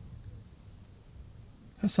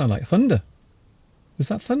 That sounded like thunder. Was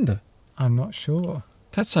that thunder? I'm not sure.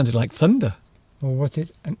 That sounded like thunder. Or was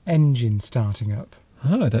it an engine starting up?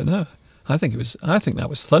 Oh, I don't know. I think that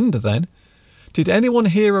was thunder then. Did anyone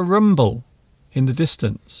hear a rumble in the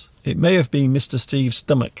distance? It may have been Mr. Steve's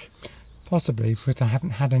stomach. Possibly, because I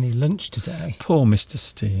haven't had any lunch today. Poor Mr.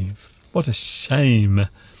 Steve. What a shame.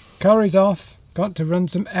 Curry's off. Got to run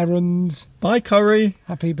some errands. Bye, Curry.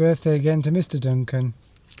 Happy birthday again to Mr. Duncan.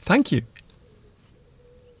 Thank you.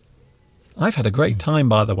 I've had a great time,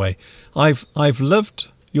 by the way. I've loved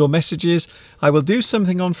your messages. I will do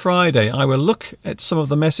something on Friday. I will look at some of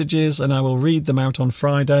the messages and I will read them out on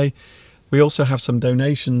Friday. We also have some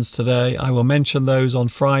donations today. I will mention those on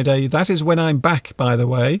Friday. That is when I'm back, by the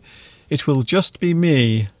way. It will just be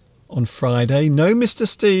me on Friday. No Mr.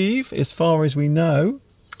 Steve, as far as we know.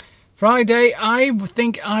 Friday, I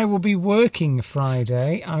think I will be working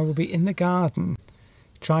Friday. I will be in the garden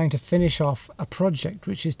trying to finish off a project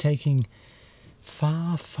which is taking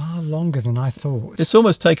far, far longer than I thought. It's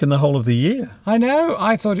almost taken the whole of the year. I know.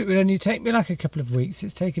 I thought it would only take me like a couple of weeks.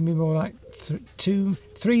 It's taken me more like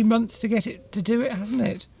 3 months to get it to do it, hasn't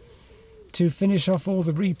it? To finish off all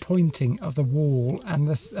the repointing of the wall and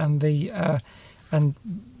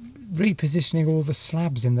repositioning all the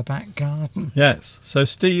slabs in the back garden. Yes. So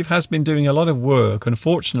Steve has been doing a lot of work.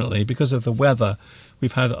 Unfortunately, because of the weather,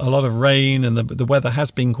 we've had a lot of rain and the weather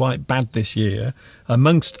has been quite bad this year,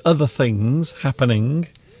 amongst other things happening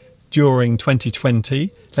during 2020.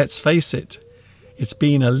 Let's face it, it's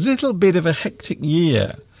been a little bit of a hectic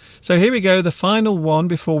year. So here we go, the final one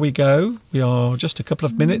before we go. We are just a couple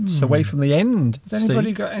of minutes away from the end. Has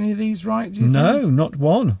anybody got any of these right, do you No, think? not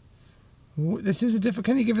one. This is a difficult...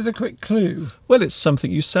 Can you give us a quick clue? Well, it's something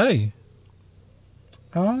you say.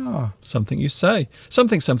 Ah. Something you say.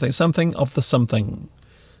 Something, something, something of the something.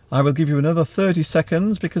 I will give you another 30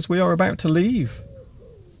 seconds because we are about to leave.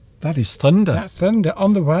 That is thunder. That's thunder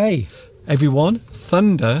on the way. Everyone,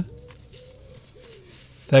 thunder.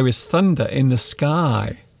 There is thunder in the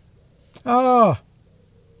sky. Ah.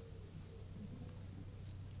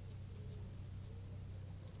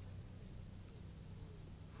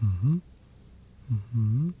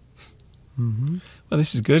 Well,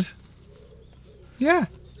 this is good. Yeah.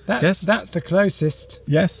 Yes. That's the closest.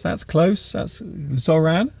 Yes, that's close. That's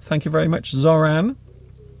Zoran. Thank you very much, Zoran.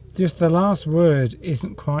 Just the last word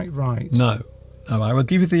isn't quite right. No. No, I will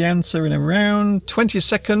give you the answer in around 20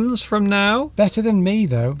 seconds from now. Better than me,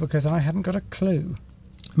 though, because I hadn't got a clue.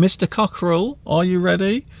 Mr. Cockerell, are you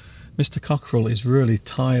ready? Mr. Cockerell is really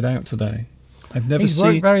tired out today. He's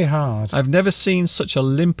worked very hard. I've never seen such a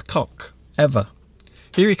limp cock, ever.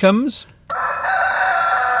 Here he comes.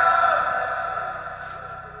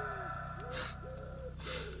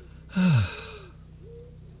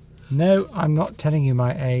 No, I'm not telling you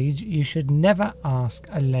my age. You should never ask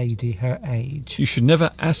a lady her age. You should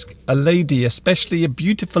never ask a lady, especially a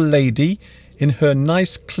beautiful lady, in her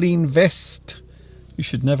nice clean vest. You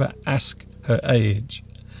should never ask her age.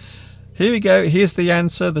 Here we go. Here's the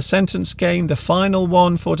answer, the sentence game, the final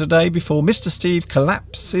one for today before Mr. Steve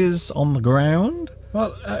collapses on the ground.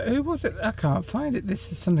 Well, who was it? I can't find it. This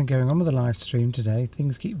is something going on with the live stream today.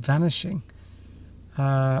 Things keep vanishing.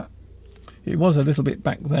 It was a little bit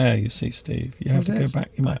back there, you see, Steve. You have to go back.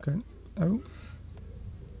 You might. Oh.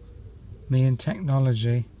 Me and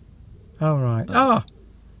technology. Oh, right. Ah!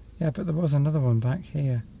 Yeah, but there was another one back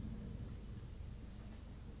here.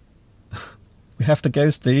 We have to go,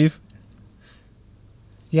 Steve.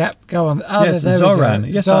 Yep, go on. Oh, yes, there Zoran. we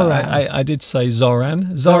go. Yes, Zoran. I did say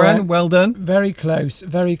Zoran. Zoran, well done. Very close,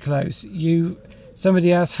 very close.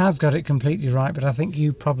 Somebody else has got it completely right, but I think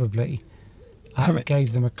you probably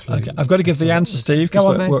gave them a clue. Okay, I've got to give the answer, Steve, Go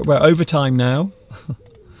on, because we're over time now.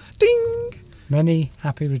 Ding! Many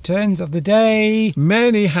happy returns of the day.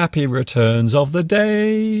 Many happy returns of the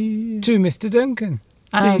day. To Mr. Duncan.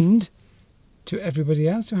 And to everybody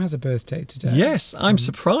else who has a birthday today. Yes, I'm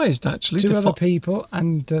surprised, actually. Two other people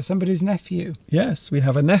and somebody's nephew. Yes, we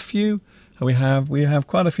have a nephew. And we have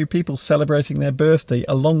quite a few people celebrating their birthday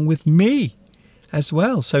along with me as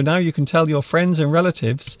well. So now you can tell your friends and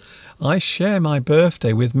relatives, I share my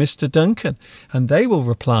birthday with Mr. Duncan. And they will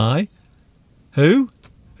reply, who?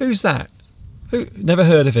 Who's that? Who? Never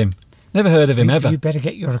heard of him. Never heard of him ever. You better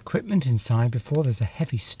get your equipment inside before there's a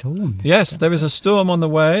heavy storm. Yes, there is a storm on the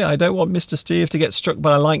way. I don't want Mr. Steve to get struck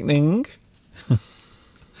by lightning.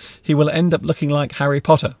 He will end up looking like Harry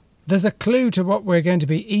Potter. There's a clue to what we're going to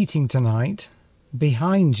be eating tonight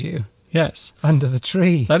behind you. Yes. Under the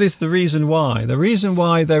tree. That is the reason why. The reason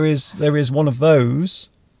why there is one of those.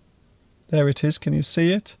 There it is. Can you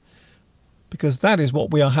see it? Because that is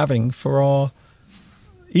what we are having for our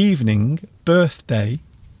evening birthday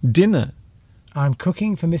dinner. I'm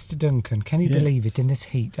cooking for Mr. Duncan. Can you believe it? In this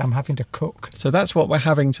heat, I'm having to cook. So that's what we're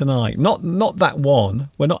having tonight. Not that one.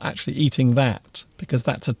 We're not actually eating that because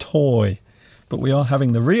that's a toy. But we are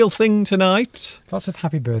having the real thing tonight. Lots of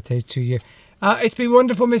happy birthdays to you. It's been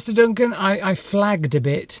wonderful, Mr. Duncan. I flagged a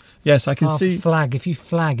bit. Yes, I can see. Flag. If you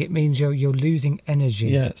flag, it means you're losing energy.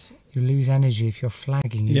 Yes. You lose energy if you're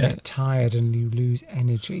flagging. You get tired and you lose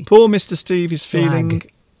energy. Poor Mr. Steve is feeling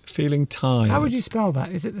tired. How would you spell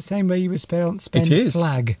that? Is it the same way you would spell it is.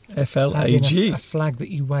 flag? F-L-A-G. A flag that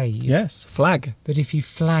you wave. Yes, flag. But if you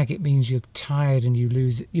flag, it means you're tired and you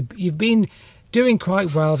lose. You've been doing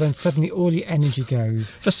quite well, then suddenly all your energy goes.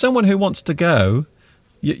 For someone who wants to go,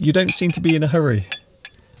 you don't seem to be in a hurry.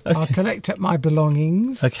 Okay. I'll collect up my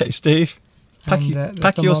belongings. Okay, Steve.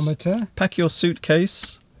 Pack your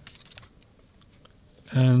suitcase.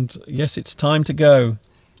 And yes, it's time to go.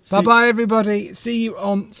 Bye-bye, everybody. See you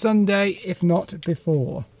on Sunday, if not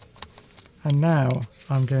before. And now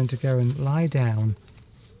I'm going to go and lie down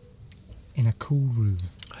in a cool room.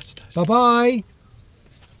 Bye-bye.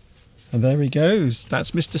 And there he goes.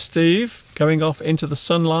 That's Mr. Steve going off into the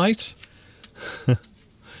sunlight.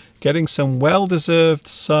 Getting some well-deserved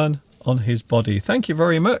sun on his body. Thank you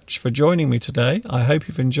very much for joining me today. I hope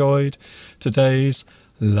you've enjoyed today's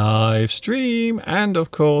live stream and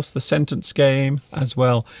of course the sentence game as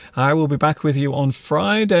well. I will be back with you on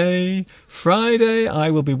Friday. I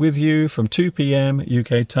will be with you from 2 p.m.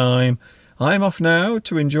 UK time. I'm off now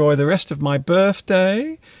to enjoy the rest of my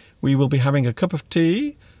birthday. We will be having a cup of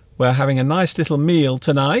tea. We're having a nice little meal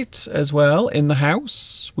tonight as well in the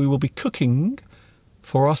house. We will be cooking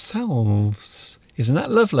for ourselves. Isn't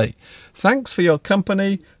that lovely? Thanks for your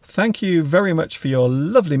company. Thank you very much for your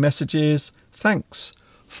lovely messages. Thanks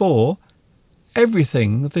for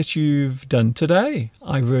everything that you've done today.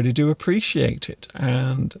 I really do appreciate it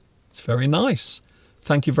and it's very nice.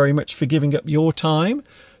 Thank you very much for giving up your time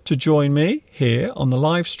to join me here on the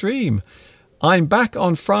live stream. I'm back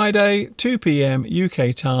on Friday, 2 p.m.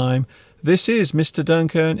 UK time. This is Mr.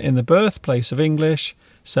 Duncan in the birthplace of English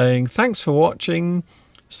saying thanks for watching.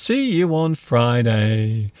 See you on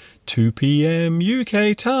Friday, 2 p.m.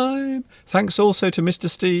 UK time. Thanks also to Mr.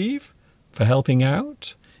 Steve for helping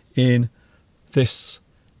out in this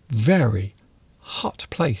very hot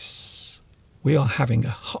place. We are having a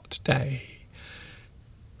hot day.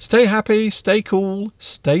 Stay happy, stay cool,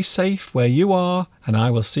 stay safe where you are, and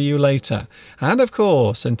I will see you later. And of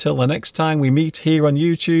course, until the next time we meet here on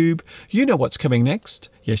YouTube, you know what's coming next.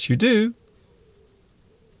 Yes, you do.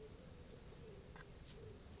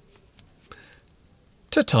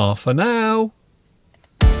 Ta-ta for now.